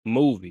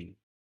movie.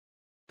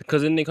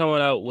 Because then they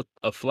coming out with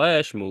a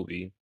Flash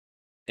movie,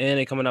 and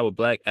they coming out with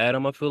Black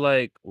Adam. I feel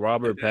like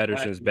Robert Yeah, Flash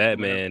Patterson's is coming out.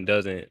 Batman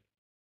doesn't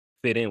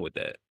fit in with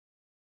that.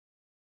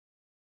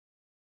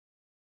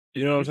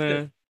 You know what I'm You said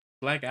saying?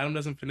 Black Adam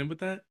doesn't fit in with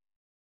that?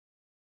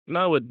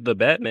 Not with the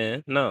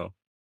Batman. No.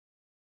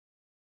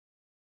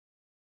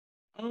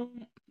 I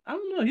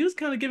don't know. He was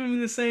kind of giving me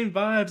the same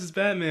vibes as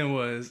Batman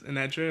was in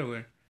that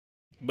trailer.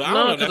 But I No,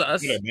 don't know if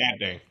 'cause that's a bad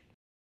thing.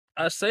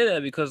 I say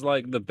that because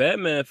like the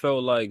Batman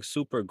felt like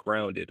super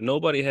grounded.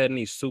 Nobody had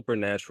any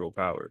supernatural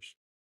powers.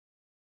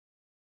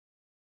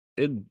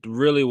 It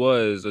really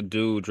was a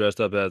dude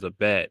dressed up as a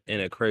bat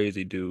and a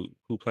crazy dude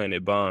who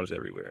planted bombs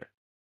everywhere.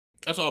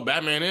 That's all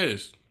Batman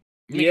is.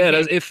 Yeah,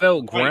 it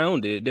felt fight.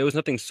 grounded. There was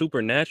nothing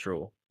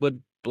supernatural. But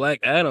Black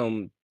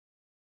Adam,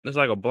 it's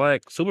like a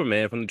black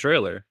Superman from the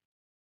trailer.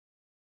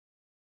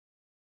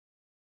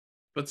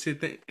 But see,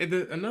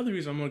 another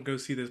reason I'm gonna go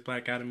see this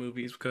Black Adam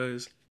movie is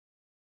because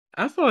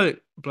I thought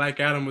Black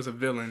Adam was a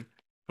villain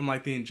from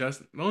like the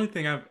Injustice. Only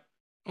time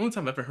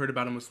I've ever heard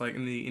about him was like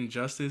in the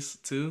Injustice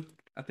 2.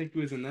 I think he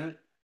was in that.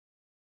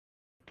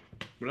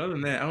 But other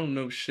than that, I don't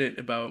know shit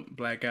about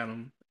Black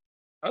Adam.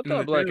 I In the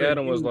thought Black trailer,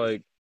 Adam was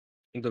like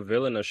the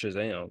villain of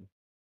Shazam.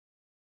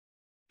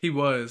 he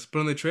was, but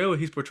in the trailer,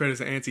 he's portrayed as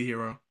an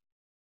anti-hero.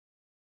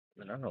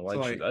 And I don't like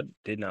like- I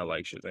did not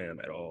like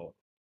Shazam at all.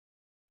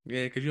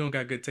 Yeah, because you don't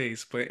got good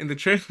taste. But in the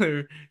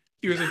trailer,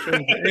 he was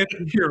portrayed as an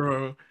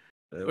anti-hero,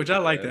 That which was I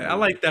a like bad that. I movie.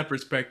 like that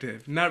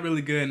perspective. Not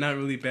really good, not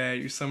really bad.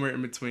 You're somewhere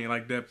in between,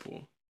 like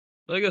Deadpool.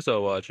 I guess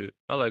I'll watch it.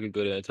 I like a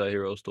good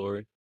anti-hero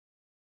story.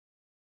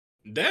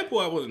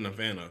 Deadpool I wasn't a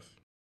fan of.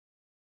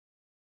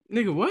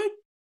 Nigga, what?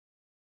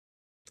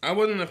 I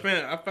wasn't a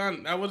fan.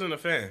 I wasn't a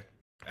fan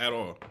at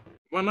all.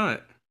 Why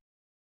not?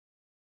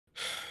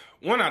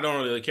 One, I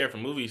don't really care for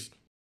movies.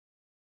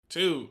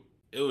 Two,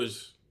 it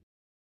was.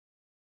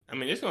 I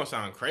mean, it's gonna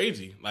sound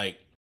crazy. Like,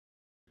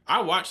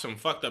 I watched some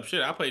fucked up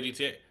shit. I played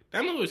GTA.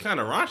 That movie was kind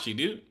of raunchy,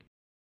 dude.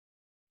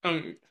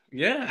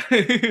 Yeah,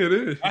 it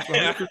is. It's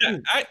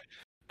 100%.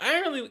 I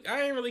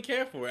ain't really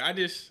care for it. I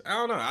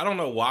don't know. I don't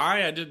know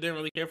why. I just didn't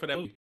really care for that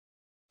movie.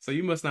 So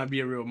you must not be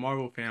a real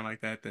Marvel fan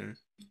like that then.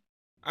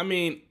 I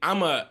mean,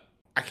 I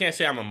can't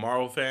say I'm a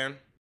Marvel fan.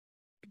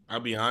 I'll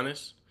be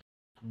honest,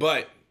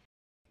 but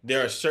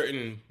there are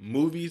certain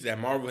movies that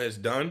Marvel has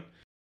done,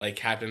 like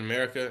Captain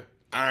America,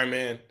 Iron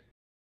Man,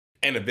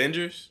 and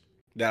Avengers,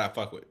 that I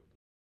fuck with.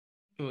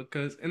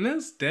 Because in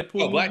this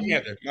Deadpool Oh, Black movie,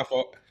 Panther, my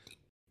fault.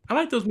 I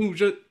like those movies.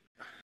 Just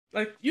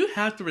like you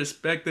have to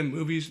respect the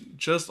movies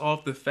just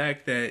off the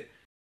fact that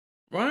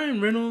Ryan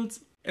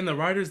Reynolds and the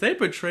writers they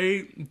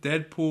portrayed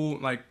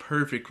Deadpool like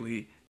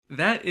perfectly.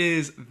 That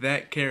is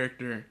that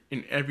character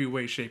in every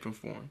way, shape, and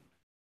form.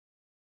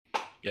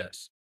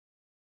 Yes.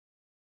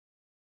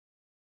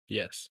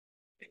 Yes.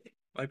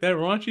 Like that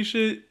raunchy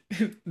shit,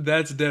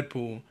 that's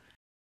Deadpool.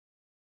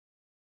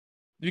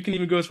 You can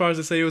even go as far as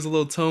to say it was a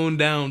little toned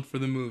down for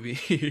the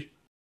movie.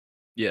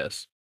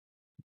 Yes.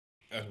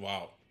 That's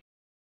wild.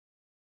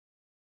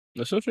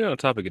 Now, since we're on the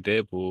topic of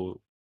Deadpool,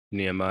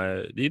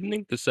 Nehemiah, do you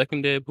think the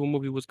second Deadpool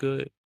movie was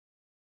good?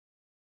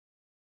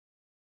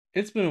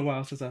 It's been a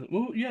while since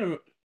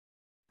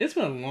it's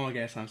been a long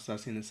ass time since I've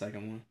seen the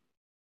second one.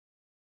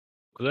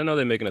 Because I know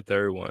they're making a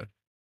third one,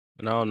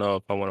 and I don't know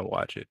if I want to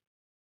watch it.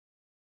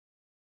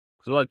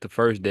 Because I like the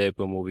first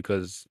Deadpool movie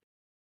because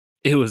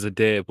it was a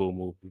Deadpool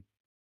movie.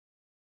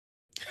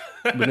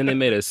 But then they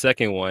made a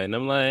second one, and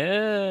I'm like,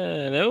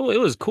 it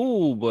was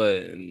cool,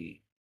 but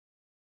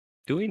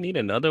do we need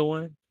another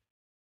one?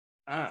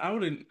 I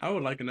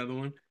would like another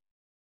one.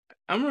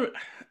 I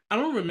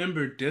don't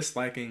remember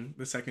disliking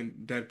the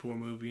second Deadpool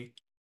movie,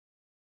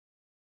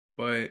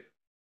 but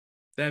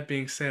that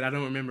being said, I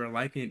don't remember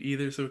liking it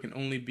either, so it can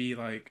only be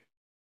like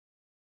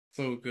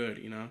so good,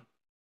 you know?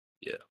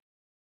 Yeah.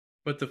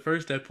 But the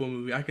first Deadpool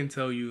movie, I can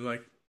tell you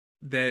like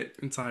that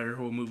entire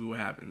whole movie what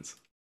happens.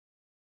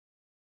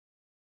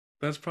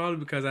 That's probably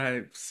because I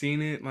had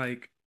seen it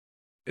like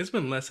it's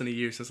been less than a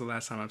year since the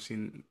last time I've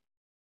seen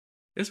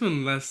it's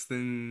been less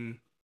than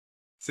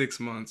 6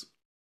 months.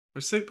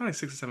 Or probably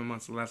 6 or 7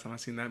 months the last time I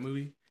seen that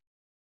movie.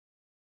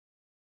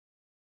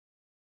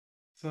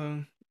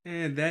 So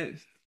and that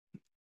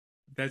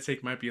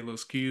take might be a little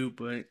skewed,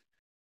 but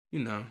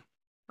you know.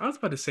 I was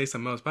about to say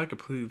something else, but I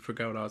completely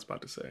forgot what I was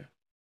about to say.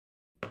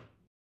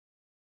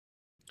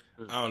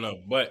 I don't know,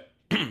 but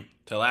to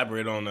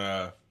elaborate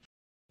on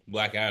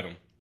Black Adam,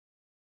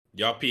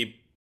 y'all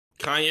peep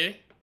Kanye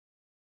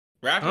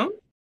rapping? Huh?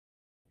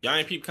 Y'all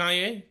ain't peep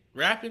Kanye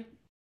rapping?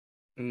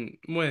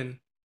 When?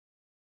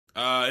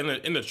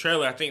 In the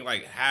trailer, I think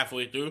like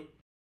halfway through.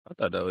 I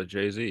thought that was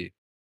Jay-Z.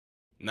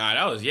 Nah,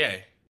 that was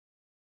Ye.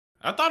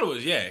 I thought it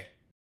was Ye.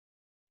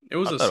 It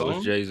was I a thought it was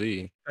song?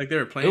 Jay-Z. Like they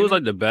were It playing was it?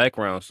 like the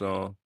background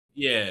song.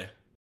 Yeah.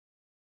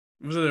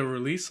 Was it a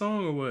release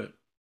song or what?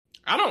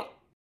 I don't.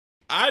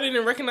 I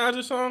didn't recognize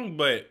the song,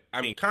 but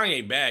I mean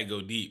Kanye bag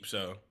go deep,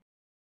 so.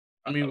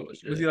 I I thought mean, it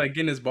was was Jay. he like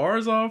getting his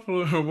bars off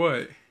or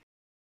what?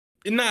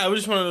 Nah, it was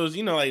just one of those,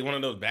 like one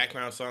of those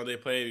background songs they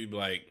play. You'd be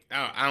like,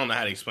 I don't know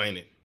how to explain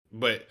it,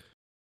 but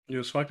You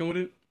was fucking with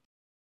it?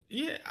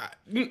 yeah,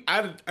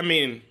 I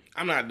mean,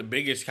 I'm not the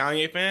biggest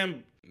Kanye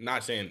fan.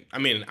 Not saying, I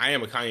mean, I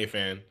am a Kanye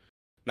fan,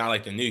 not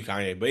like the new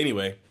Kanye, but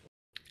anyway,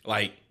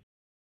 like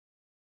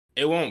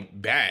it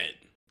won't bad.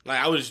 Like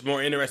I was just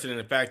more interested in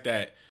the fact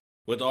that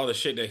with all the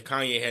shit that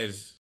Kanye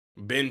has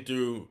been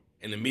through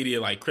in the media,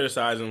 like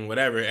criticizing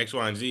whatever X,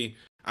 Y, and Z,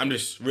 I'm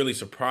just really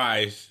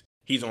surprised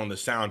he's on the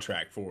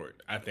soundtrack for it.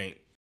 I think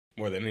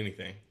more than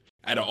anything,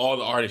 out of all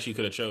the artists you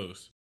could have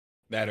chose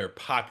that are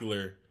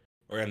popular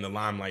or in the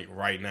limelight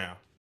right now.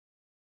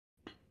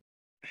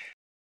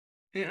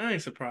 Yeah, I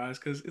ain't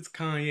surprised because it's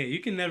Kanye. You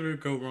can never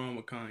go wrong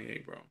with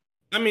Kanye, bro.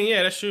 I mean,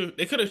 yeah, that's true.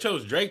 They could have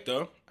chose Drake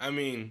though. I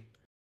mean,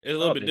 it's a I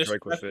little don't bit think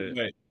Drake would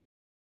disrespectful, fit.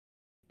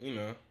 but you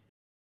know,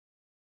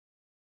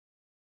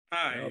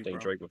 I don't Alright, think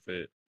bro. Drake would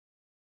fit.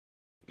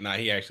 nah,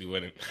 he actually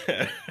wouldn't.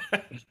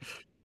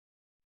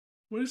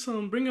 What is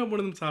bring up one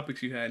of them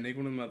topics you had, Nick,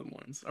 one of them other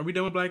ones. Are we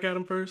done with Black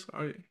Adam first?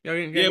 Y'all got Yeah,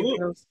 anything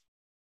else?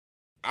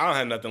 I don't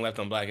have nothing left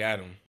on Black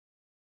Adam, Ray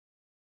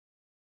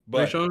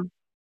but Sean?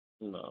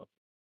 No.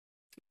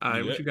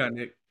 Alright, you what good? you got,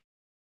 Nick?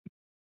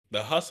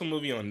 The Hustle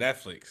movie on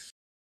Netflix.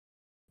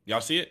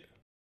 Y'all see it?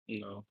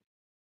 No.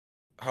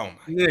 Oh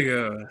my,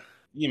 Nigga.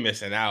 you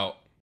missing out.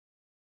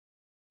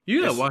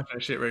 You gotta It's watch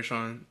that shit, Ray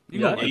Sean. You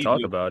Yeah, gonna I yeah, like can you it. talk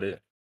do. about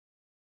it.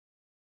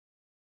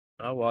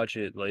 I'll watch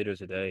it later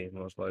today,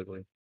 most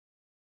likely.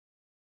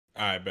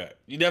 All right, bet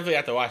you definitely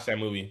have to watch that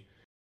movie.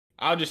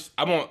 I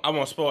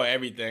won't spoil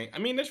everything. I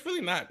mean, there's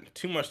really not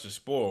too much to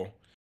spoil,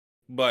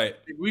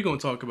 but We gonna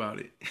talk about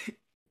it.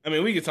 I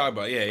mean, we could talk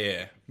about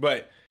yeah.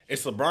 But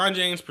it's LeBron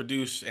James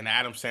produced and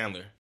Adam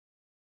Sandler.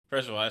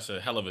 First of all, that's a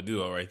hell of a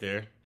duo right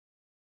there.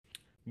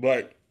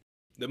 But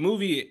the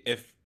movie,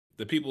 if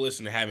the people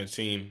listening haven't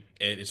seen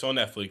it, it's on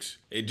Netflix.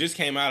 It just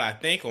came out, I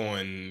think,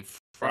 on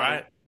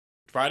Friday.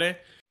 Friday.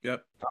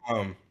 Yep.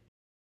 Um,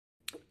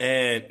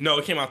 and no,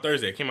 it came out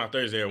Thursday. It came out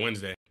Thursday or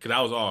Wednesday because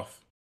I was off.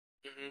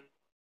 Mm-hmm.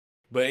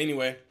 But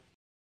anyway,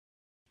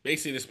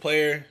 basically, this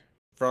player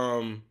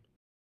from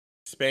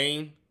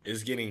Spain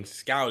is getting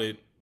scouted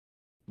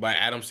by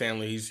Adam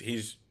Sandler.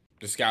 He's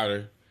the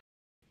scouter,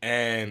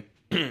 and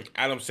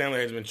Adam Sandler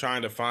has been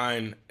trying to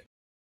find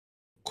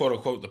quote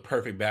unquote the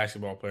perfect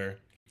basketball player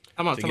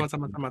to get.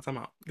 Time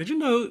out. Did you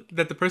know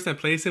that the person that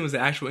plays him is an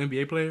actual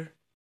NBA player?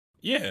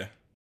 Yeah,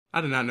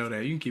 I did not know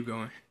that. You can keep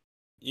going.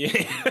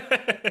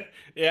 yeah,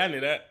 yeah. I knew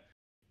that.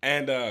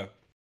 And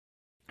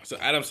so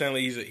Adam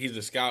Sandler, he's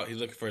a scout. He's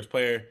looking for his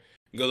player.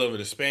 He goes over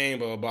to Spain.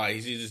 Blah blah blah.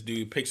 He sees this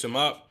dude, picks him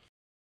up,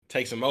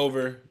 takes him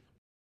over.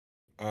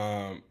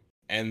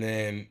 And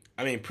then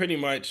I mean, pretty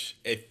much,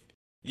 if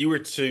you were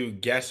to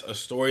guess a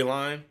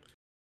storyline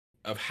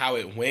of how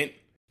it went,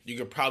 you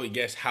could probably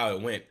guess how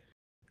it went.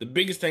 The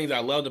biggest things I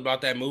loved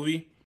about that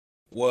movie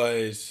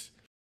was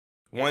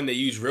one, they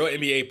use real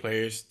NBA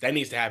players. That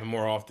needs to happen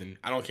more often.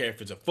 I don't care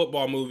if it's a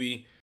football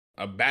movie,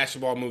 a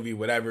basketball movie,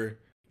 whatever.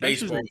 That's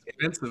just Baseball.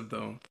 expensive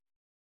though.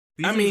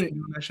 These I niggas mean, ain't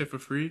doing that shit for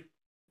free.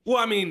 well,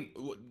 I mean,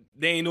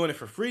 they ain't doing it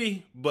for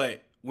free,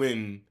 but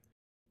when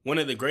one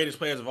of the greatest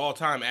players of all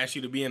time asks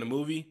you to be in a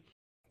movie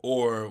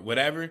or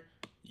whatever,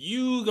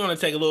 you gonna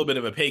take a little bit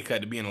of a pay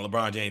cut to be in a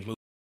LeBron James movie.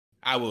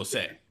 I will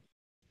say,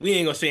 we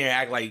ain't gonna sit here and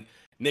act like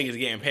niggas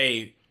getting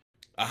paid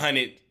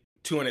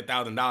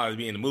 $100,000-$200,000 to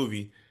be in the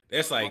movie.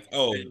 That's like,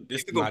 oh,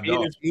 this is gonna my pay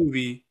dog. this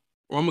movie,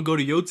 or I'm gonna go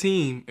to your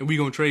team and we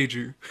gonna trade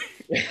you.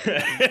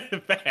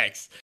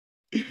 Facts.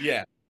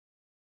 Yeah.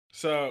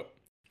 So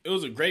it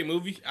was a great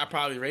movie. I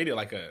probably rated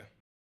I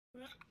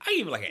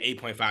give it like an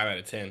 8.5 out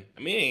of 10. I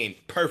mean, it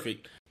ain't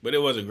perfect, but it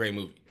was a great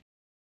movie.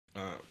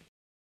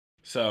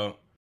 So,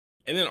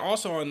 and then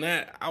also on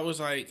that, I was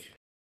like,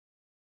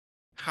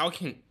 how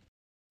can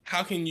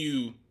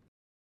you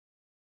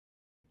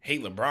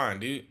hate LeBron,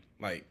 dude?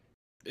 Like,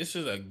 this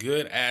is a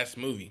good ass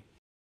movie.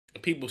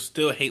 People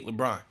still hate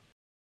LeBron.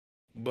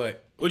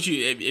 But if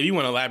you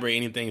want to elaborate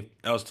anything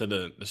else to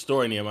the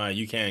story, Nehemiah,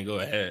 you can go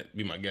ahead.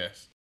 Be my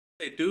guest.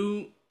 Hey,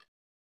 dude,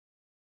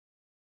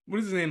 what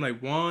is his name?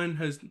 Like Juan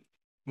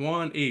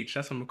H.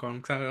 That's what I'm gonna call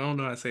him. 'Cause I don't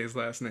know how to say his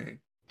last name.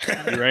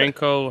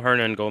 Franco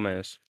Hernan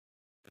Gomez.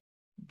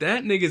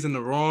 That nigga's in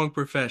the wrong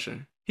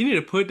profession. He need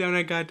to put down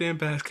that goddamn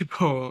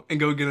basketball and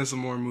go get us some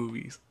more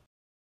movies.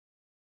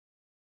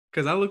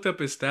 Cause I looked up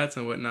his stats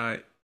and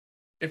whatnot,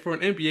 and for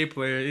an NBA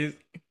player,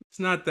 it's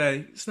not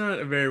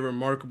a very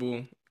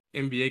remarkable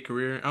NBA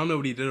career. I don't know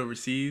what he did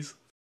overseas,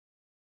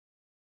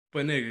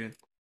 but nigga,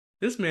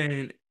 this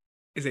man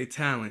is a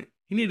talent.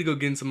 He need to go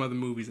get in some other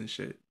movies and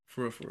shit.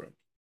 For real, for real.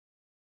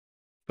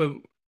 But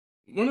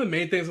one of the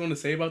main things I want to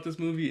say about this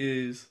movie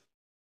is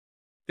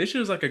this shit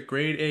was like a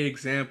grade A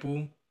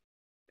example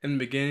in the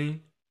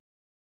beginning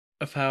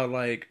of how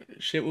like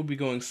shit will be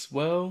going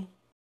swell,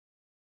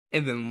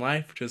 and then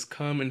life just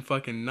come and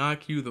fucking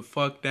knock you the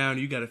fuck down.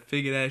 You gotta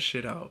figure that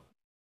shit out.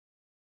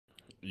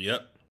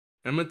 Yep.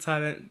 I'm gonna tie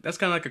that. That's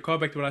kind of like a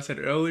callback to what I said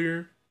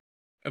earlier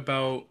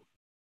about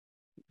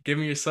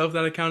giving yourself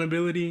that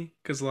accountability.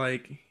 Cause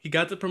like he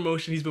got the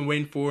promotion he's been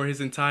waiting for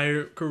his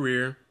entire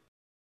career,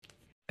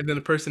 and then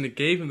the person that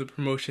gave him the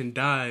promotion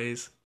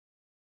dies,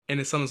 and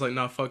then someone's like,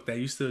 "Nah, fuck that.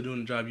 You still doing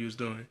the job you was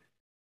doing."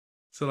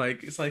 So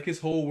like it's like his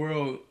whole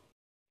world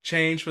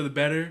changed for the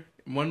better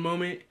in one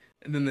moment,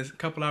 and then a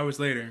couple hours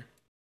later,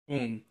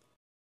 boom,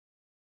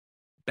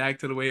 back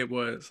to the way it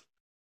was.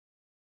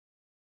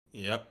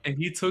 Yep. And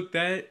he took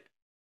that,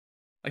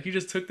 like he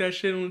just took that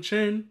shit on the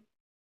chin,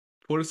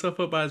 pulled himself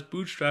up by his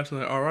bootstraps, and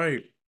like, all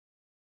right,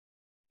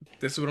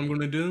 this is what I'm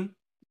gonna do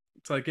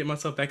to like get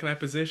myself back in that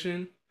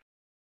position,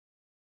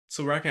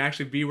 so where I can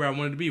actually be where I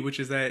wanted to be, which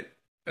is that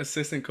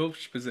assistant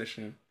coach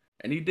position.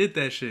 And he did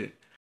that shit.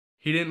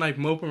 He didn't like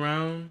mope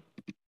around,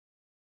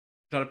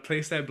 try to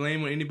place that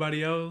blame on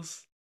anybody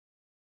else.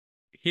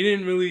 He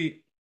didn't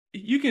really.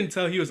 You can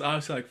tell he was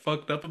obviously like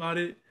fucked up about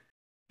it,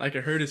 like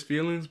it hurt his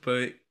feelings,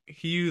 but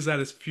he used that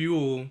as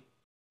fuel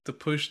to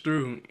push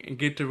through and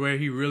get to where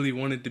he really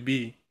wanted to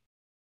be.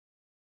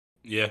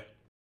 Yeah.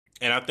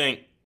 And I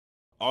think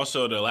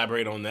also to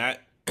elaborate on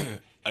that,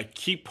 a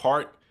key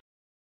part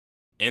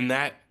in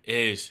that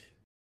is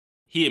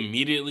he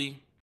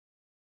immediately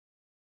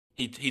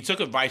he took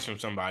advice from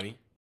somebody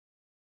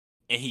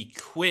and he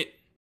quit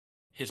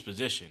his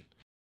position.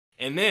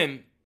 And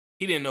then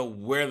he didn't know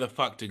where the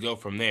fuck to go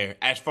from there.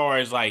 As far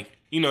as like,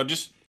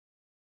 just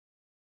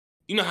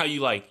how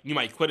you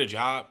might quit a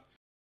job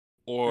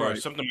or Right.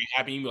 something might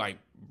happen, you be like,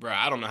 bro,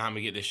 I don't know how I'm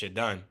gonna get this shit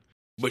done.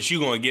 But you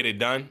gonna get it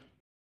done.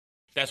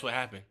 That's what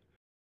happened.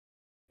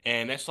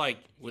 And that's like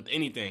with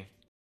anything.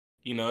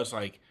 It's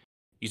like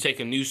you take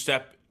a new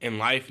step in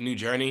life, new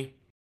journey.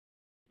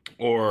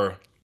 Or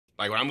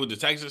like when I moved to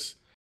Texas,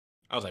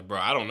 I was like, bro,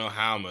 I don't know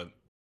how I'm gonna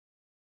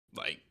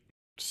like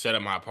set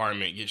up my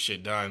apartment, get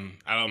shit done.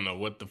 I don't know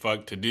what the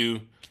fuck to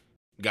do.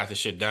 Got the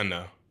shit done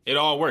though. It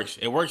all works.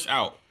 It works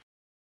out.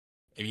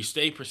 If you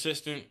stay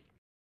persistent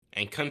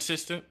and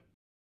consistent,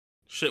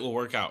 shit will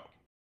work out.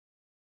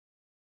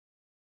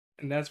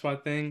 And that's my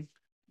thing.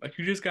 Like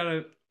you just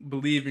gotta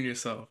believe in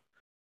yourself.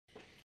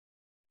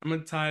 I'm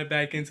gonna tie it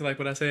back into like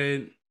what I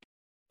said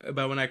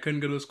about when I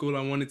couldn't go to the school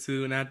I wanted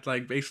to, and I had to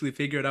like basically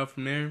figure it out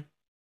from there.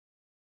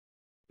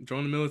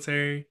 Join the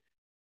military.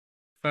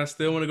 If I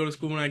still want to go to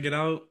school when I get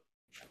out,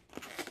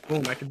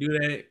 Boom, I can do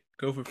that,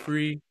 go for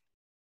free.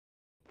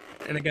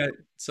 And I got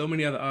so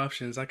many other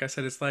options. Like I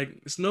said, it's like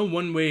it's no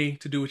one way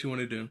to do what you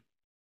want to do.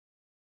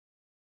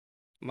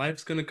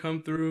 Life's gonna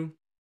come through,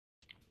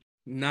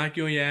 knock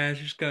you on your ass.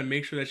 You just gotta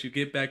make sure that you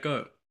get back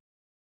up.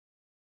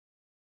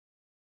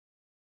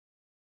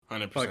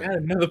 Fuck, I 100%. had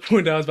another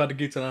point that I was about to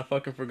get to and I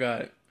fucking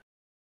forgot.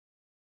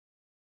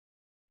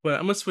 But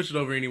I'm gonna switch it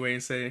over anyway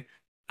and say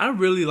I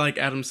really like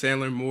Adam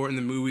Sandler more in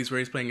the movies where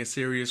he's playing a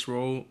serious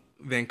role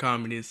than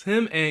comedies.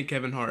 Him and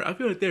Kevin Hart. I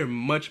feel like they're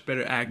much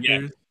better Yes.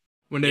 actors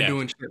when they're Yes.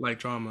 doing shit like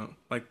drama.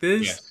 Like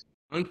this, Yes.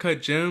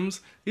 Uncut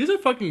Gems, these are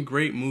fucking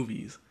great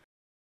movies.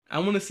 I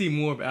want to see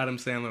more of Adam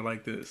Sandler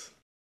like this.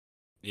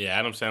 Yeah,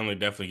 Adam Sandler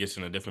definitely gets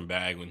in a different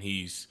bag when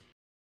he's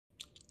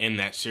in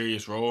that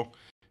serious role.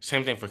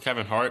 Same thing for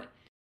Kevin Hart,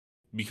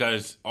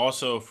 because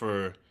also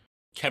for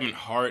Kevin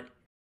Hart,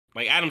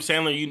 like Adam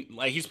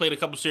Sandler, he's played a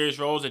couple serious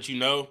roles that you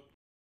know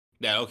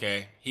that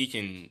okay, he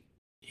can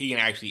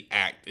actually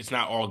act. It's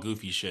not all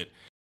goofy shit.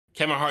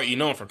 Kevin Hart, you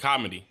know him for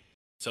comedy.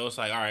 So it's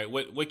like, all right,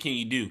 what can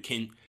you do?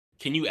 Can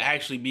you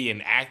actually be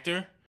an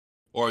actor,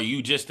 or are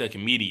you just a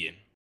comedian?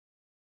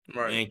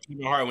 Right. And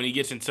Kevin Hart, when he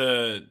gets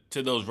into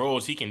those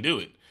roles, he can do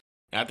it.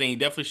 And I think he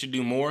definitely should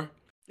do more.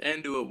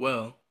 And do it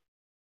well.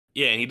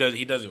 Yeah, and he does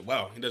it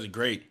well. He does it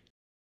great.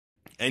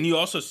 And you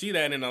also see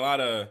that in a lot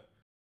of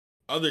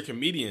other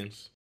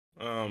comedians.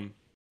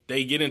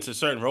 They get into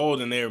certain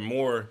roles and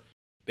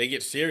they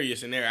get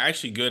serious and they're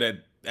actually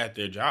good at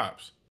their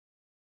jobs.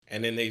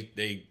 And then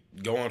they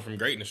go on from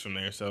greatness from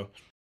there. So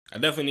I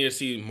definitely need to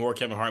see more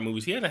Kevin Hart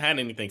movies. He hasn't had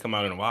anything come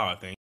out in a while, I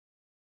think.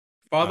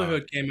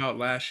 Fatherhood came out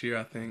last year,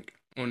 I think,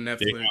 on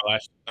Netflix.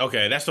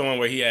 Okay, that's the one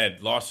where he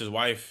had lost his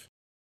wife.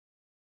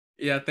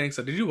 Yeah, I think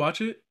so. Did you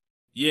watch it?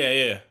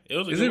 Yeah. It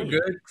was a Is good it movie.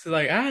 good? So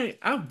like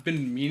I've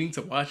been meaning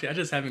to watch it. I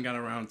just haven't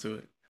gotten around to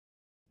it.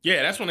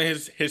 Yeah, that's one of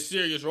his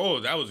serious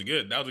roles. That was a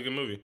good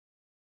movie.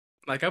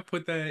 Like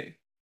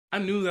I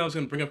knew that I was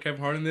gonna bring up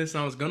Kevin Hart in this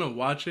and I was gonna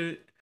watch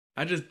it.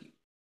 I just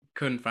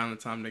couldn't find the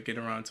time to get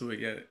around to it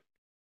yet.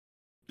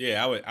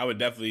 Yeah, I would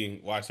definitely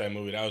watch that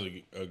movie. That was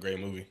a great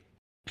movie.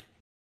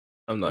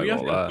 I'm not We guys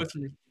gonna gotta lie. put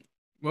some.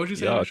 What would you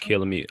say? Y'all Rashawn?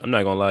 killing me. I'm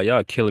not gonna lie.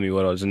 Y'all killing me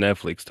with all this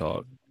Netflix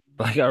talk.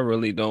 Like I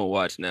really don't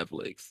watch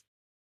Netflix.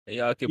 And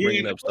y'all keep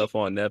bringing up stuff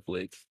on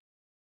Netflix.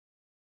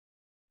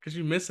 Cause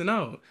you're missing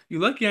out. You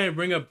lucky I didn't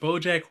bring up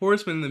BoJack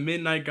Horseman in the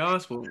Midnight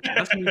Gospel.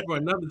 That's me for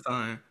another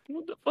time.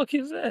 What the fuck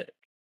is that?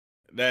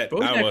 That I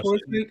BoJack was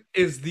Horseman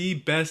is the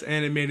best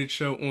animated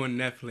show on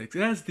Netflix.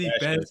 It has the That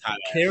shit is best hot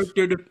ass.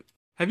 character.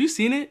 Have you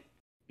seen it?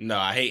 No,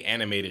 I hate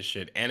animated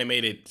shit.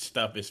 Animated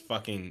stuff is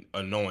fucking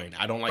annoying.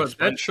 I don't like But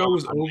that show SpongeBob.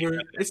 was I don't like over.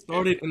 that It shit.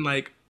 started in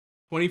like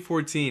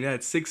 2014. It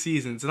had 6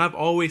 seasons, and I've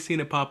always seen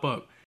it pop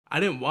up. I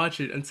didn't watch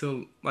it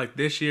until like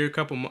this year,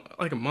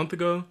 like a month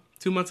ago,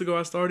 2 months ago.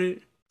 I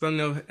started. So I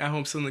know at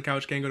home sitting on the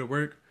couch, can't go to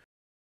work.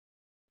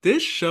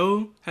 This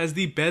show has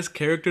the best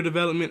character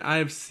development I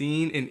have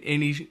seen in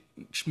any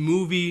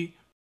movie,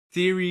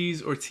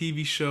 series, or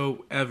TV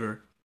show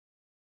ever.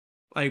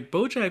 Like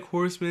BoJack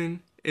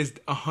Horseman is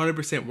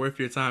 100% worth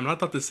your time. And I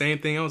thought the same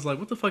thing. I was like,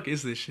 what the fuck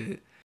is this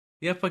shit?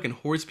 You have fucking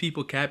horse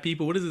people, cat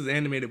people. What is this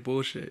animated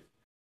bullshit?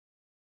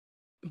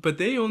 But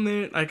they on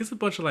there, like it's a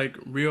bunch of like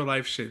real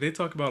life shit. They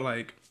talk about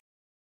like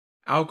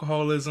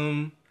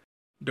alcoholism,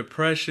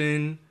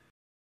 depression.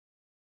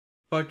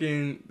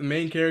 Fucking the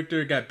main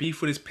character got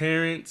beef with his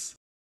parents.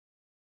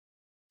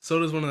 So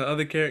does one of the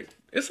other characters.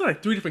 It's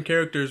like 3 different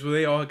characters where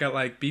they all got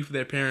like beef with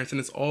their parents, and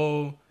it's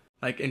all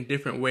like in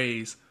different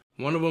ways.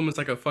 One of them is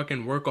like a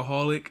fucking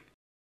workaholic,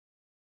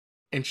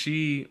 and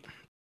she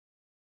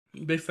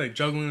basically like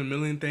juggling a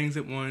million things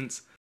at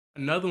once.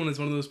 Another one is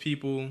one of those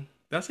people.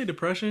 Did I say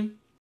depression?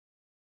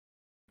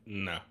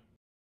 No.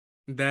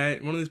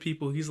 That one of those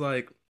people, he's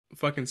like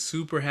fucking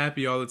super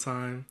happy all the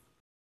time,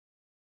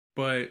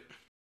 but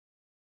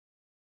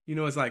you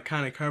know, it's like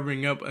kind of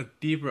covering up a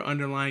deeper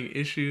underlying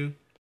issue.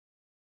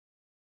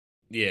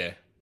 Yeah.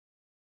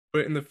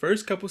 But in the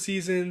first couple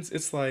seasons,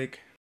 it's like,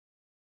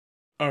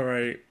 all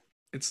right,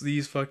 it's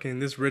this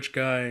rich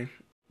guy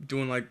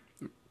doing like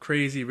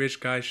crazy rich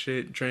guy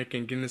shit,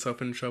 drinking, getting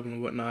himself into trouble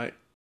and whatnot.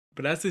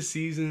 But as the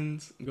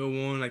seasons go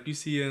on, like you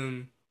see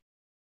him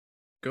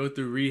go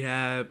through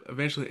rehab,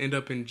 eventually end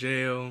up in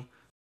jail,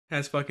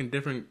 has fucking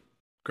different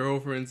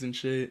girlfriends and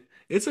shit.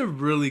 It's a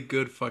really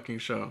good fucking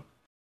show.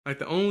 Like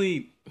the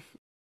only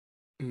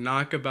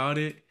knock about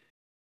it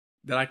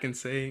that I can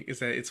say is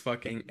that it's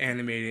fucking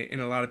animated and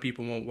a lot of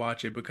people won't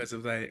watch it because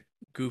of that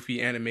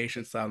goofy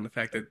animation style and the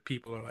fact that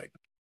people are like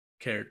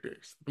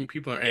characters. I mean,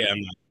 people are Yeah,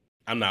 animated.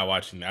 I'm not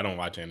watching. I don't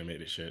watch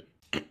animated shit.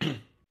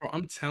 Bro,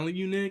 I'm telling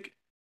you, Nick,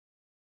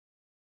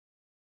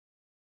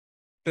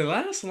 the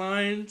last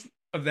lines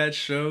of that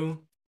show,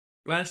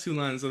 last 2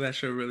 lines of that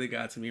show really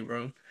got to me,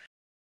 bro.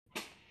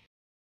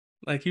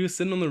 Like he was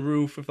sitting on the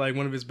roof with like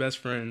one of his best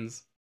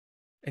friends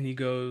and he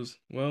goes,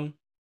 well,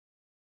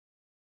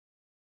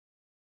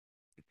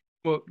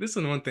 this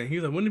is one thing. He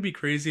was like, wouldn't it be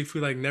crazy if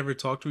we like never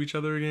talked to each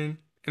other again?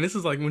 And this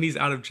is like when he's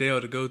out of jail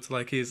to go to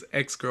like his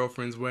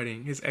ex-girlfriend's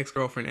wedding, his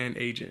ex-girlfriend and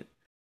agent.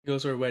 He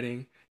goes to her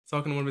wedding.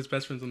 talking to one of his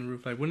best friends on the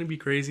roof, like, wouldn't it be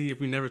crazy if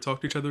we never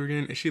talked to each other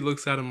again? And she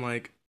looks at him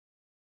like,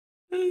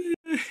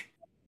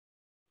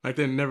 like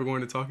they're never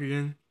going to talk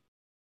again.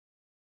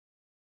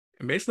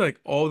 And basically, like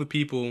all the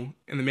people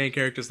in the main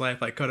character's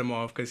life, like cut him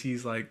off because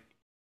he's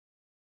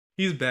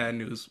bad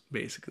news,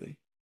 basically.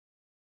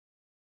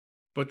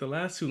 But the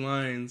last two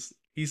lines,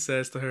 he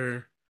says to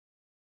her,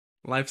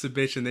 "Life's a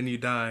bitch and then you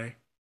die."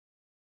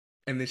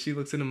 And then she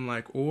looks at him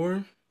like,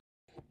 or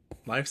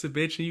life's a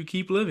bitch and you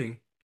keep living.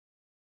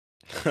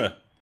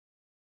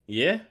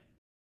 Yeah.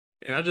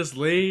 And I just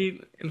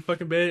laid in the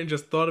fucking bed and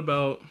just thought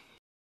about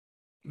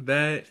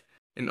that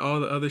and all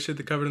the other shit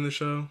they covered in the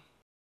show.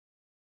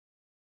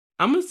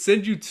 I'm gonna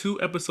send you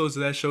 2 episodes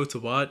of that show to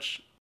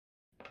watch.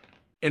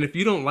 And if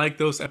you don't like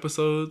those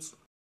episodes,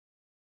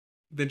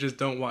 then just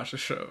don't watch the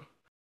show.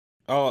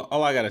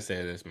 All I gotta say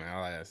is this, man.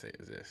 All I gotta say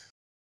is this.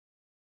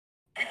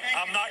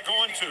 I'm not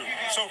going to.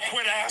 So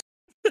quit asking.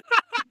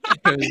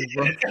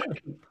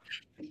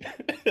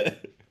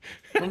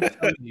 I'm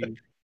telling you,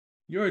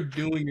 you're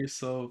doing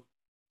yourself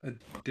a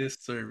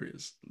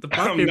disservice.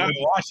 I'm not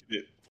watching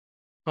it.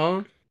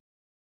 Huh?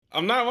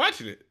 I'm not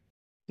watching it.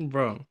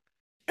 Bro.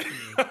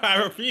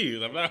 I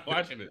refuse. I'm not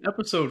watching it.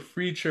 Episode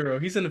Free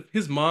Churro.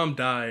 His mom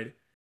died.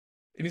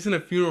 And he's in a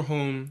funeral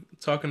home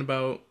talking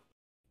about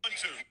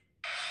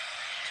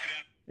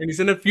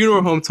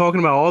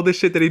all the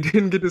shit that he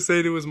didn't get to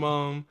say to his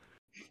mom.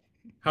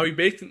 How he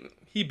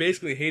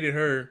basically hated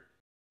her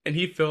and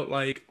he felt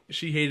like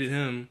she hated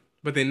him,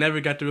 but they never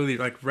got to really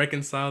like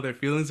reconcile their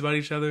feelings about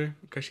each other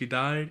because she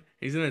died.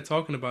 He's in there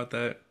talking about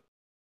that.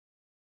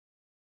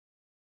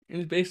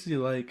 And it's basically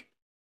like,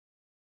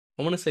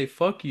 I want to say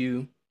fuck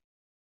you,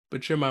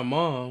 but you're my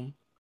mom.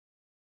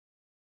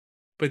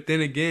 But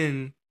then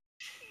again,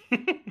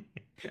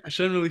 I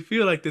shouldn't really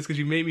feel like this because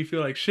you made me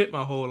feel like shit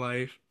my whole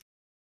life.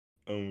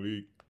 I'm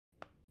weak.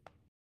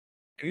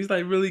 And he's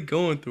like really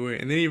going through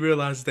it. And then he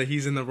realizes that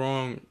he's in the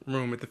wrong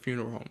room at the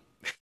funeral home.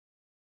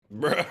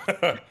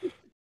 Bruh.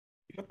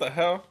 What the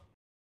hell?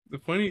 The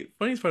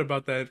funniest part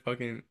about that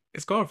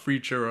it's called Free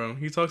Churro.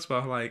 He talks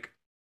about like,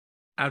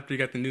 after he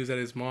got the news that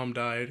his mom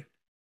died,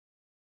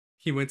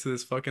 he went to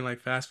this fucking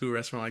like fast food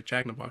restaurant like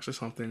Jack in the Box or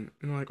something.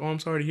 And they're like, oh, I'm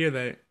sorry to hear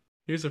that.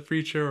 Here's a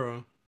free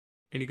churro.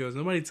 And he goes,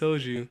 nobody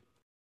tells you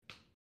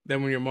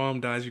that when your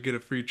mom dies, you get a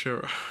free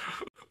churro.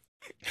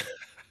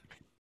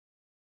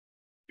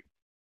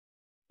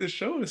 The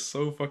show is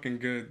so fucking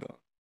good, though.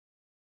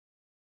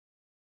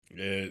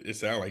 Yeah, it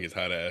sounds like it's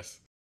hot ass.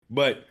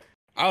 But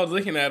I was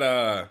looking at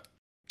I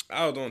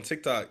was on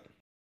TikTok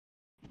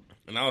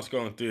and I was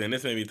scrolling through, and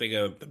this made me think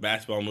of the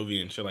basketball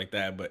movie and shit like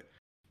that. But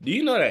do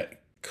you know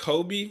that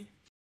Kobe,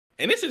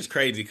 and this is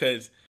crazy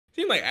because it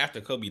seems like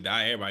after Kobe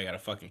died, everybody got a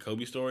fucking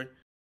Kobe story.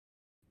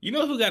 You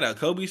know who got a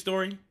Kobe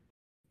story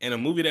in a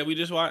movie that we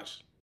just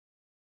watched?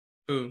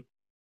 Who?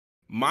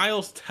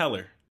 Miles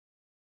Teller.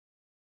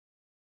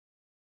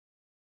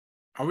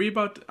 Are we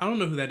about to, I don't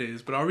know who that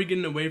is, but are we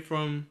getting away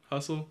from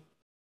Hustle?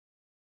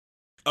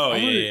 Oh,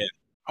 yeah.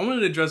 I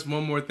wanted to address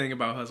one more thing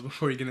about Hustle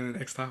before we get into the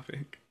next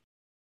topic.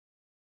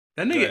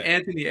 That nigga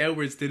Anthony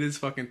Edwards did his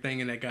fucking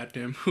thing in that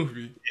goddamn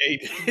movie. Yeah,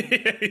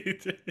 he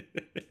did.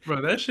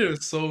 Bro, that shit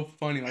was so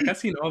funny. Like, I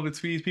seen all the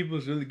tweets, people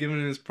was really giving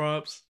him his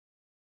props.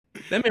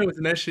 That man was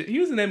in that shit. He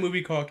was in that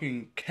movie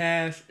talking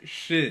cash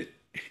shit.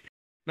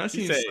 And I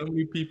seen so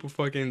many people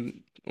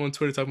fucking on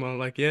Twitter talking about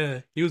like,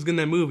 yeah, he was good in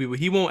that movie, but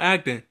he won't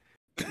acting.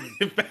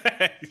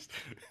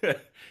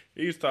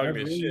 He was talking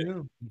this shit.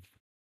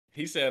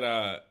 He said,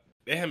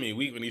 they had me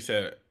weak when he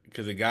said,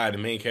 because the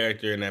main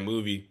character in that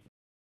movie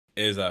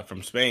is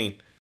from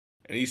Spain,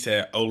 and he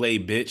said,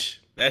 "Olay, bitch."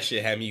 That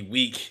shit had me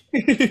weak.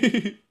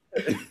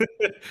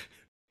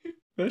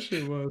 That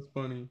shit was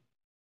funny.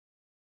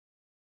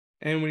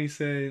 And when he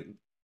said,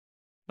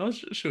 that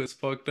shit was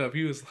fucked up.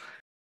 He was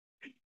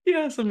like,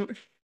 yeah,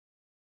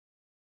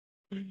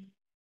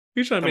 he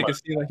was trying to make it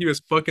seem like he was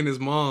fucking his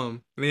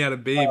mom and they had a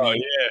baby. Oh,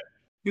 yeah.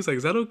 He was like,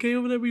 is that okay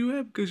over there where you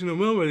at? Because, we don't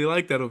really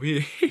like that over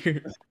here.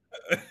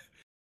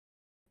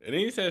 And then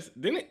he says,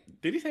 did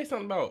he say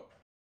something about,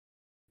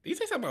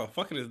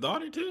 fucking his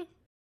daughter too?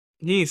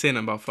 He ain't saying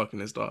nothing about fucking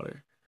his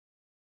daughter.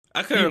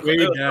 I couldn't. He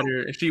waved at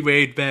her and she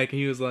waved back and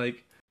he was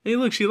like, hey,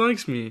 look, she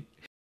likes me.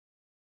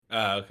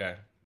 Okay.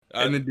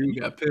 And the dude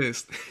got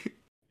pissed.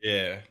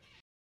 Yeah.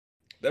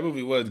 That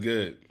movie was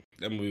good.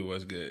 All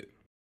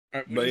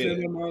right, what you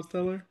saying about Miles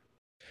Teller?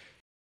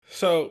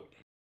 So,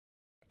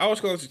 I was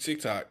going through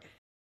TikTok,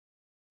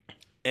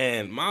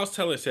 and Miles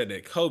Teller said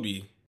that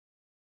Kobe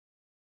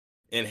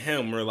and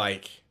him were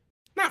like,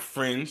 not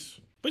friends,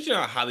 but you know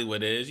how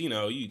Hollywood is. You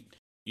know, you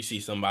see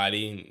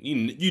somebody,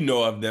 and you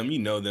know of them, you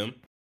know them.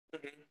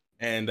 Mm-hmm.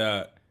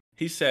 And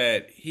he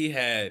said he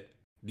had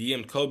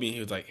DM'd Kobe, and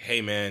he was like,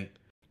 hey, man,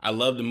 I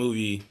love the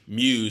movie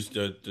Muse,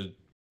 the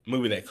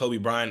movie that Kobe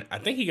Bryant, I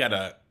think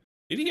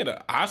did he get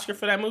an Oscar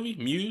for that movie,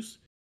 Muse?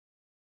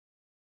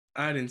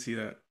 I didn't see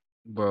that.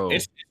 Bro,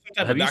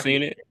 have you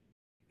seen it?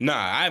 Nah,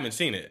 I haven't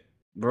seen it.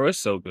 Bro, it's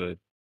so good.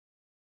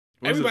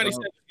 Everybody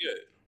said it's good.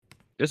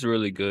 It's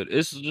really good.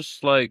 It's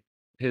just like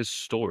his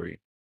story.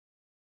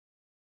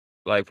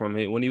 like from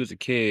when he was a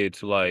kid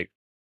to like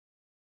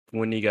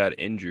when he got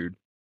injured.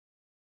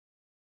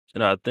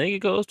 And I think it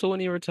goes to when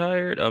he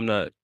retired. I'm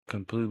not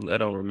completely. I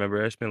don't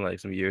remember. It's been like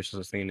some years since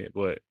I've seen it,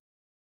 but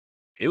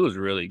it was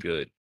really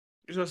good.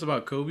 It's just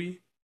about Kobe.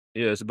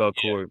 Yeah, it's about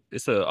Yeah. Corey.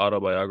 It's an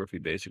autobiography,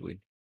 basically.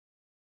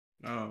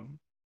 Yeah,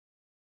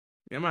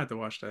 I might have to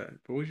watch that.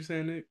 But what you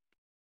saying, Nick?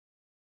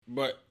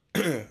 But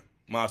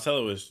Miles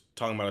Teller was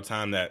talking about a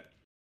time that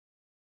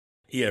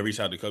he had reached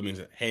out to Kobe and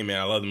said, "Hey man,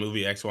 I love the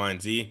movie X, Y,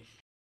 and Z."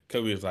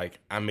 Kobe was like,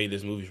 "I made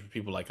this movie for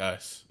people like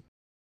us,"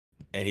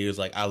 and he was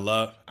like,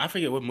 I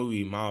forget what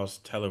movie Miles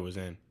Teller was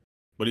in,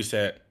 but he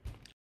said,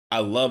 "I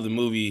love the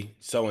movie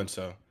so and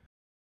so,"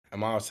 and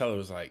Miles Teller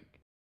was like,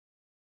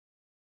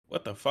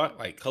 "What the fuck?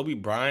 Like Kobe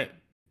Bryant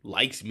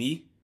likes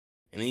me?"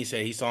 And then he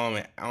said he saw him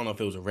at, I don't know if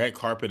it was a red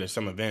carpet or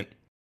some event,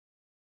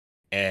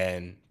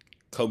 and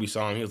Kobe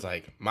saw him. He was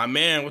like, "My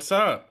man, what's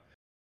up?"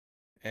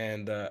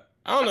 And I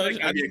don't know.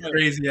 That'd be a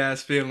crazy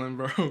ass feeling,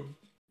 bro.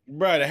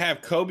 Bro, to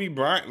have Kobe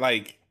Bryant,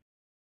 like,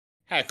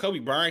 have Kobe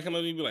Bryant come up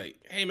to me and be like,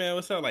 "Hey man,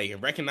 what's up?" Like,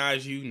 and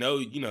recognize you, know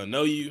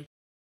you.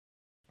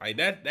 Like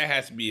that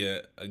has to be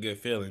a good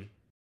feeling.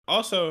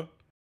 Also, I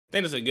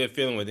think it's a good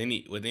feeling with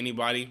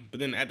anybody. But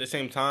then at the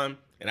same time,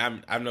 and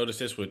I've noticed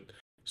this with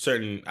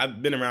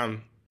I've been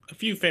around a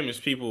few famous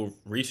people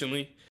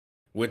recently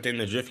within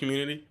the drift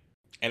community,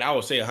 and I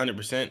would say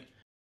 100%,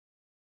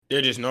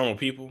 they're just normal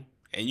people,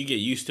 and you get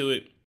used to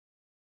it.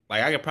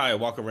 Like I could probably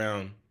walk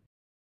around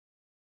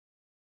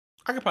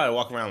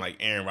like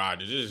Aaron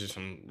Rodgers. This is just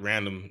some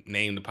random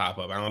name to pop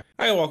up. I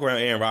can walk around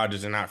Aaron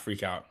Rodgers and not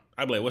freak out.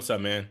 I'd be like, "What's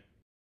up, man?"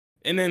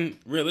 And then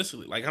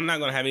realistically, like I'm not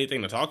gonna have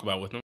anything to talk about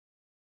with him.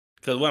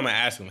 Cause what am I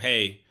asking him?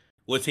 Hey,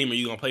 what team are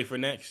you gonna play for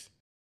next?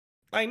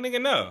 Like,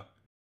 nigga, no.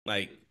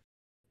 Like,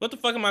 what the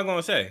fuck am I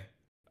gonna say?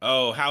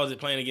 Oh, how is it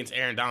playing against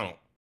Aaron Donald?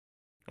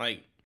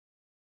 Like,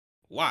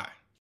 why?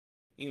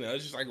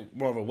 It's just like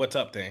more of a what's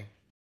up thing.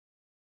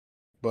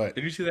 But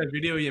Did you see that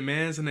video of your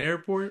man's in the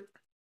airport?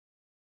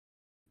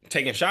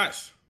 taking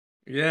shots.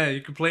 Yeah,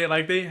 you can play it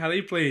like how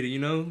they played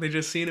it, They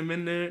just seen him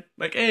in there.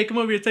 Like, hey, come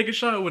over here, take a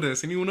shot with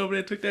us. And he went over there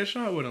and took that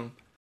shot with him.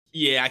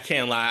 Yeah, I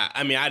can't lie.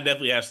 I mean, I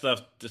definitely have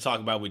stuff to talk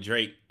about with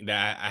Drake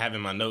that I have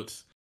in my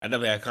notes. I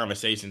definitely have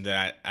conversations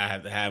that I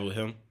have to have with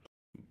him.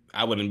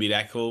 I wouldn't be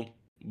that cool,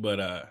 but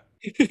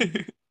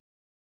yeah,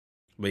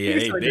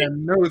 they got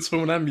notes for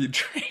when I meet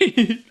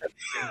Drake.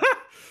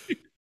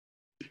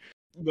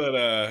 But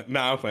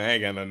I'm playing. I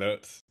ain't got no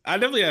notes. I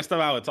definitely have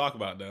stuff I would talk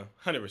about though.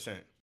 100%.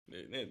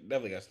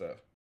 Definitely got stuff.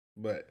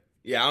 But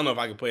yeah, I don't know if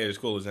I can play it as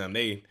cool as them.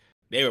 They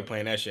were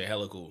playing that shit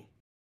hella cool.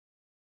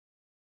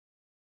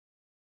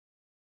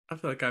 I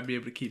feel like I'd be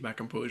able to keep my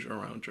composure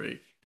around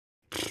Drake.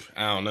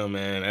 I don't know,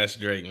 man. That's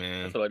Drake,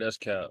 man. I feel like that's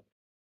cap.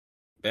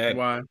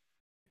 Why?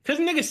 Because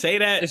niggas say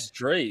that. It's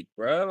Drake,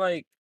 bro.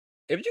 Like,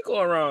 if you go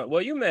around,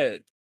 well, you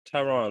met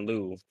Tyronn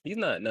Lue. He's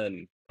not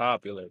nothing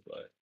popular,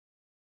 but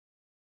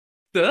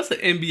Dude, that's an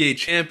NBA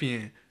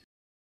champion.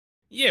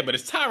 Yeah, but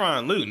it's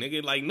Tyronn Lue,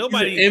 nigga. Like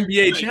nobody.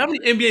 NBA. How many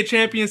NBA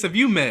champions have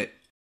you met?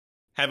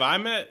 Have I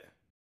met?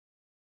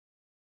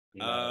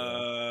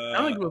 I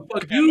don't give a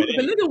fuck. If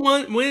a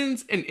nigga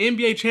wins an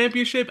NBA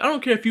championship, I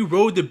don't care if you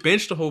rode the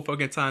bench the whole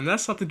fucking time.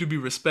 That's something to be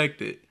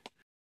respected.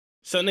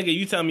 So, nigga,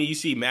 you tell me you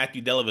see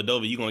Matthew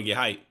Dellavedova, you gonna get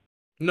hyped?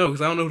 No,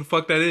 because I don't know who the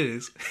fuck that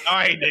is. All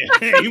right,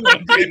 then. You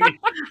won't get me.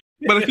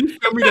 But if you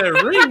tell me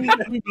that ring,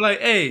 I'll be like,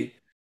 hey,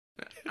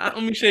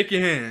 let me shake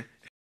your hand.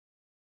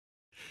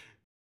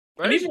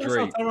 And even when I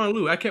saw Tyronn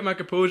Lue, I kept my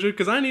composure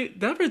because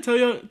did I ever tell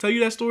you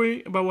that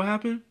story about what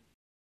happened?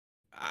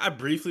 I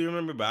briefly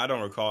remember, but I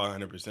don't recall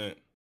 100%.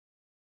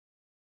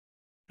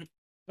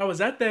 I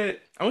was I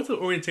went to the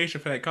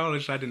orientation for that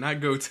college I did not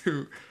go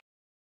to.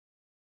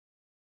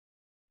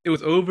 It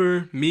was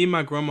over, me,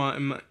 my grandma,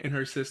 and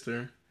her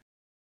sister.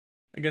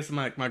 I guess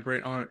my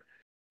great aunt.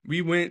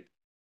 We went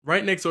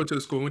right next door to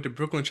the school, went to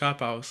Brooklyn Chop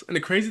House. And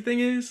the crazy thing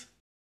is,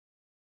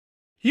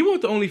 he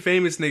wasn't the only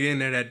famous nigga in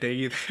there that day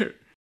either.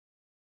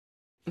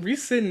 We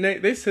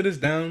they sit us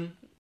down,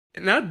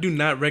 and I do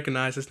not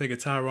recognize this nigga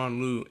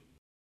Tyronn Lue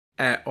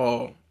at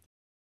all.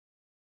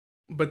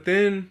 But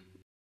then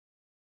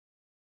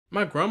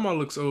my grandma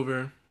looks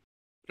over.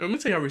 Let me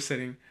tell you how we're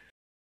sitting.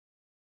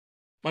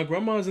 My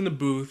grandma's in the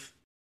booth.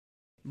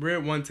 We're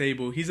at one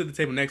table. He's at the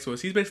table next to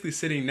us. He's basically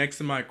sitting next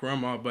to my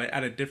grandma, but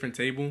at a different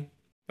table,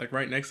 like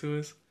right next to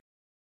us.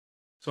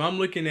 So I'm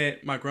looking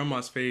at my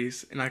grandma's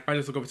face, and if I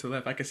just look over to the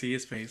left, I can see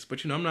his face.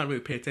 But I'm not really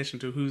paying attention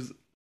to who's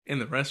in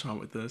the restaurant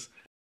with us.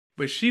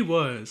 But she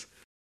was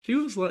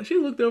like, she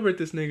looked over at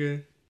this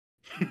nigga,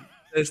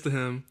 says to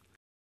him,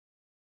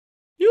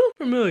 "You look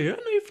familiar. I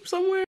know you from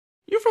somewhere.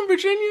 You from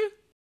Virginia?"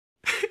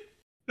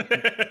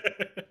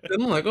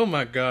 And I'm like, "Oh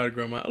my God,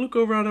 grandma." I look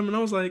over at him and I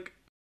was like,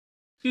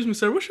 "Excuse me,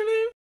 sir, what's your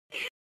name?"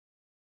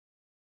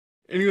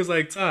 And he was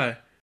like, "Ty."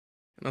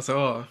 And I said,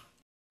 "Oh,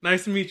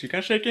 nice to meet you. Can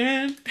I shake your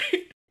hand?"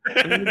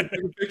 And he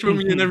took a picture with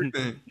me and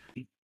everything.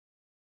 You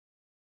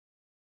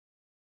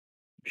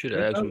should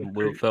have asked him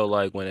what it felt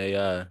like when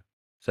AI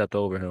stepped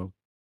over him.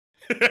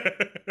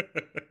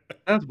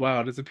 That's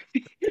wild.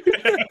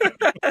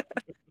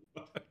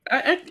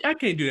 I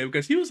can't do that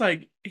because he was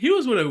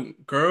with a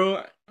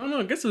girl. I don't know.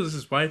 I guess it was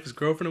his wife, his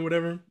girlfriend, or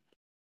whatever.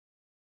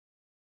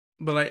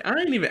 But like, I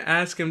didn't even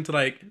ask him to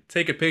like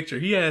take a picture.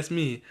 He asked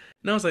me,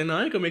 and I was like, "No,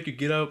 I ain't gonna make you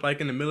get up like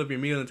in the middle of your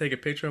meal and take a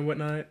picture and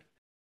whatnot."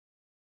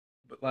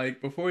 But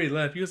like before he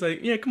left, he was like,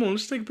 "Yeah, come on,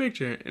 let's take a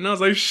picture." And I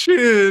was like,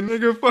 "Shit,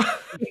 nigga, fuck."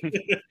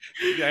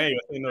 Yeah, I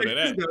ain't gonna say no to Take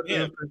this that. Yeah,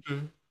 goddamn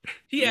picture.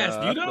 he asked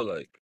Nah, you I feel though.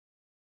 like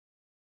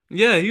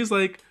Yeah, he was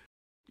like,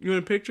 "You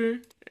want a picture?"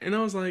 And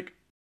I was like,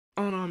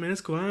 "Oh no, man,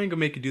 it's cool. I ain't gonna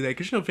make you do that."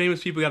 Cause you know,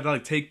 famous people got to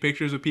like take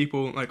pictures with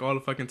people like all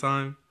the fucking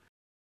time.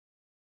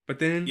 But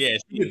then Yeah,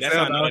 you see, could that's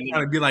tell how I that know I was that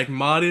trying nigga. to be like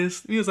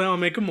modest. He was like, "Oh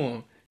man, come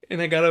on,"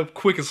 and I got up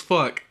quick as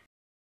fuck.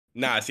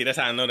 Nah, see, that's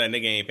how I know that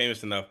nigga ain't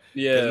famous enough. Cause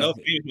yeah, no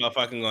famous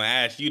motherfucker gonna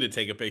ask you to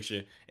take a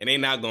picture, and they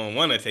not gonna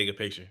want to take a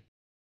picture.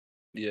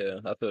 yeah,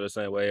 I feel the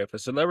same way. If a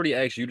celebrity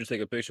asks you to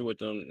take a picture with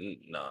them,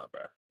 nah,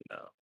 bro,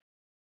 no.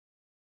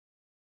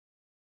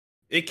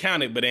 It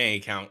counted, but it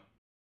ain't count.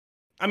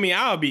 I mean,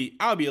 I'll be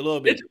a little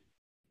It, bit.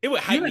 It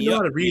would you hype gotta me know how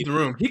up. to read the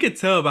room. He could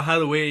tell by how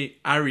the way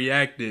I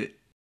reacted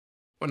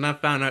when I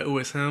found out it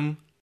was him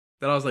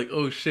that I was like,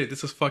 "Oh shit,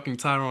 this is fucking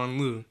Tyronn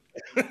Lue."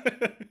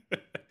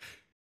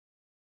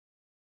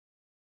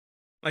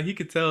 Like he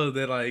could tell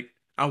that like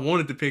I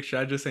wanted the picture.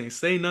 I just ain't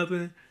say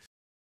nothing.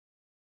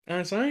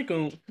 And so I ain't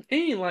gonna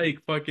ain't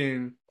like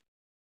fucking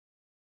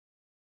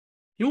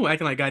you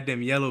acting like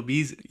goddamn yellow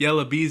beezy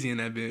in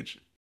that bitch.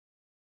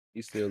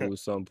 You still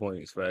lose some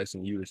points for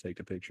asking you to take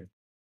the picture.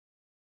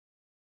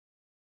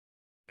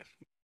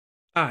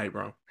 All right,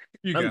 bro,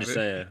 you I'm got just it.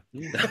 saying.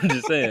 I'm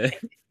just saying.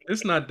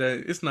 It's not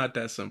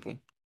that simple.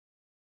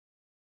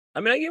 I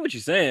mean, I get what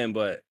you're saying,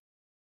 but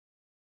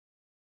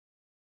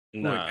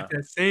Look, nah. at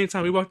that same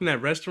time we walked in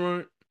that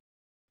restaurant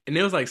and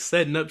they was like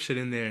setting up shit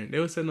in there. They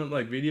was setting up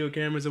like video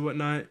cameras and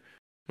whatnot.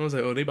 I was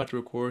like, oh, they about to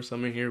record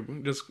something here.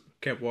 We just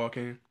kept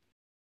walking.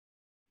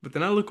 But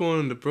then I look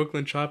on the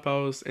Brooklyn Chop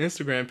House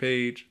Instagram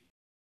page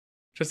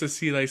just to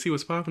see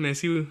what's popping there,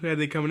 see who had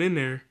they coming in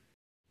there.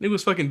 It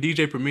was fucking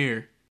DJ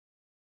Premier.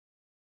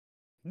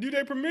 Do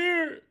they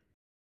premiere?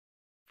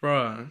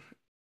 Bruh.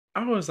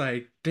 I was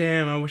like,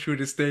 damn, I wish we would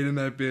have stayed in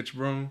that bitch,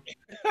 bro.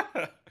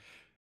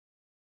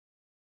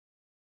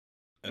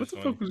 What That's the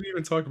fuck funny. was we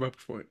even talking about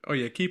before? Oh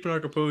yeah, keeping our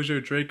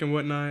composure, Drake and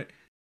whatnot.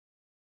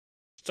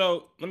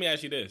 So let me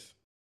ask you this: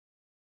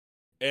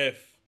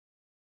 If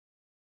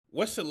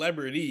what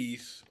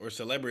celebrities or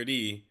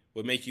celebrity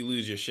would make you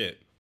lose your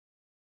shit?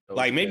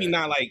 Like maybe Okay.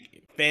 not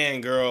like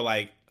fangirl,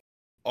 like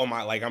oh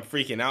my, like I'm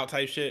freaking out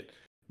type shit,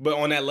 but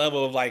on that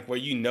level of like where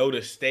you know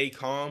to stay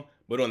calm,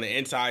 but on the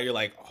inside you're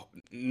like, oh,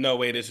 no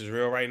way, this is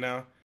real right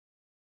now.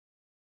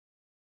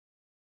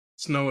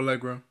 Snow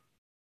Allegra.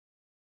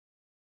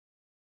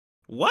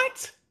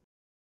 What?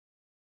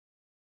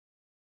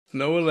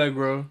 Snow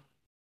Allegra.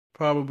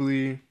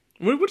 Probably.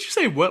 What would you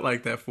say what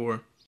like that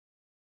for?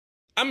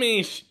 I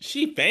mean,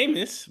 she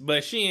famous,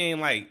 but she ain't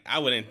like I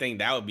wouldn't think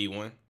that would be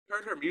one.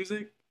 Heard her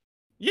music?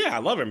 Yeah, I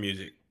love her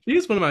music. She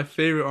is one of my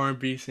favorite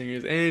R&B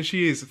singers, and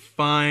she is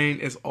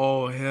fine as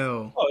all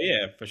hell. Oh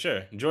yeah, for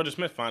sure. Georgia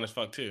Smith fine as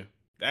fuck too.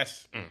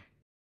 That's mm,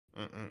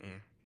 mm,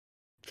 mm.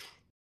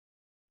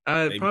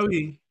 I They be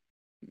probably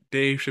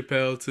Dave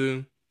Chappelle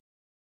too.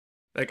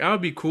 Like I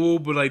would be cool,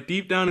 but like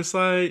deep down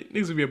inside,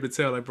 niggas would be able to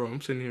tell, like, bro, I'm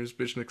sitting here, this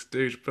bitch next to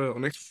Dave Chappelle.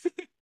 Next,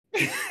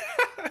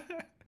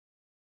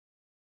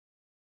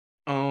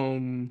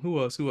 who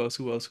else? Who else?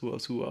 Who else? Who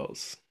else? Who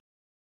else?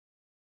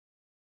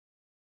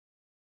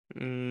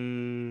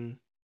 Mm,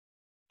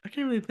 I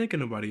can't really think of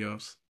nobody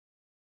else.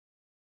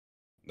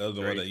 That was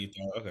the one Drake. that you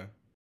thought. Okay.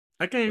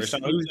 I can't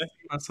Rashawn, who you really say?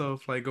 see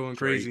myself like going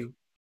Drake. crazy.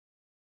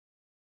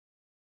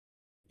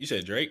 You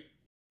said Drake.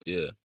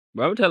 Yeah.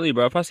 But I'm telling you,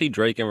 bro, if I see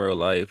Drake in real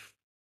life,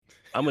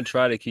 I'm gonna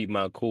try to keep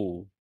my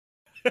cool.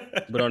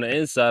 But on the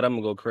inside, I'm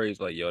gonna go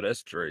crazy. Like, yo,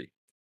 that's Drake.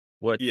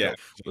 What Yeah,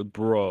 the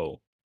bro?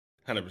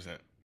 100%.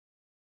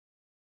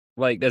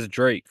 Like, that's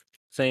Drake.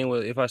 Same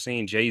with if I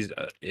seen Jay Z,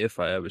 if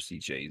I ever see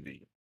Jay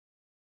Z.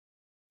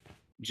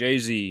 Jay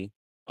Z,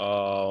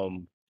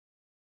 um,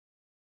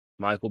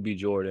 Michael B.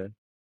 Jordan.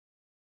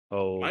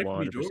 Oh, Michael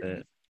B.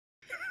 Jordan.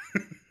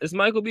 100%. It's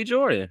Michael B.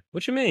 Jordan.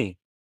 What you mean?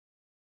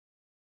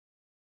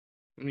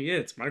 I mean, yeah,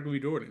 it's Michael B.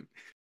 Jordan.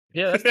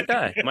 Yeah, that's the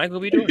guy. Michael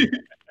B. Jordan.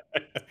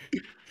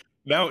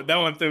 That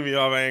one threw me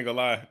off. I ain't gonna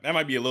lie. That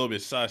might be a little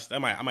bit sus. I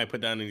might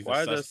put that underneath the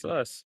Why is that sus.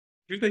 sus?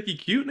 You think he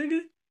cute,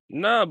 nigga?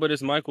 Nah, but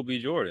it's Michael B.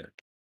 Jordan.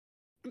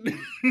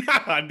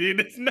 Nah, dude,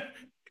 it's not.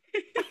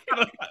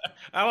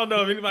 I don't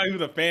know if anybody who's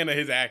a fan of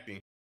his acting.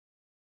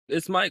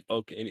 It's Mike.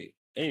 Okay,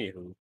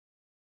 anywho,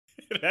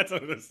 That's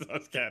under the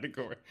sus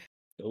category.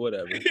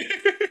 whatever.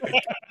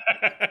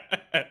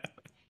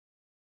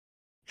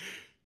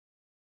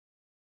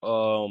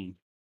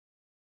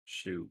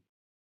 Shoot,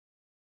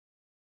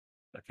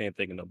 I can't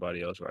think of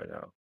nobody else right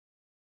now.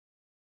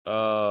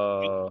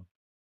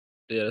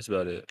 Yeah, that's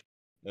about it.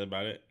 That's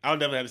about it. I would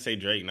definitely have to say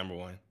Drake number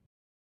one.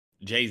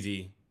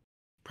 Jay-Z,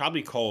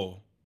 probably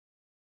Cole.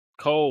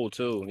 Cole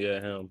too. Yeah,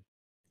 him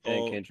and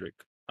Cole. Kendrick.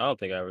 I don't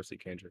think I ever see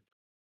Kendrick.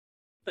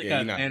 I think Yeah, I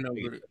you're not. fan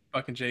over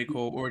fucking J.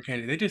 Cole or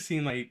Kendrick. They just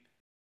seem like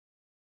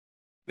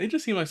They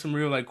just seem like some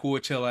real like cool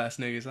chill ass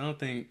niggas. I don't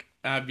think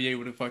I'd be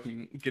able to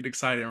fucking get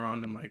excited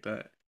around them like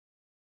that.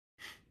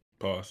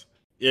 Pause.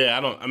 Yeah,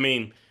 I don't. I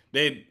mean,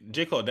 they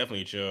J Cole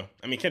definitely chill.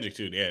 I mean Kendrick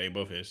too. Yeah, they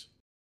both is.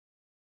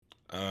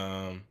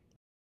 Um,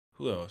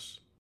 who else?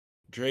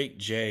 Drake,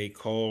 J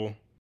Cole,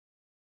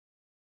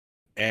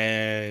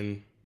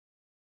 and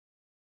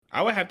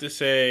I would have to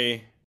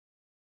say,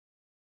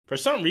 for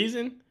some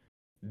reason,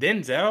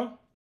 Denzel.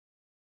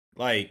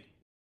 Like,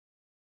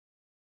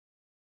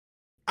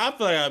 I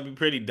feel like I'd be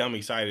pretty dumb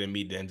excited to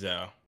meet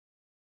Denzel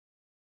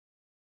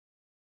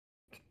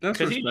That's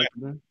because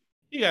respectable.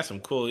 he got some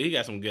cool, he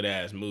got some good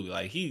ass movie.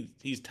 Like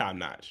he's top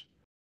notch.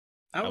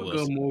 I I would will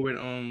go say. more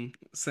with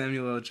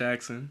Samuel L.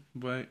 Jackson,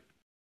 but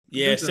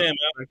Yeah, Denzel's Sam.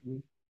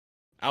 respectable.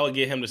 I would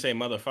get him to say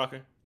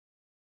motherfucker.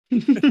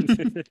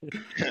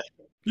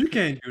 You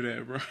can't do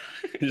that, bro.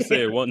 Just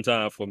say it one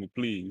time for me,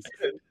 please.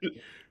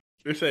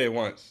 Just say it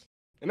once,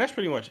 and that's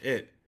pretty much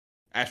it.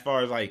 As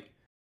far as like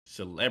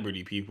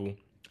celebrity people,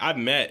 I've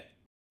met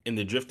in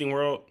the drifting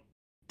world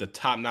the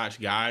top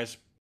notch guys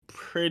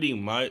pretty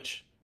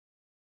much.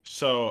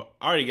 So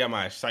I already got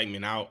my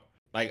excitement out.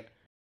 Like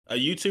a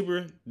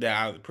YouTuber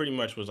that I pretty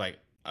much was like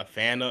a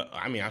fan of.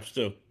 I mean, I'm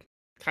still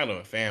kind of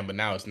a fan, but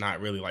now it's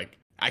not really like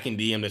I can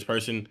DM this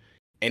person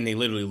and they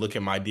literally look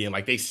at my DM,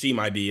 like they see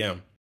my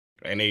DM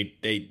and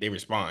they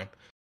respond.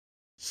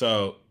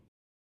 So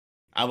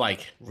I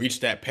like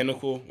reached that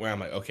pinnacle where I'm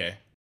like, okay,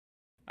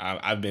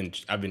 I've been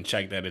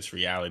checked that it's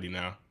reality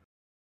now,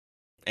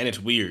 and it's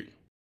weird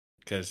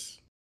because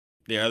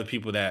there are other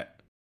people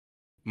that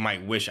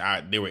might wish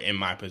they were in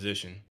my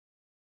position.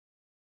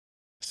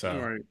 So,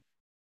 Right.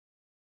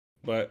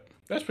 but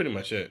that's pretty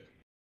much it.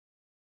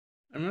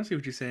 I mean, I see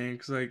what you're saying,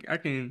 because like I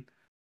can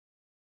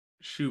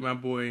shoot my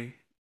boy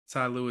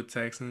Ty Lue a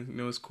text and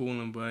it's cool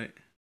and but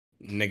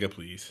Nigga,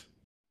 please.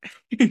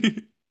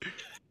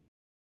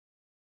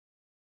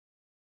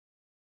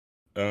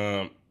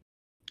 Um,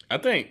 I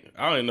think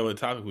I don't even know what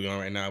topic we on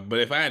right now, but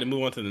if I had to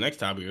move on to the next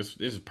topic, this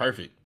is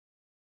perfect.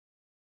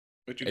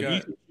 What you If you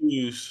got? could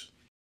choose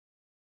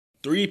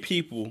 3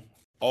 people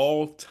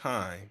all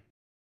time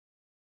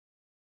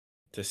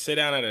to sit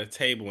down at a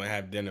table and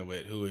have dinner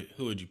with, who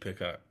would you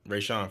pick up?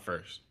 Rayshawn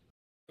first.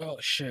 Oh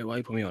shit! Why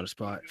you put me on the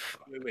spot?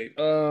 Wait.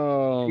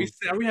 Um,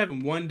 Are we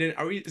having one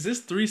dinner? Is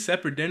this 3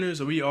 separate dinners,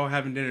 or are we all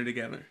having dinner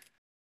together?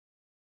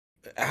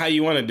 How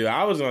you want to do it?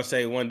 I was gonna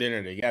say one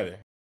dinner together.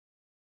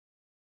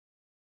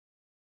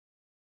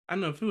 I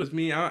know if it was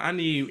me, I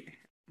need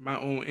my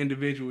own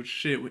individual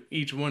shit with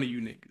each one of you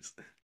niggas.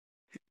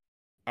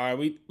 All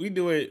right, we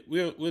do it.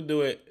 We'll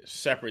do it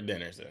separate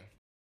dinners then.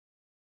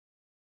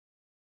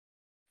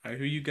 All right,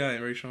 who you got,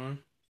 Ray Sean?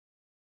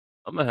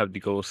 I'm gonna have to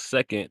go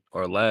second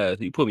or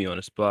last. You put me on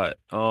the spot.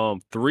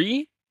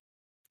 Three.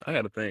 I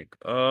gotta think.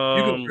 You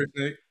go first,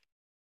 Nick.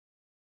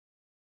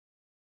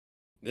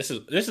 This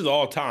is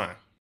all time.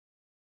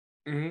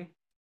 Mm-hmm.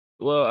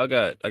 Well, I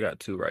got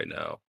two right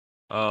now.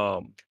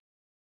 Um,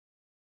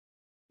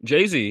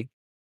 Jay-Z,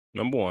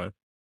 number one.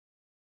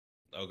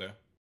 Okay.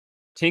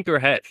 Tinker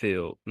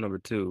Hatfield, number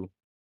two.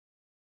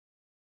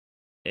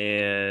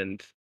 And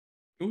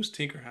Who's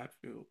Tinker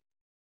Hatfield?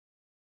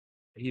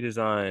 he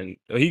designed.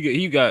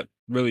 He got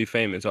really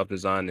famous off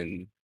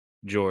designing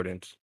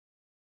Jordans.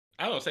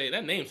 I don't say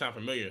that name sound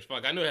familiar as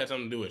fuck. I knew it had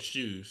something to do with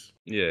shoes.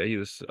 Yeah, he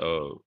was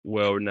a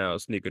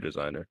well-renowned sneaker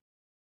designer.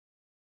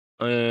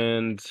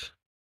 And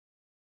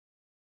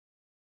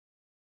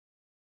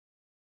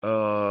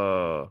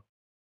uh,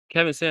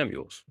 Kevin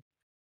Samuels.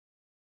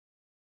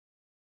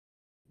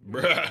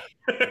 Bruh.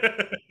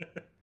 I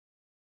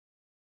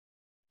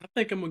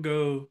think I'm gonna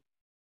go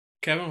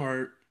Kevin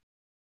Hart,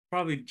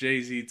 probably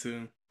Jay-Z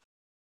too.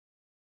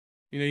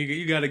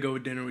 You got to go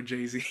with dinner with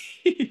Jay-Z.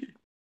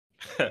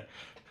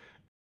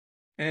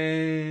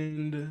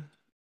 And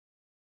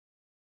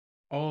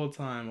all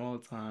time, all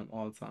time,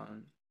 all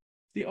time.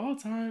 The all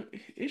time,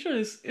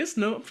 it's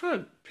no. I'm trying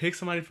to pick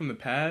somebody from the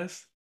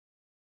past,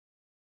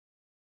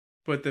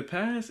 but the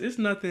past, it's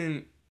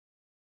nothing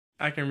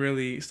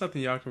it's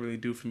nothing y'all can really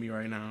do for me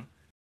right now,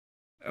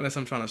 unless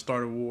I'm trying to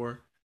start a war.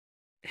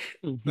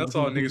 That's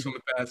all niggas from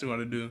the past know how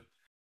to do.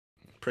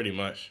 Pretty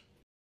much.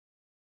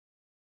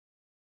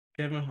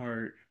 Kevin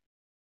Hart,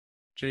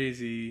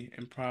 Jay-Z,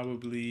 and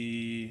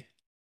probably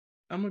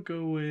I'm gonna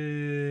go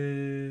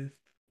with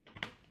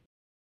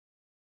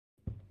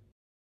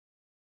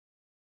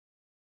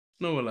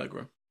Snow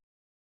Allegra.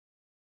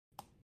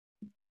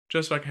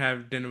 Just so I can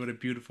have dinner with a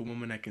beautiful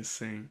woman that can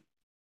sing.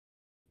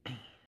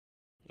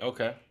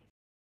 Okay.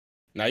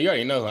 Now you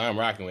already know who I'm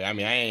rocking with. I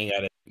mean,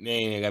 there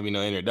ain't gotta be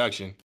no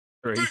introduction.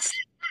 Great.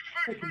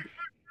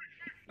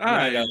 I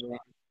Alright, gotta,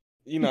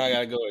 I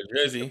gotta go with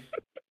Drizzy.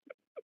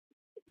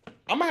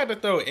 I'm gonna have to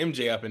throw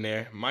MJ up in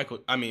there. Michael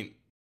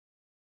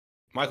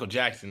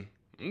Jackson.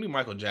 I'm gonna do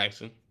Michael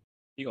Jackson.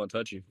 He gonna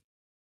touch you.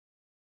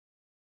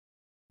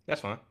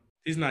 That's fine.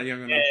 he's not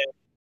young enough.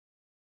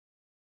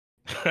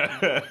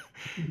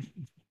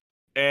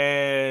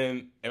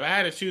 And if I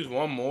had to choose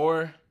one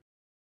more,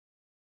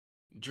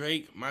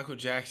 Drake, Michael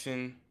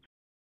Jackson,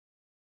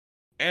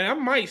 and I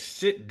might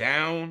sit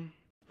down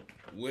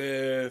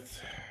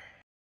with.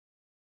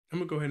 I'm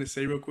gonna go ahead and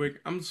say real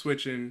quick. I'm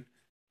switching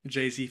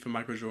Jay-Z for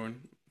Michael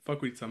Jordan.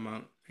 Fuck what you talking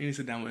about? He needs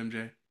to sit down with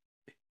MJ.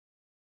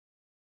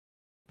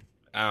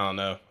 I don't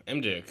know.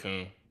 MJ a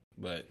coon,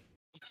 but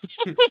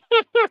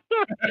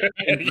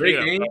And Drake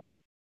Yeah. ain't.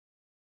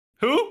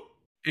 Who?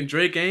 And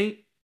Drake ain't.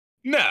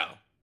 No.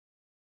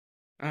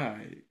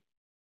 Alright.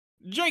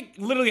 Drake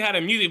literally had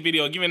a music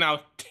video giving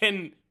out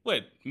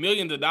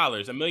millions of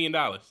dollars, $1 million.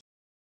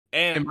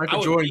 And I Michael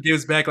would Jordan be-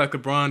 gives back like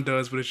LeBron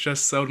does, but it's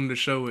just seldom to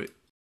show it.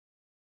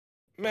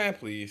 man,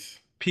 please.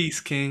 Peace,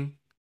 King.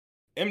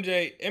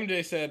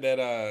 MJ said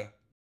that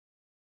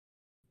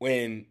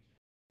when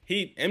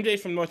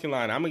MJ's from North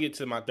Carolina, I'm gonna get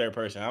to my third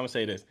person. I'm gonna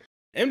say this.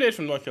 MJ's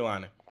from North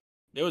Carolina.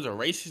 There was a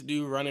racist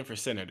dude running for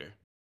senator.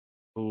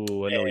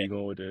 Ooh, I know where you're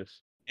going with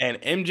this. And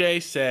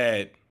MJ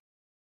said,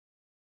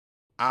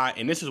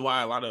 and this is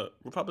why a lot of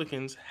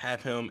Republicans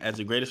have him as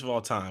the greatest of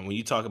all time when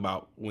you talk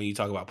about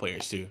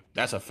players too.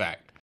 That's a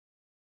fact.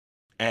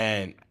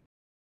 And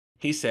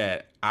he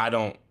said, I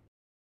don't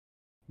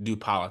do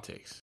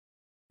politics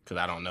because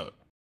I don't know it.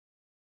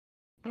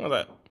 I was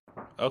like,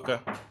 okay.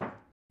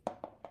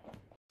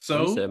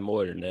 So He said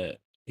more than that.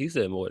 He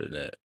said more than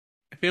that.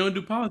 if he don't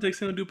do politics,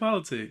 he don't do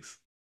politics.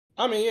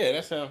 I mean, yeah,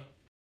 that's him.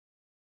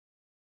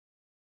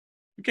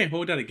 You can't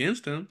hold that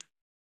against him.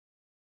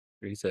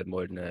 He said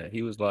more than that.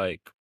 He was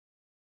like,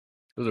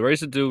 it was a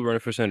racist dude running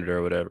for senator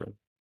or whatever.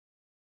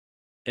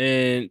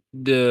 And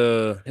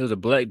it was a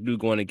black dude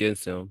going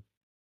against him.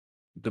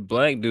 The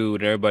black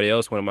dude and everybody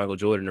else wanted Michael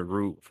Jordan to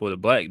root for the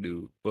black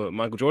dude. But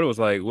Michael Jordan was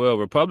like, well,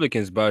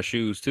 Republicans buy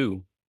shoes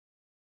too.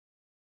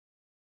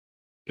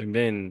 And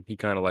then he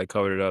kind of like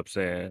covered it up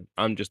saying,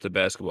 I'm just a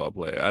basketball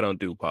player. I don't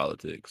do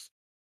politics.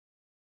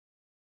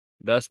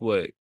 That's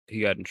what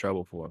he got in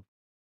trouble for.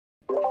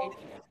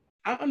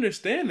 I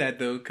understand that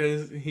though,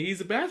 because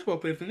he's a basketball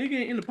player. If the nigga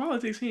ain't into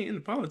politics, he ain't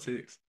into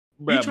politics.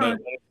 Bruh, trying-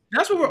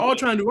 That's what we're all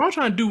trying to do. We're all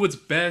trying to do what's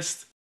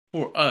best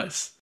for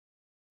us.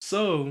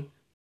 So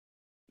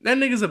that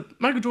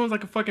Michael Jordan's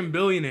like a fucking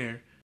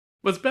billionaire.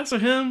 What's best for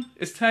him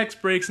is tax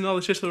breaks and all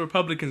the shit the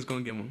Republicans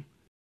gonna give him.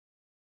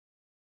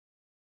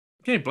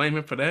 You can't blame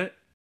him for that.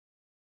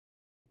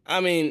 I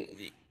mean,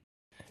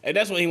 if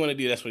that's what he want to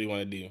do, that's what he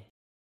want to do.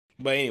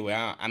 But anyway,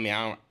 I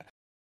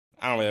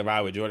don't really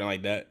ride with Jordan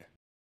like that.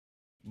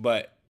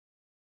 But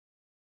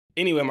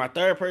anyway, my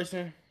third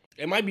person,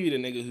 it might be the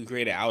nigga who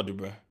created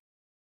algebra.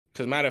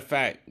 Cause matter of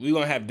fact, we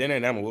gonna have dinner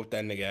and I'm gonna whoop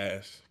that nigga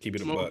ass. Keep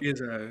it a Smoke buck.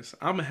 his ass.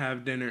 I'm gonna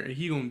have dinner and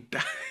he gonna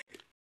die.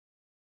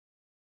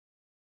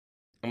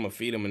 I'm gonna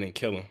feed him and then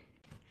kill him.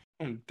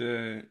 I'm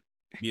dead.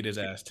 Beat his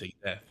ass to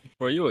death.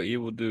 Bro, you an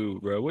evil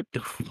dude, bro. What the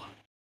fuck?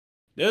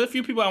 There's a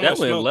few people I want That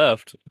to went smoke.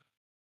 left.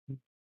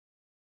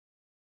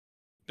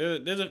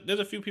 There's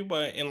a few people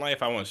in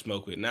life I want to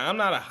smoke with. Now I'm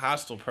not a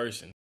hostile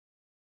person,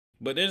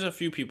 but there's a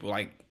few people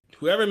like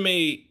whoever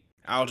made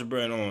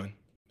algebra and on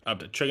up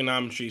to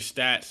trigonometry,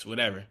 stats,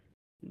 whatever,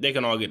 they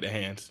can all get their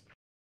hands.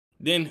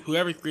 Then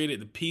whoever created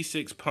the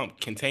P6 pump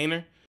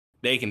container,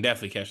 they can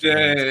definitely catch their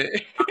hands.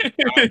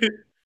 Dead.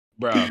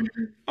 Bro.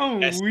 Oh,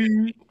 That's-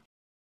 we.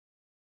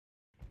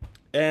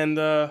 And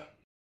that's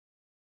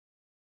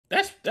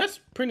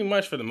pretty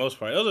much for the most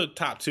part. Those are the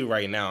top two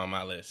right now on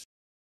my list.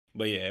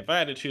 But yeah, if I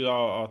had to choose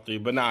all three,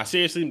 but nah,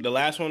 seriously, the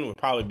last one would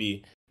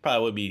probably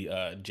would be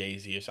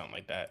Jay-Z or something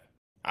like that.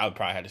 I would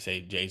probably have to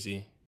say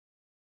Jay-Z.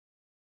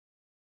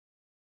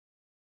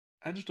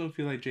 I just don't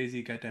feel like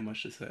Jay-Z got that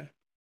much to say.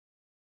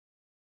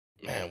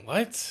 Man,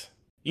 what?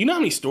 You know how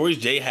many stories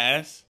Jay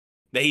has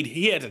that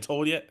he hasn't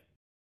told yet?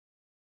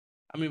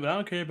 I mean, but I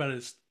don't care about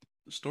his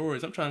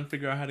stories. I'm trying to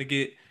figure out how to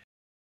get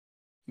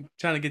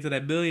to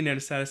that billionaire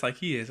status like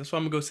he is. That's why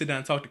I'm gonna go sit down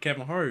and talk to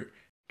Kevin Hart.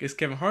 Because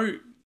Kevin Hart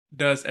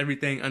does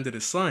everything under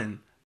the sun.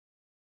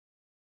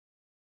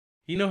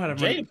 You know how to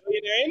Jay's a run.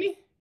 billionaire, ain't he?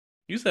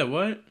 You said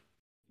what?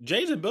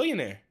 Jay's a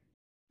billionaire.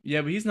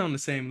 Yeah, but he's not on the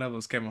same level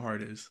as Kevin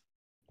Hart is.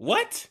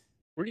 What?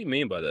 What do you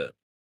mean by that?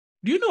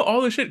 Do you know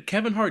all the shit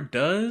Kevin Hart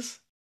does?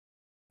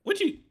 What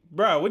you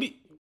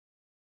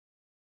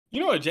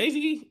know what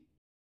Jay-Z?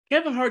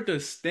 Kevin Hart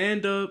does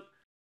stand up.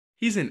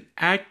 He's an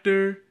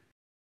actor.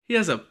 He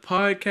has a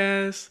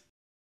podcast.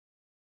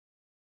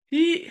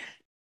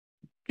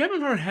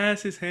 Kevin Hart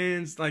has his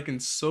hands like in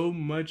so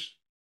much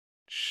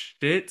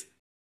shit.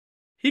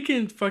 He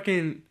can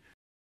fucking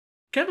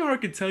Kevin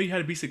Hart can tell you how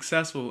to be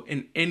successful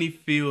in any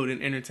field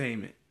in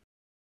entertainment.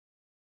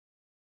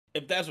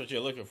 If that's what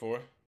you're looking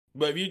for.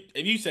 But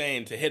if you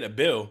saying to hit a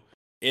bill,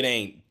 it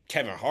ain't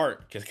Kevin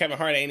Hart, because Kevin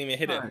Hart ain't even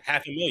hit a Right.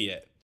 $500,000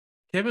 yet.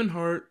 Kevin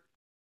Hart,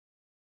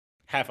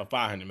 Half of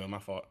 $500,000, my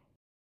fault.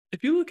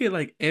 if you look at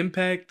like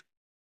impact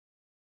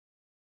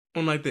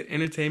on like the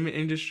entertainment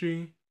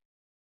industry,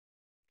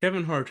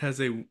 Kevin Hart has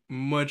a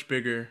much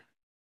bigger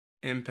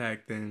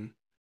impact than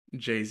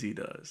Jay-Z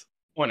does.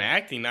 On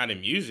acting, not in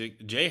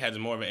music, Jay has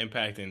more of an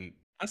impact than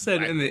I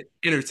said in the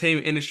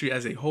entertainment industry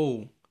as a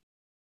whole.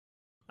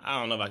 I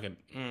don't know if I could.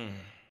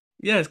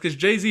 Yes, because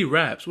Jay-Z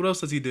raps. What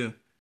else does he do?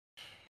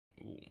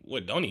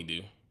 What don't he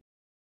do?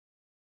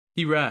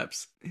 He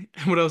raps.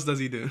 What else does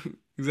he do?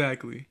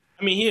 Exactly.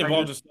 I mean, he I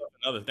involves guess, himself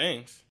in other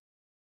things.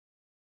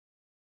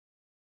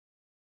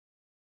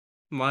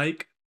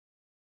 like,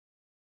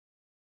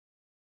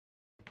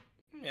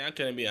 Yeah, I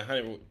couldn't be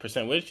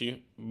 100% with you,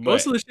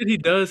 most of but the shit he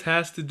does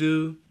has to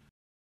do.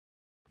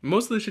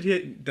 Most of the shit he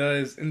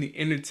does in the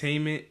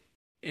entertainment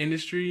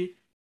industry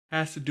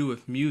has to do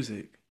with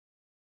music.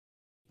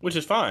 which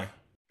is fine.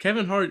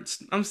 Kevin Hart,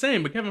 I'm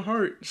saying, but Kevin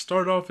Hart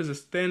started off as a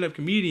stand-up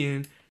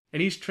comedian,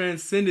 and he's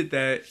transcended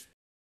that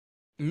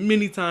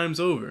many times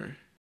over.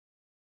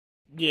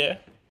 Yeah.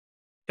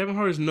 Kevin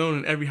Hart is known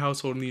in every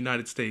household in the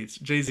United States.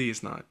 Jay-Z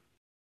is not.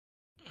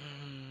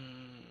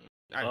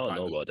 I don't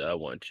know about that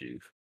one,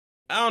 Chief.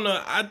 I don't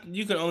know.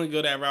 You can only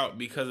go that route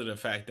because of the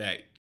fact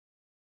that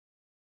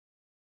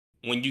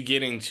when you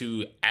get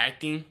into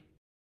acting,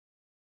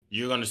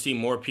 you're going to see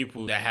more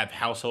people that have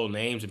household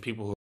names and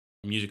people who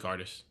are music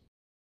artists.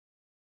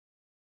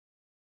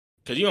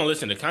 Because you don't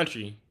listen to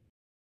country,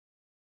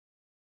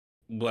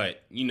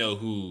 but you know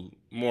who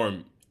more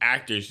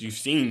actors, you've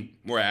seen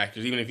more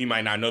actors, even if you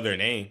might not know their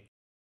name.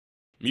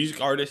 Music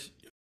artists,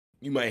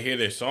 you might hear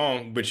their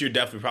song, but you're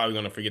definitely probably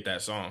going to forget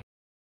that song.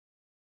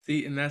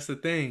 See, and that's the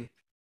thing.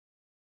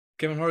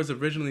 Kevin Hart is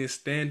originally a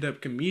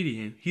stand-up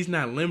comedian. He's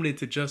not limited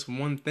to just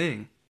one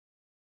thing.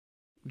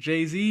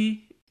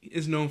 Jay-Z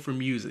is known for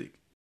music.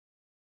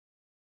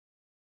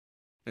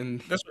 And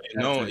That's what he's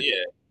known. it.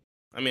 Yeah.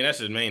 I mean, that's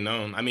his main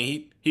known. I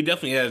mean, he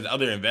definitely has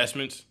other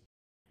investments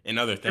in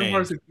other Kevin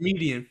Hart's things. a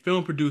comedian,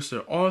 film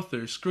producer,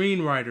 author,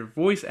 screenwriter,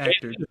 voice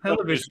actor, Jay-Z's a film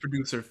television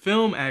producer,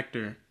 film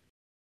actor.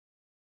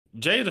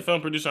 Jay is a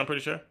film producer, I'm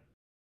pretty sure.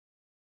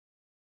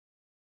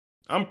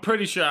 I'm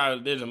pretty sure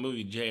there's a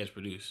movie Jay has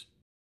produced.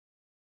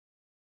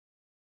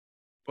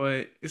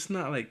 But it's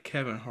not like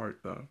Kevin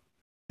Hart, though.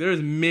 There's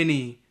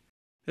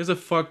a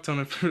fuck ton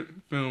of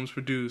films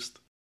produced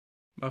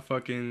by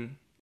fucking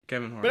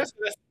Kevin Hart. But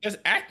that's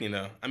acting,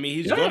 though. I mean,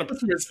 he's You going gotta to put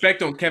some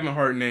respect on Kevin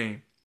Hart's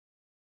name.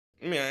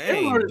 I mean,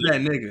 Kevin Hart is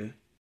that nigga.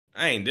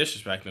 I ain't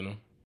disrespecting him.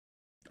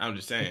 I'm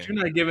just saying. But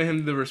you're not giving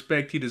him the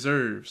respect he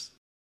deserves.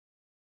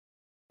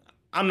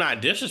 I'm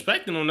not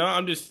disrespecting him, no.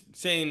 I'm just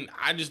saying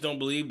I just don't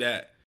believe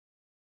that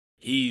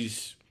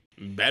he's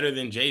better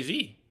than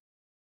Jay-Z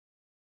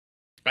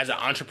as an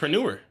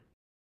entrepreneur.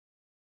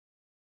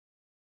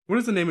 What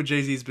is the name of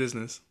Jay-Z's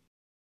business?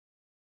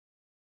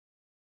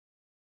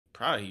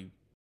 Probably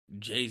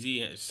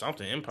Jay-Z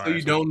something Empire. So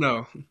you don't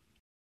know.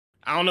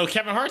 I don't know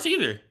Kevin Hart's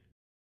either.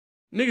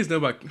 Niggas know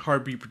about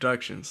Heartbeat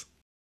Productions.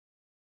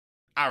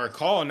 I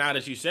recall now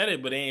that you said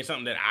it, but it ain't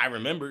something that I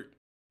remembered.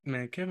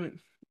 Man, Kevin,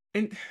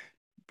 and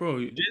bro,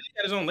 Jay-Z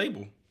got his own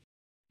label.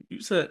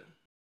 you said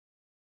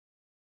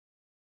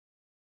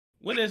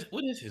What is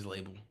his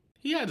label?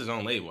 He has his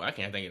own label. I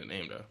can't think of the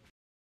name though.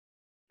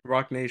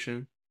 Rock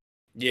Nation.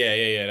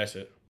 Yeah, that's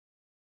it.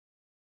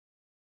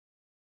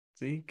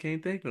 See,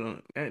 can't think of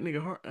it. That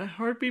nigga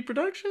Heartbeat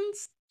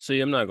Productions. See,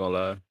 I'm not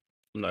gonna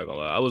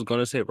lie. I was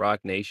gonna say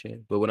Rock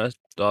Nation, but when I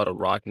thought of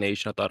Rock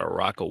Nation, I thought of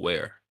Rock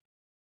Aware.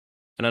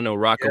 And I know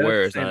Rock Yeah, that's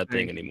Aware the is not same a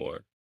thing thing.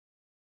 anymore.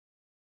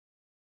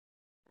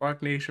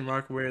 Rock Nation,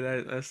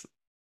 Rockaware, that's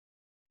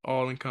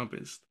all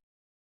encompassed.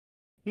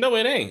 No,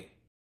 it ain't.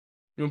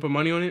 You wanna put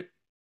money on it?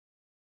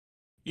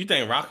 You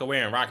think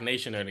Rockaware and Rock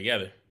Nation are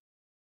together?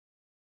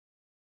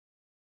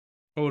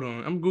 Hold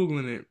on, I'm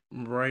googling it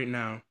right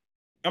now.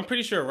 I'm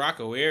pretty sure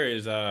Rockaware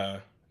is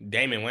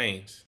Damon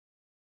Wayans.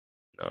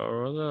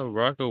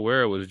 Rock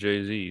Aware was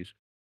Jay-Z's.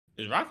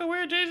 Is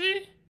Rockaware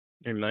Jay-Z?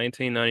 In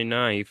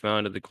 1999, he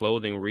founded the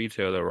clothing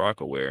retailer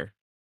Rockaware.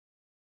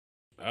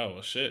 Oh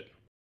well, shit.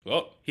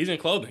 Well, he's in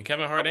clothing.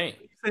 Kevin Hart ain't.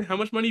 Say, how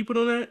much money you put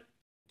on that?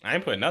 I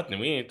ain't putting nothing.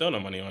 We ain't throw no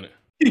money on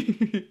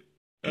it.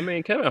 I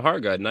mean, Kevin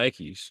Hart got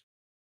Nikes.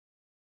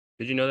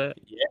 Did you know that?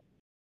 Yeah.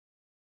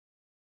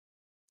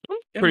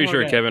 I'm pretty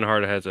sure Hart Kevin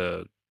Hart has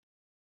a.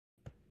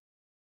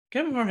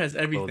 Kevin Hart has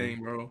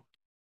everything, bro.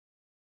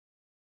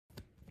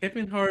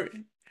 Kevin Hart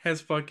has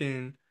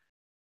fucking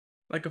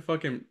like a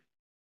fucking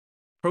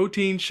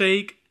protein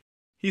shake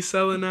he's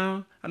selling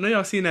now. I know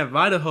y'all seen that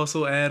Vita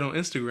Hustle ad on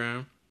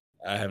Instagram.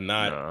 I have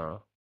not. Nah.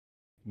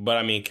 But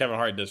I mean, Kevin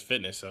Hart does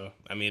fitness, so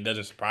I mean, it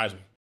doesn't surprise me.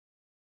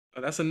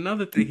 Oh, that's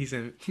another thing he's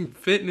in.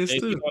 Fitness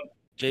too.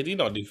 JD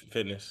don't do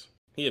fitness.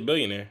 He a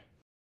billionaire.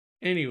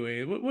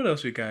 Anyway, what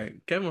else we got?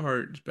 Kevin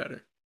Hart is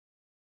better.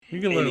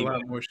 You can learn a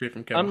lot more shit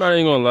from Kevin I'm not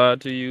even gonna lie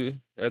to you.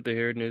 After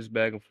hearing this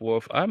back and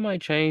forth, I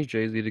might change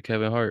Jay-Z to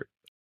Kevin Hart.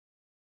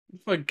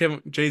 Fuck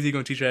Jay-Z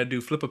gonna teach you how to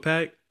do flip a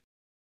pack?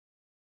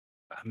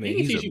 I mean,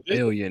 he's a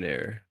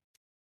billionaire.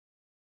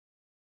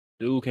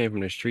 Dude came from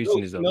the streets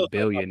and is a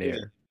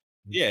billionaire.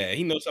 Yeah,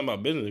 he knows something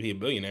about business if he a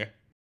billionaire.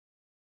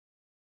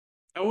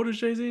 How old is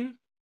Jay-Z?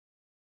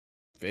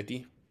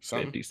 50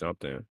 something. 50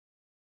 something.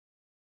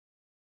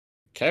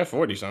 Kev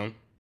 40 something.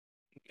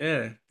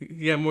 Yeah,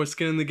 he got more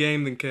skin in the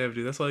game than Kev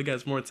did. That's why he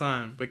got more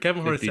time. But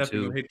Kevin Hart's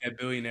definitely gonna hit that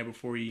billionaire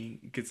before he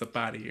gets up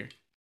out of here.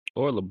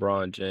 Or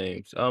LeBron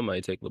James. I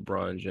might take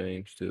LeBron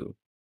James too.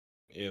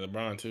 Yeah,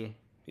 LeBron too.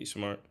 He's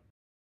smart.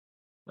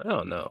 I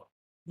don't know.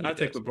 I'd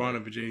take LeBron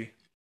over Jay.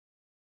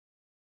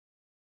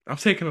 I'm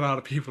taking a lot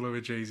of people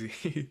over Jay-Z.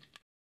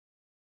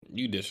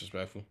 You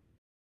disrespectful.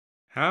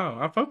 How?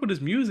 I fuck with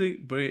his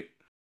music, but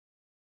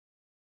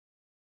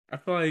I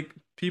feel like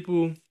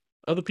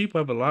other people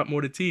have a lot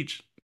more to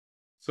teach.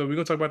 So we're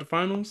gonna talk about the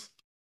finals.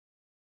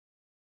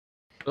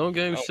 Don't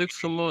game Oh, 6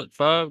 come on,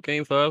 5,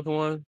 game 5 come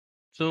on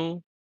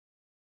soon.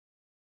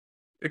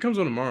 It comes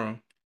on tomorrow.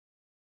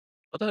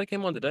 I thought it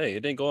came on today.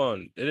 It didn't go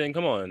on. It didn't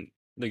come on.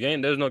 The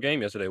game. There was no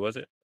game yesterday, was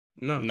it?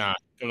 No, nah,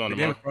 come on the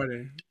game tomorrow. is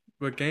Friday,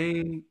 but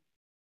game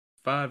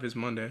 5 is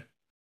Monday.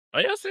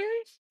 Are y'all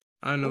serious?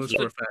 I know this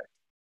for a fact.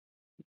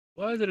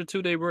 Why is it a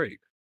 2-day break?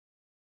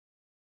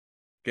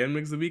 Get them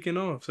niggas the weekend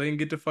off so they can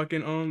get the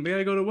fucking They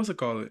gotta go to what's it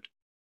called it?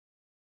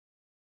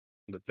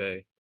 The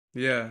pay.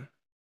 Yeah.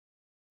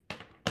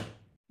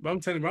 But I'm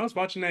telling you, bro, I was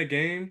watching that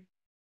game,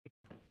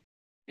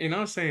 and I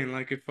was saying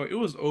like if it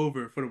was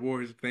over for the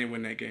Warriors if they didn't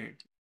win that game,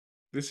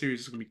 this series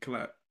is gonna be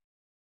clapped.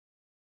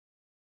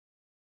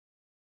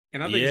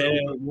 And I think it's over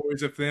Yeah. for the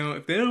Warriors if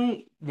they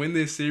don't win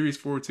this series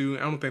 4-2.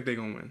 I don't think they're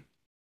gonna win.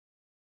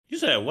 You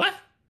said what?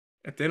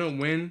 If they don't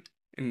win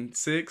in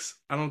 6,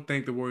 I don't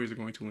think the Warriors are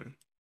going to win.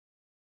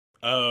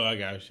 Oh, I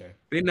got you.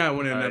 They're not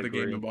winning I another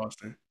game agree. in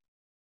Boston.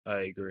 I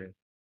agree.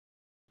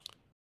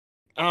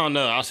 I don't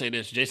know. I'll say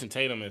this: Jason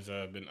Tatum has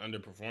been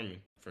underperforming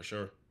for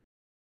sure.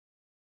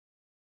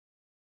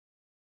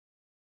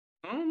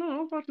 I don't know. I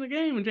was watching the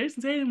game and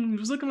Jason Tatum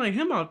was looking like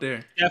him out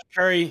there. Steph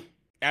Curry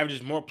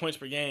averages more points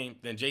per game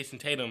than Jason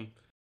Tatum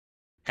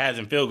has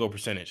in field goal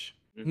percentage.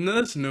 No,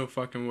 that's no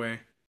fucking way.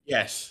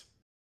 Yes.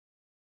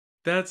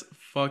 That's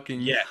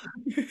fucking Yeah.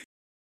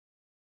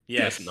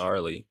 Yes. That's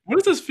gnarly. What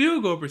is his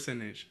field goal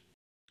percentage?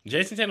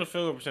 Jason Tatum's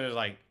field goal percentage is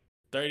like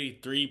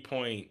 33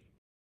 point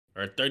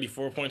or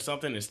 34 point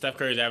something, and Steph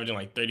Curry's averaging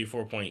like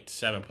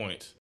 34.7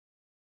 points.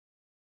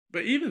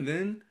 But even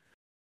then,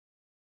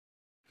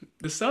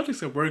 the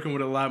Celtics are working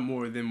with a lot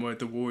more than what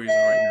the Warriors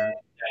are right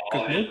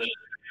now. 'Cause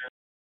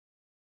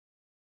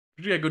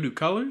you gotta go do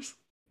colors?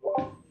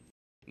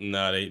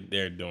 No,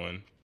 they're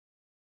doing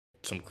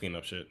some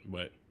cleanup shit,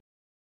 but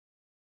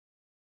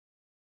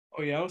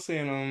Oh yeah, I was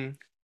saying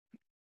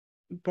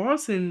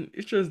Boston,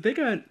 it's just they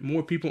got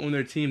more people on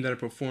their team that are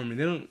performing.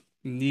 They don't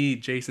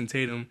need Jason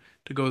Tatum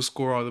to go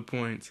score all the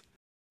points.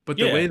 But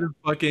the Yeah. way the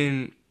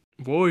fucking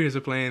Warriors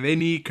are playing, they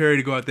need Curry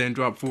to go out there and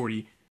drop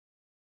 40.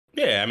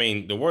 yeah, I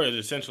mean the Warriors are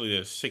essentially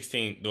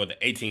the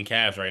 18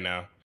 Cavs right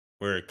now,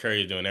 where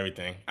Curry is doing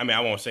everything. I mean, I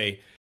won't say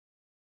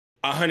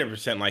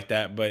 100% like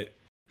that, but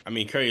I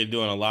mean Curry is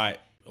doing a lot.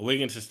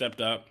 Wiggins has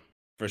stepped up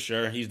for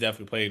sure. He's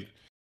definitely played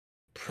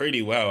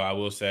pretty well, I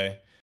will say.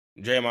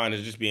 Draymond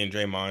is just being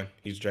Draymond.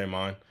 He's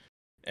Draymond.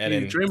 And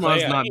then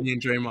Draymond's Klay, not being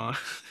Draymond.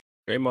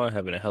 Draymond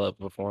having a hell of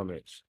a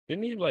performance.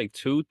 Didn't he have like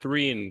 2,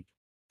 3, and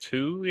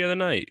 2 the other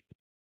night?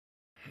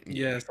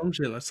 Yeah,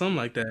 something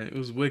like that. It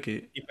was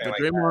wicked. He playing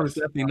But like Draymond is ass.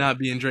 definitely not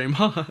being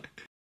Draymond.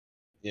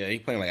 Yeah, he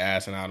playing like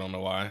ass, and I don't know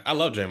why. I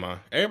love Draymond.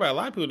 A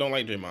lot of people don't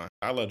like Draymond.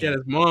 I love Yeah, Draymond.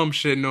 his mom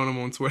shitting on him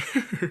on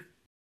Twitter.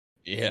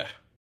 Yeah.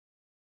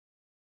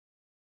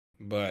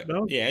 But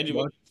That was- yeah, Andrew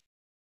Wiggins,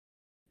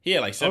 he had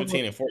like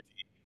 17 and 14.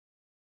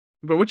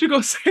 But what you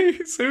gonna say?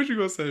 Say what you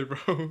gonna say,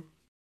 bro.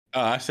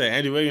 I said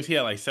Andrew Wiggins, he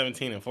had like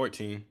 17 and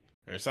 14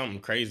 or something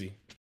crazy.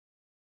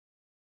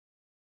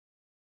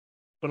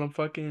 But I'm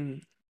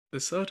fucking the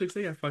Celtics.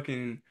 They got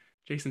fucking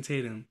Jason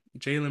Tatum,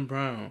 Jaylen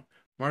Brown,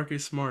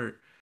 Marcus Smart.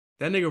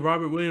 That nigga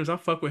Robert Williams. I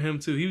fuck with him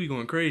too. He be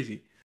going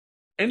crazy.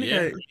 And they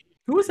Yeah. got,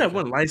 who was that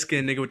one light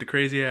skinned nigga with the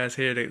crazy ass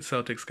hair that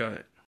Celtics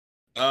got?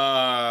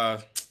 Uh,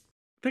 I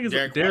think it's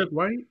Derek Derek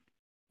White.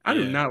 I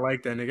do Yeah. not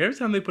like that nigga. Every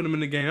time they put him in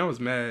the game, I was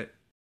mad.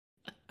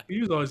 He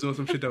was always doing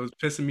some shit that was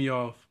pissing me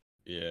off.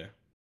 yeah.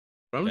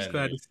 But I'm just That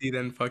glad nigga. to see that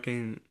in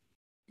fucking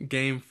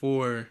game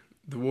 4,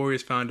 the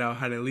Warriors found out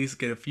how to at least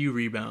get a few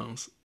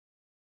rebounds.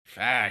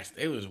 Facts.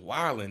 It was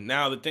wilding.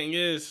 Now the thing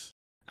is,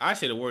 I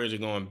say the Warriors are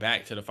going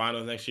back to the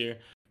finals next year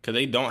because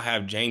they don't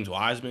have James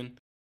Wiseman,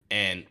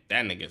 and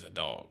that nigga's a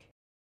dog.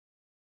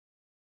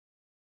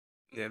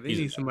 Yeah, they He's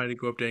a need somebody to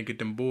go up there and get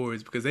them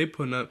boards because they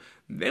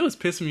was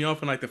pissing me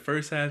off in like the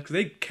first half because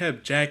they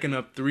kept jacking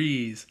up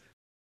threes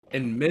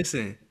and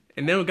missing,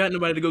 and they don't got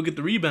nobody to go get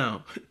the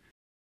rebound.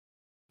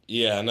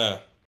 Yeah, I know.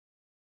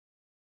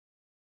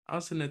 I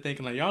was sitting there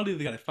thinking like y'all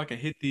either gotta fucking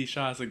hit these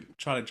shots or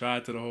try to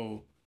drive to the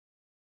hole.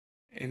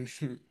 And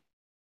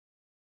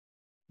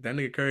that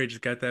nigga Curry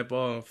just got that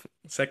ball.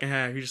 Second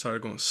half, he just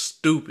started going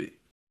stupid.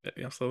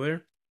 Y'all still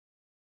there?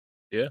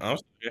 I'm sorry.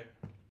 I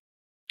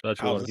thought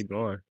you I want was- to keep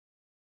going.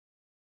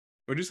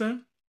 What'd you say?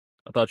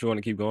 I thought you want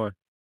to keep going.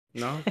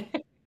 No,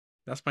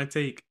 that's my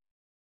take.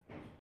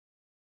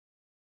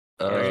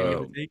 Are there any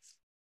other takes?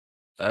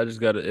 I just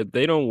got to. If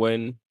they don't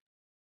win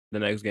the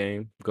next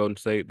game, Golden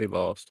State, they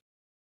lost.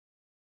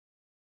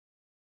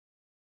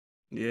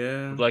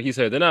 Yeah. Like you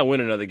said, they're not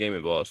winning another game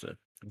in Boston.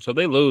 So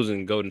they lose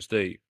in Golden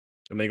State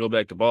and they go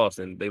back to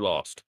Boston, they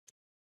lost.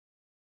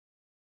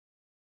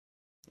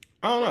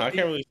 I don't know. I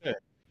can't really say.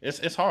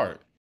 It's hard.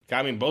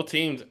 I mean, both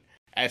teams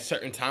at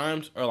certain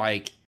times are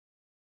like,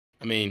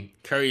 I mean,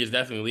 Curry is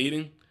definitely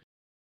leading,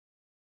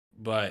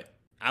 but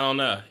I don't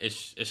know.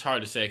 It's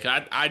hard to say.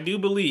 'Cause I do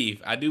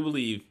believe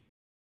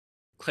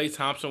Klay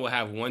Thompson will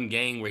have one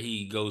game where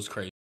he goes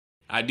crazy.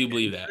 I do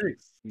believe that.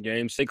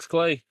 Game 6,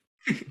 Clay.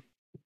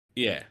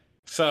 Yeah.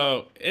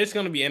 So it's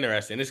gonna be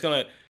interesting.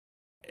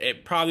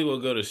 It probably will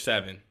go to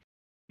 7.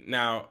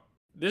 Now,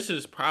 this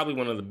is probably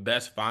one of the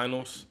best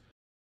finals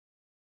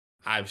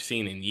I've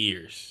seen in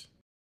years.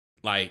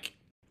 Like,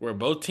 where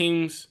both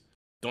teams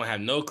don't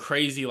have no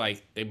crazy,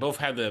 like, they both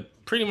have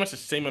pretty much the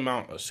same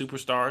amount of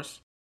superstars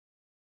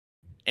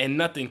and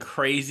nothing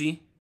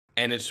crazy,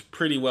 and it's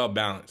pretty well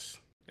balanced,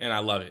 and I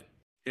love it.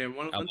 Yeah,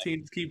 one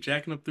team just keep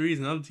jacking up threes,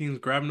 and the other team's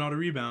grabbing all the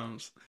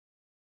rebounds.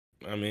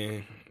 I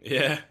mean,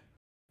 yeah.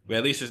 But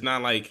at least it's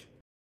not like,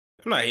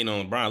 I'm not hating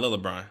on LeBron. I love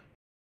LeBron.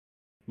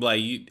 But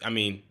like,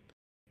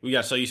 we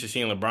got so used to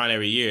seeing LeBron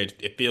every year,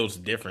 it feels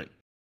different.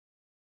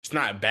 It's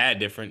not bad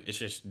different, it's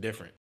just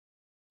different.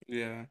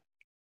 Yeah.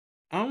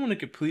 I don't want to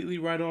completely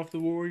write off the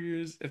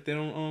Warriors if they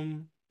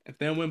don't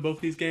win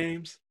both these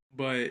games,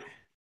 but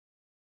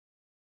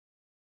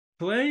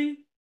Klay,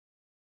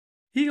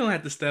 he gonna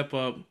have to step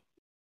up.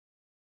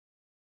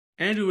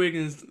 Andrew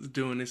Wiggins is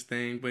doing this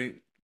thing, but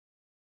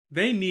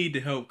they need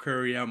to help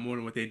Curry out more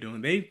than what they're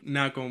doing. They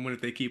not gonna win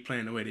if they keep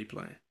playing the way they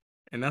playing.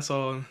 And that's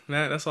all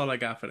I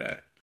got for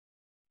that.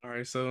 All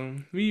right, so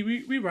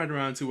we right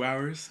around 2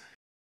 hours.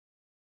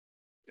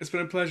 It's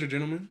been a pleasure,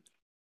 gentlemen.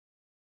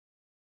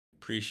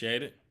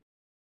 Appreciate it.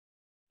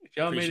 If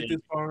y'all made it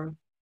this far,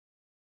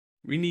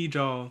 we need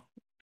y'all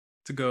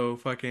to go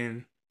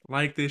fucking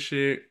like this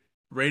shit,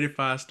 rate it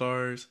 5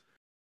 stars.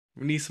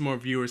 We need some more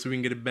viewers so we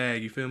can get a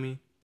bag, you feel me?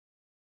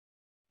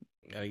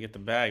 Gotta get the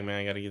bag,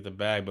 man. Gotta get the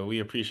bag. But we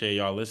appreciate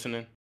y'all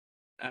listening.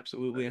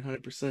 Absolutely,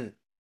 100%.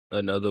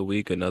 Another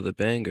week, another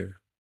banger.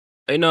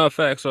 Hey, no,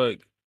 facts,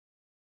 like,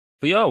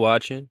 for y'all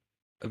watching,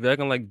 if y'all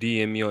can, like,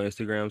 DM me on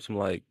Instagram some,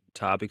 like,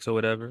 topics or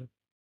whatever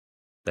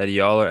that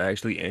y'all are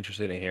actually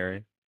interested in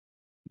hearing,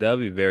 that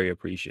would be very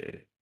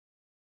appreciated.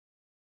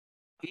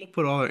 I'm gonna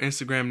put all our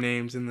Instagram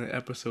names in the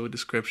episode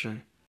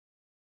description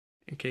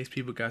in case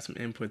people got some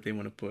input they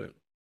want to put.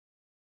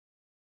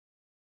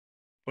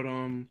 But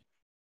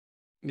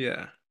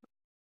yeah.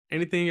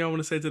 Anything y'all want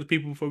to say to the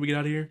people before we get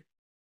out of here?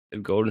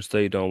 If Golden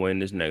State don't win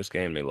this next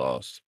game, they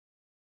lost.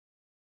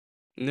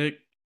 Nick?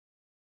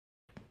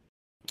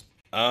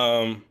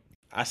 I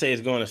say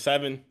it's going to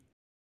 7.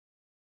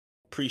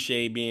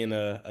 Appreciate being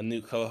a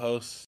new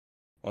co-host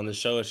on the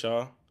show with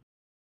y'all.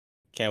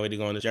 Can't wait to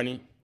go on this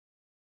journey.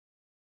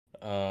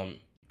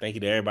 Thank you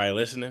to everybody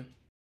listening.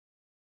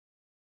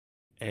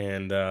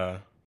 And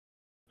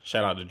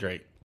shout out to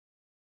Drake.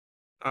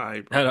 All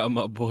right, bro. Shout out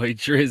my boy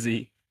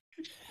Drizzy.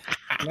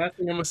 Last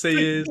thing I'm gonna say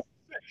is,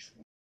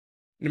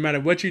 no matter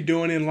what you're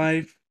doing in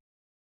life,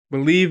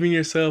 believe in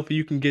yourself and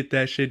you can get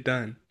that shit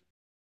done.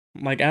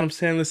 Like Adam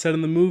Sandler said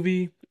in the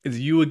movie, it's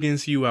you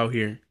against you out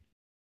here.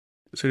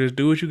 So just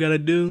do what you gotta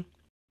do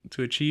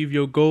to achieve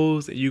your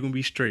goals and you can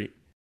be straight.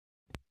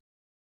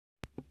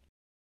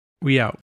 We out.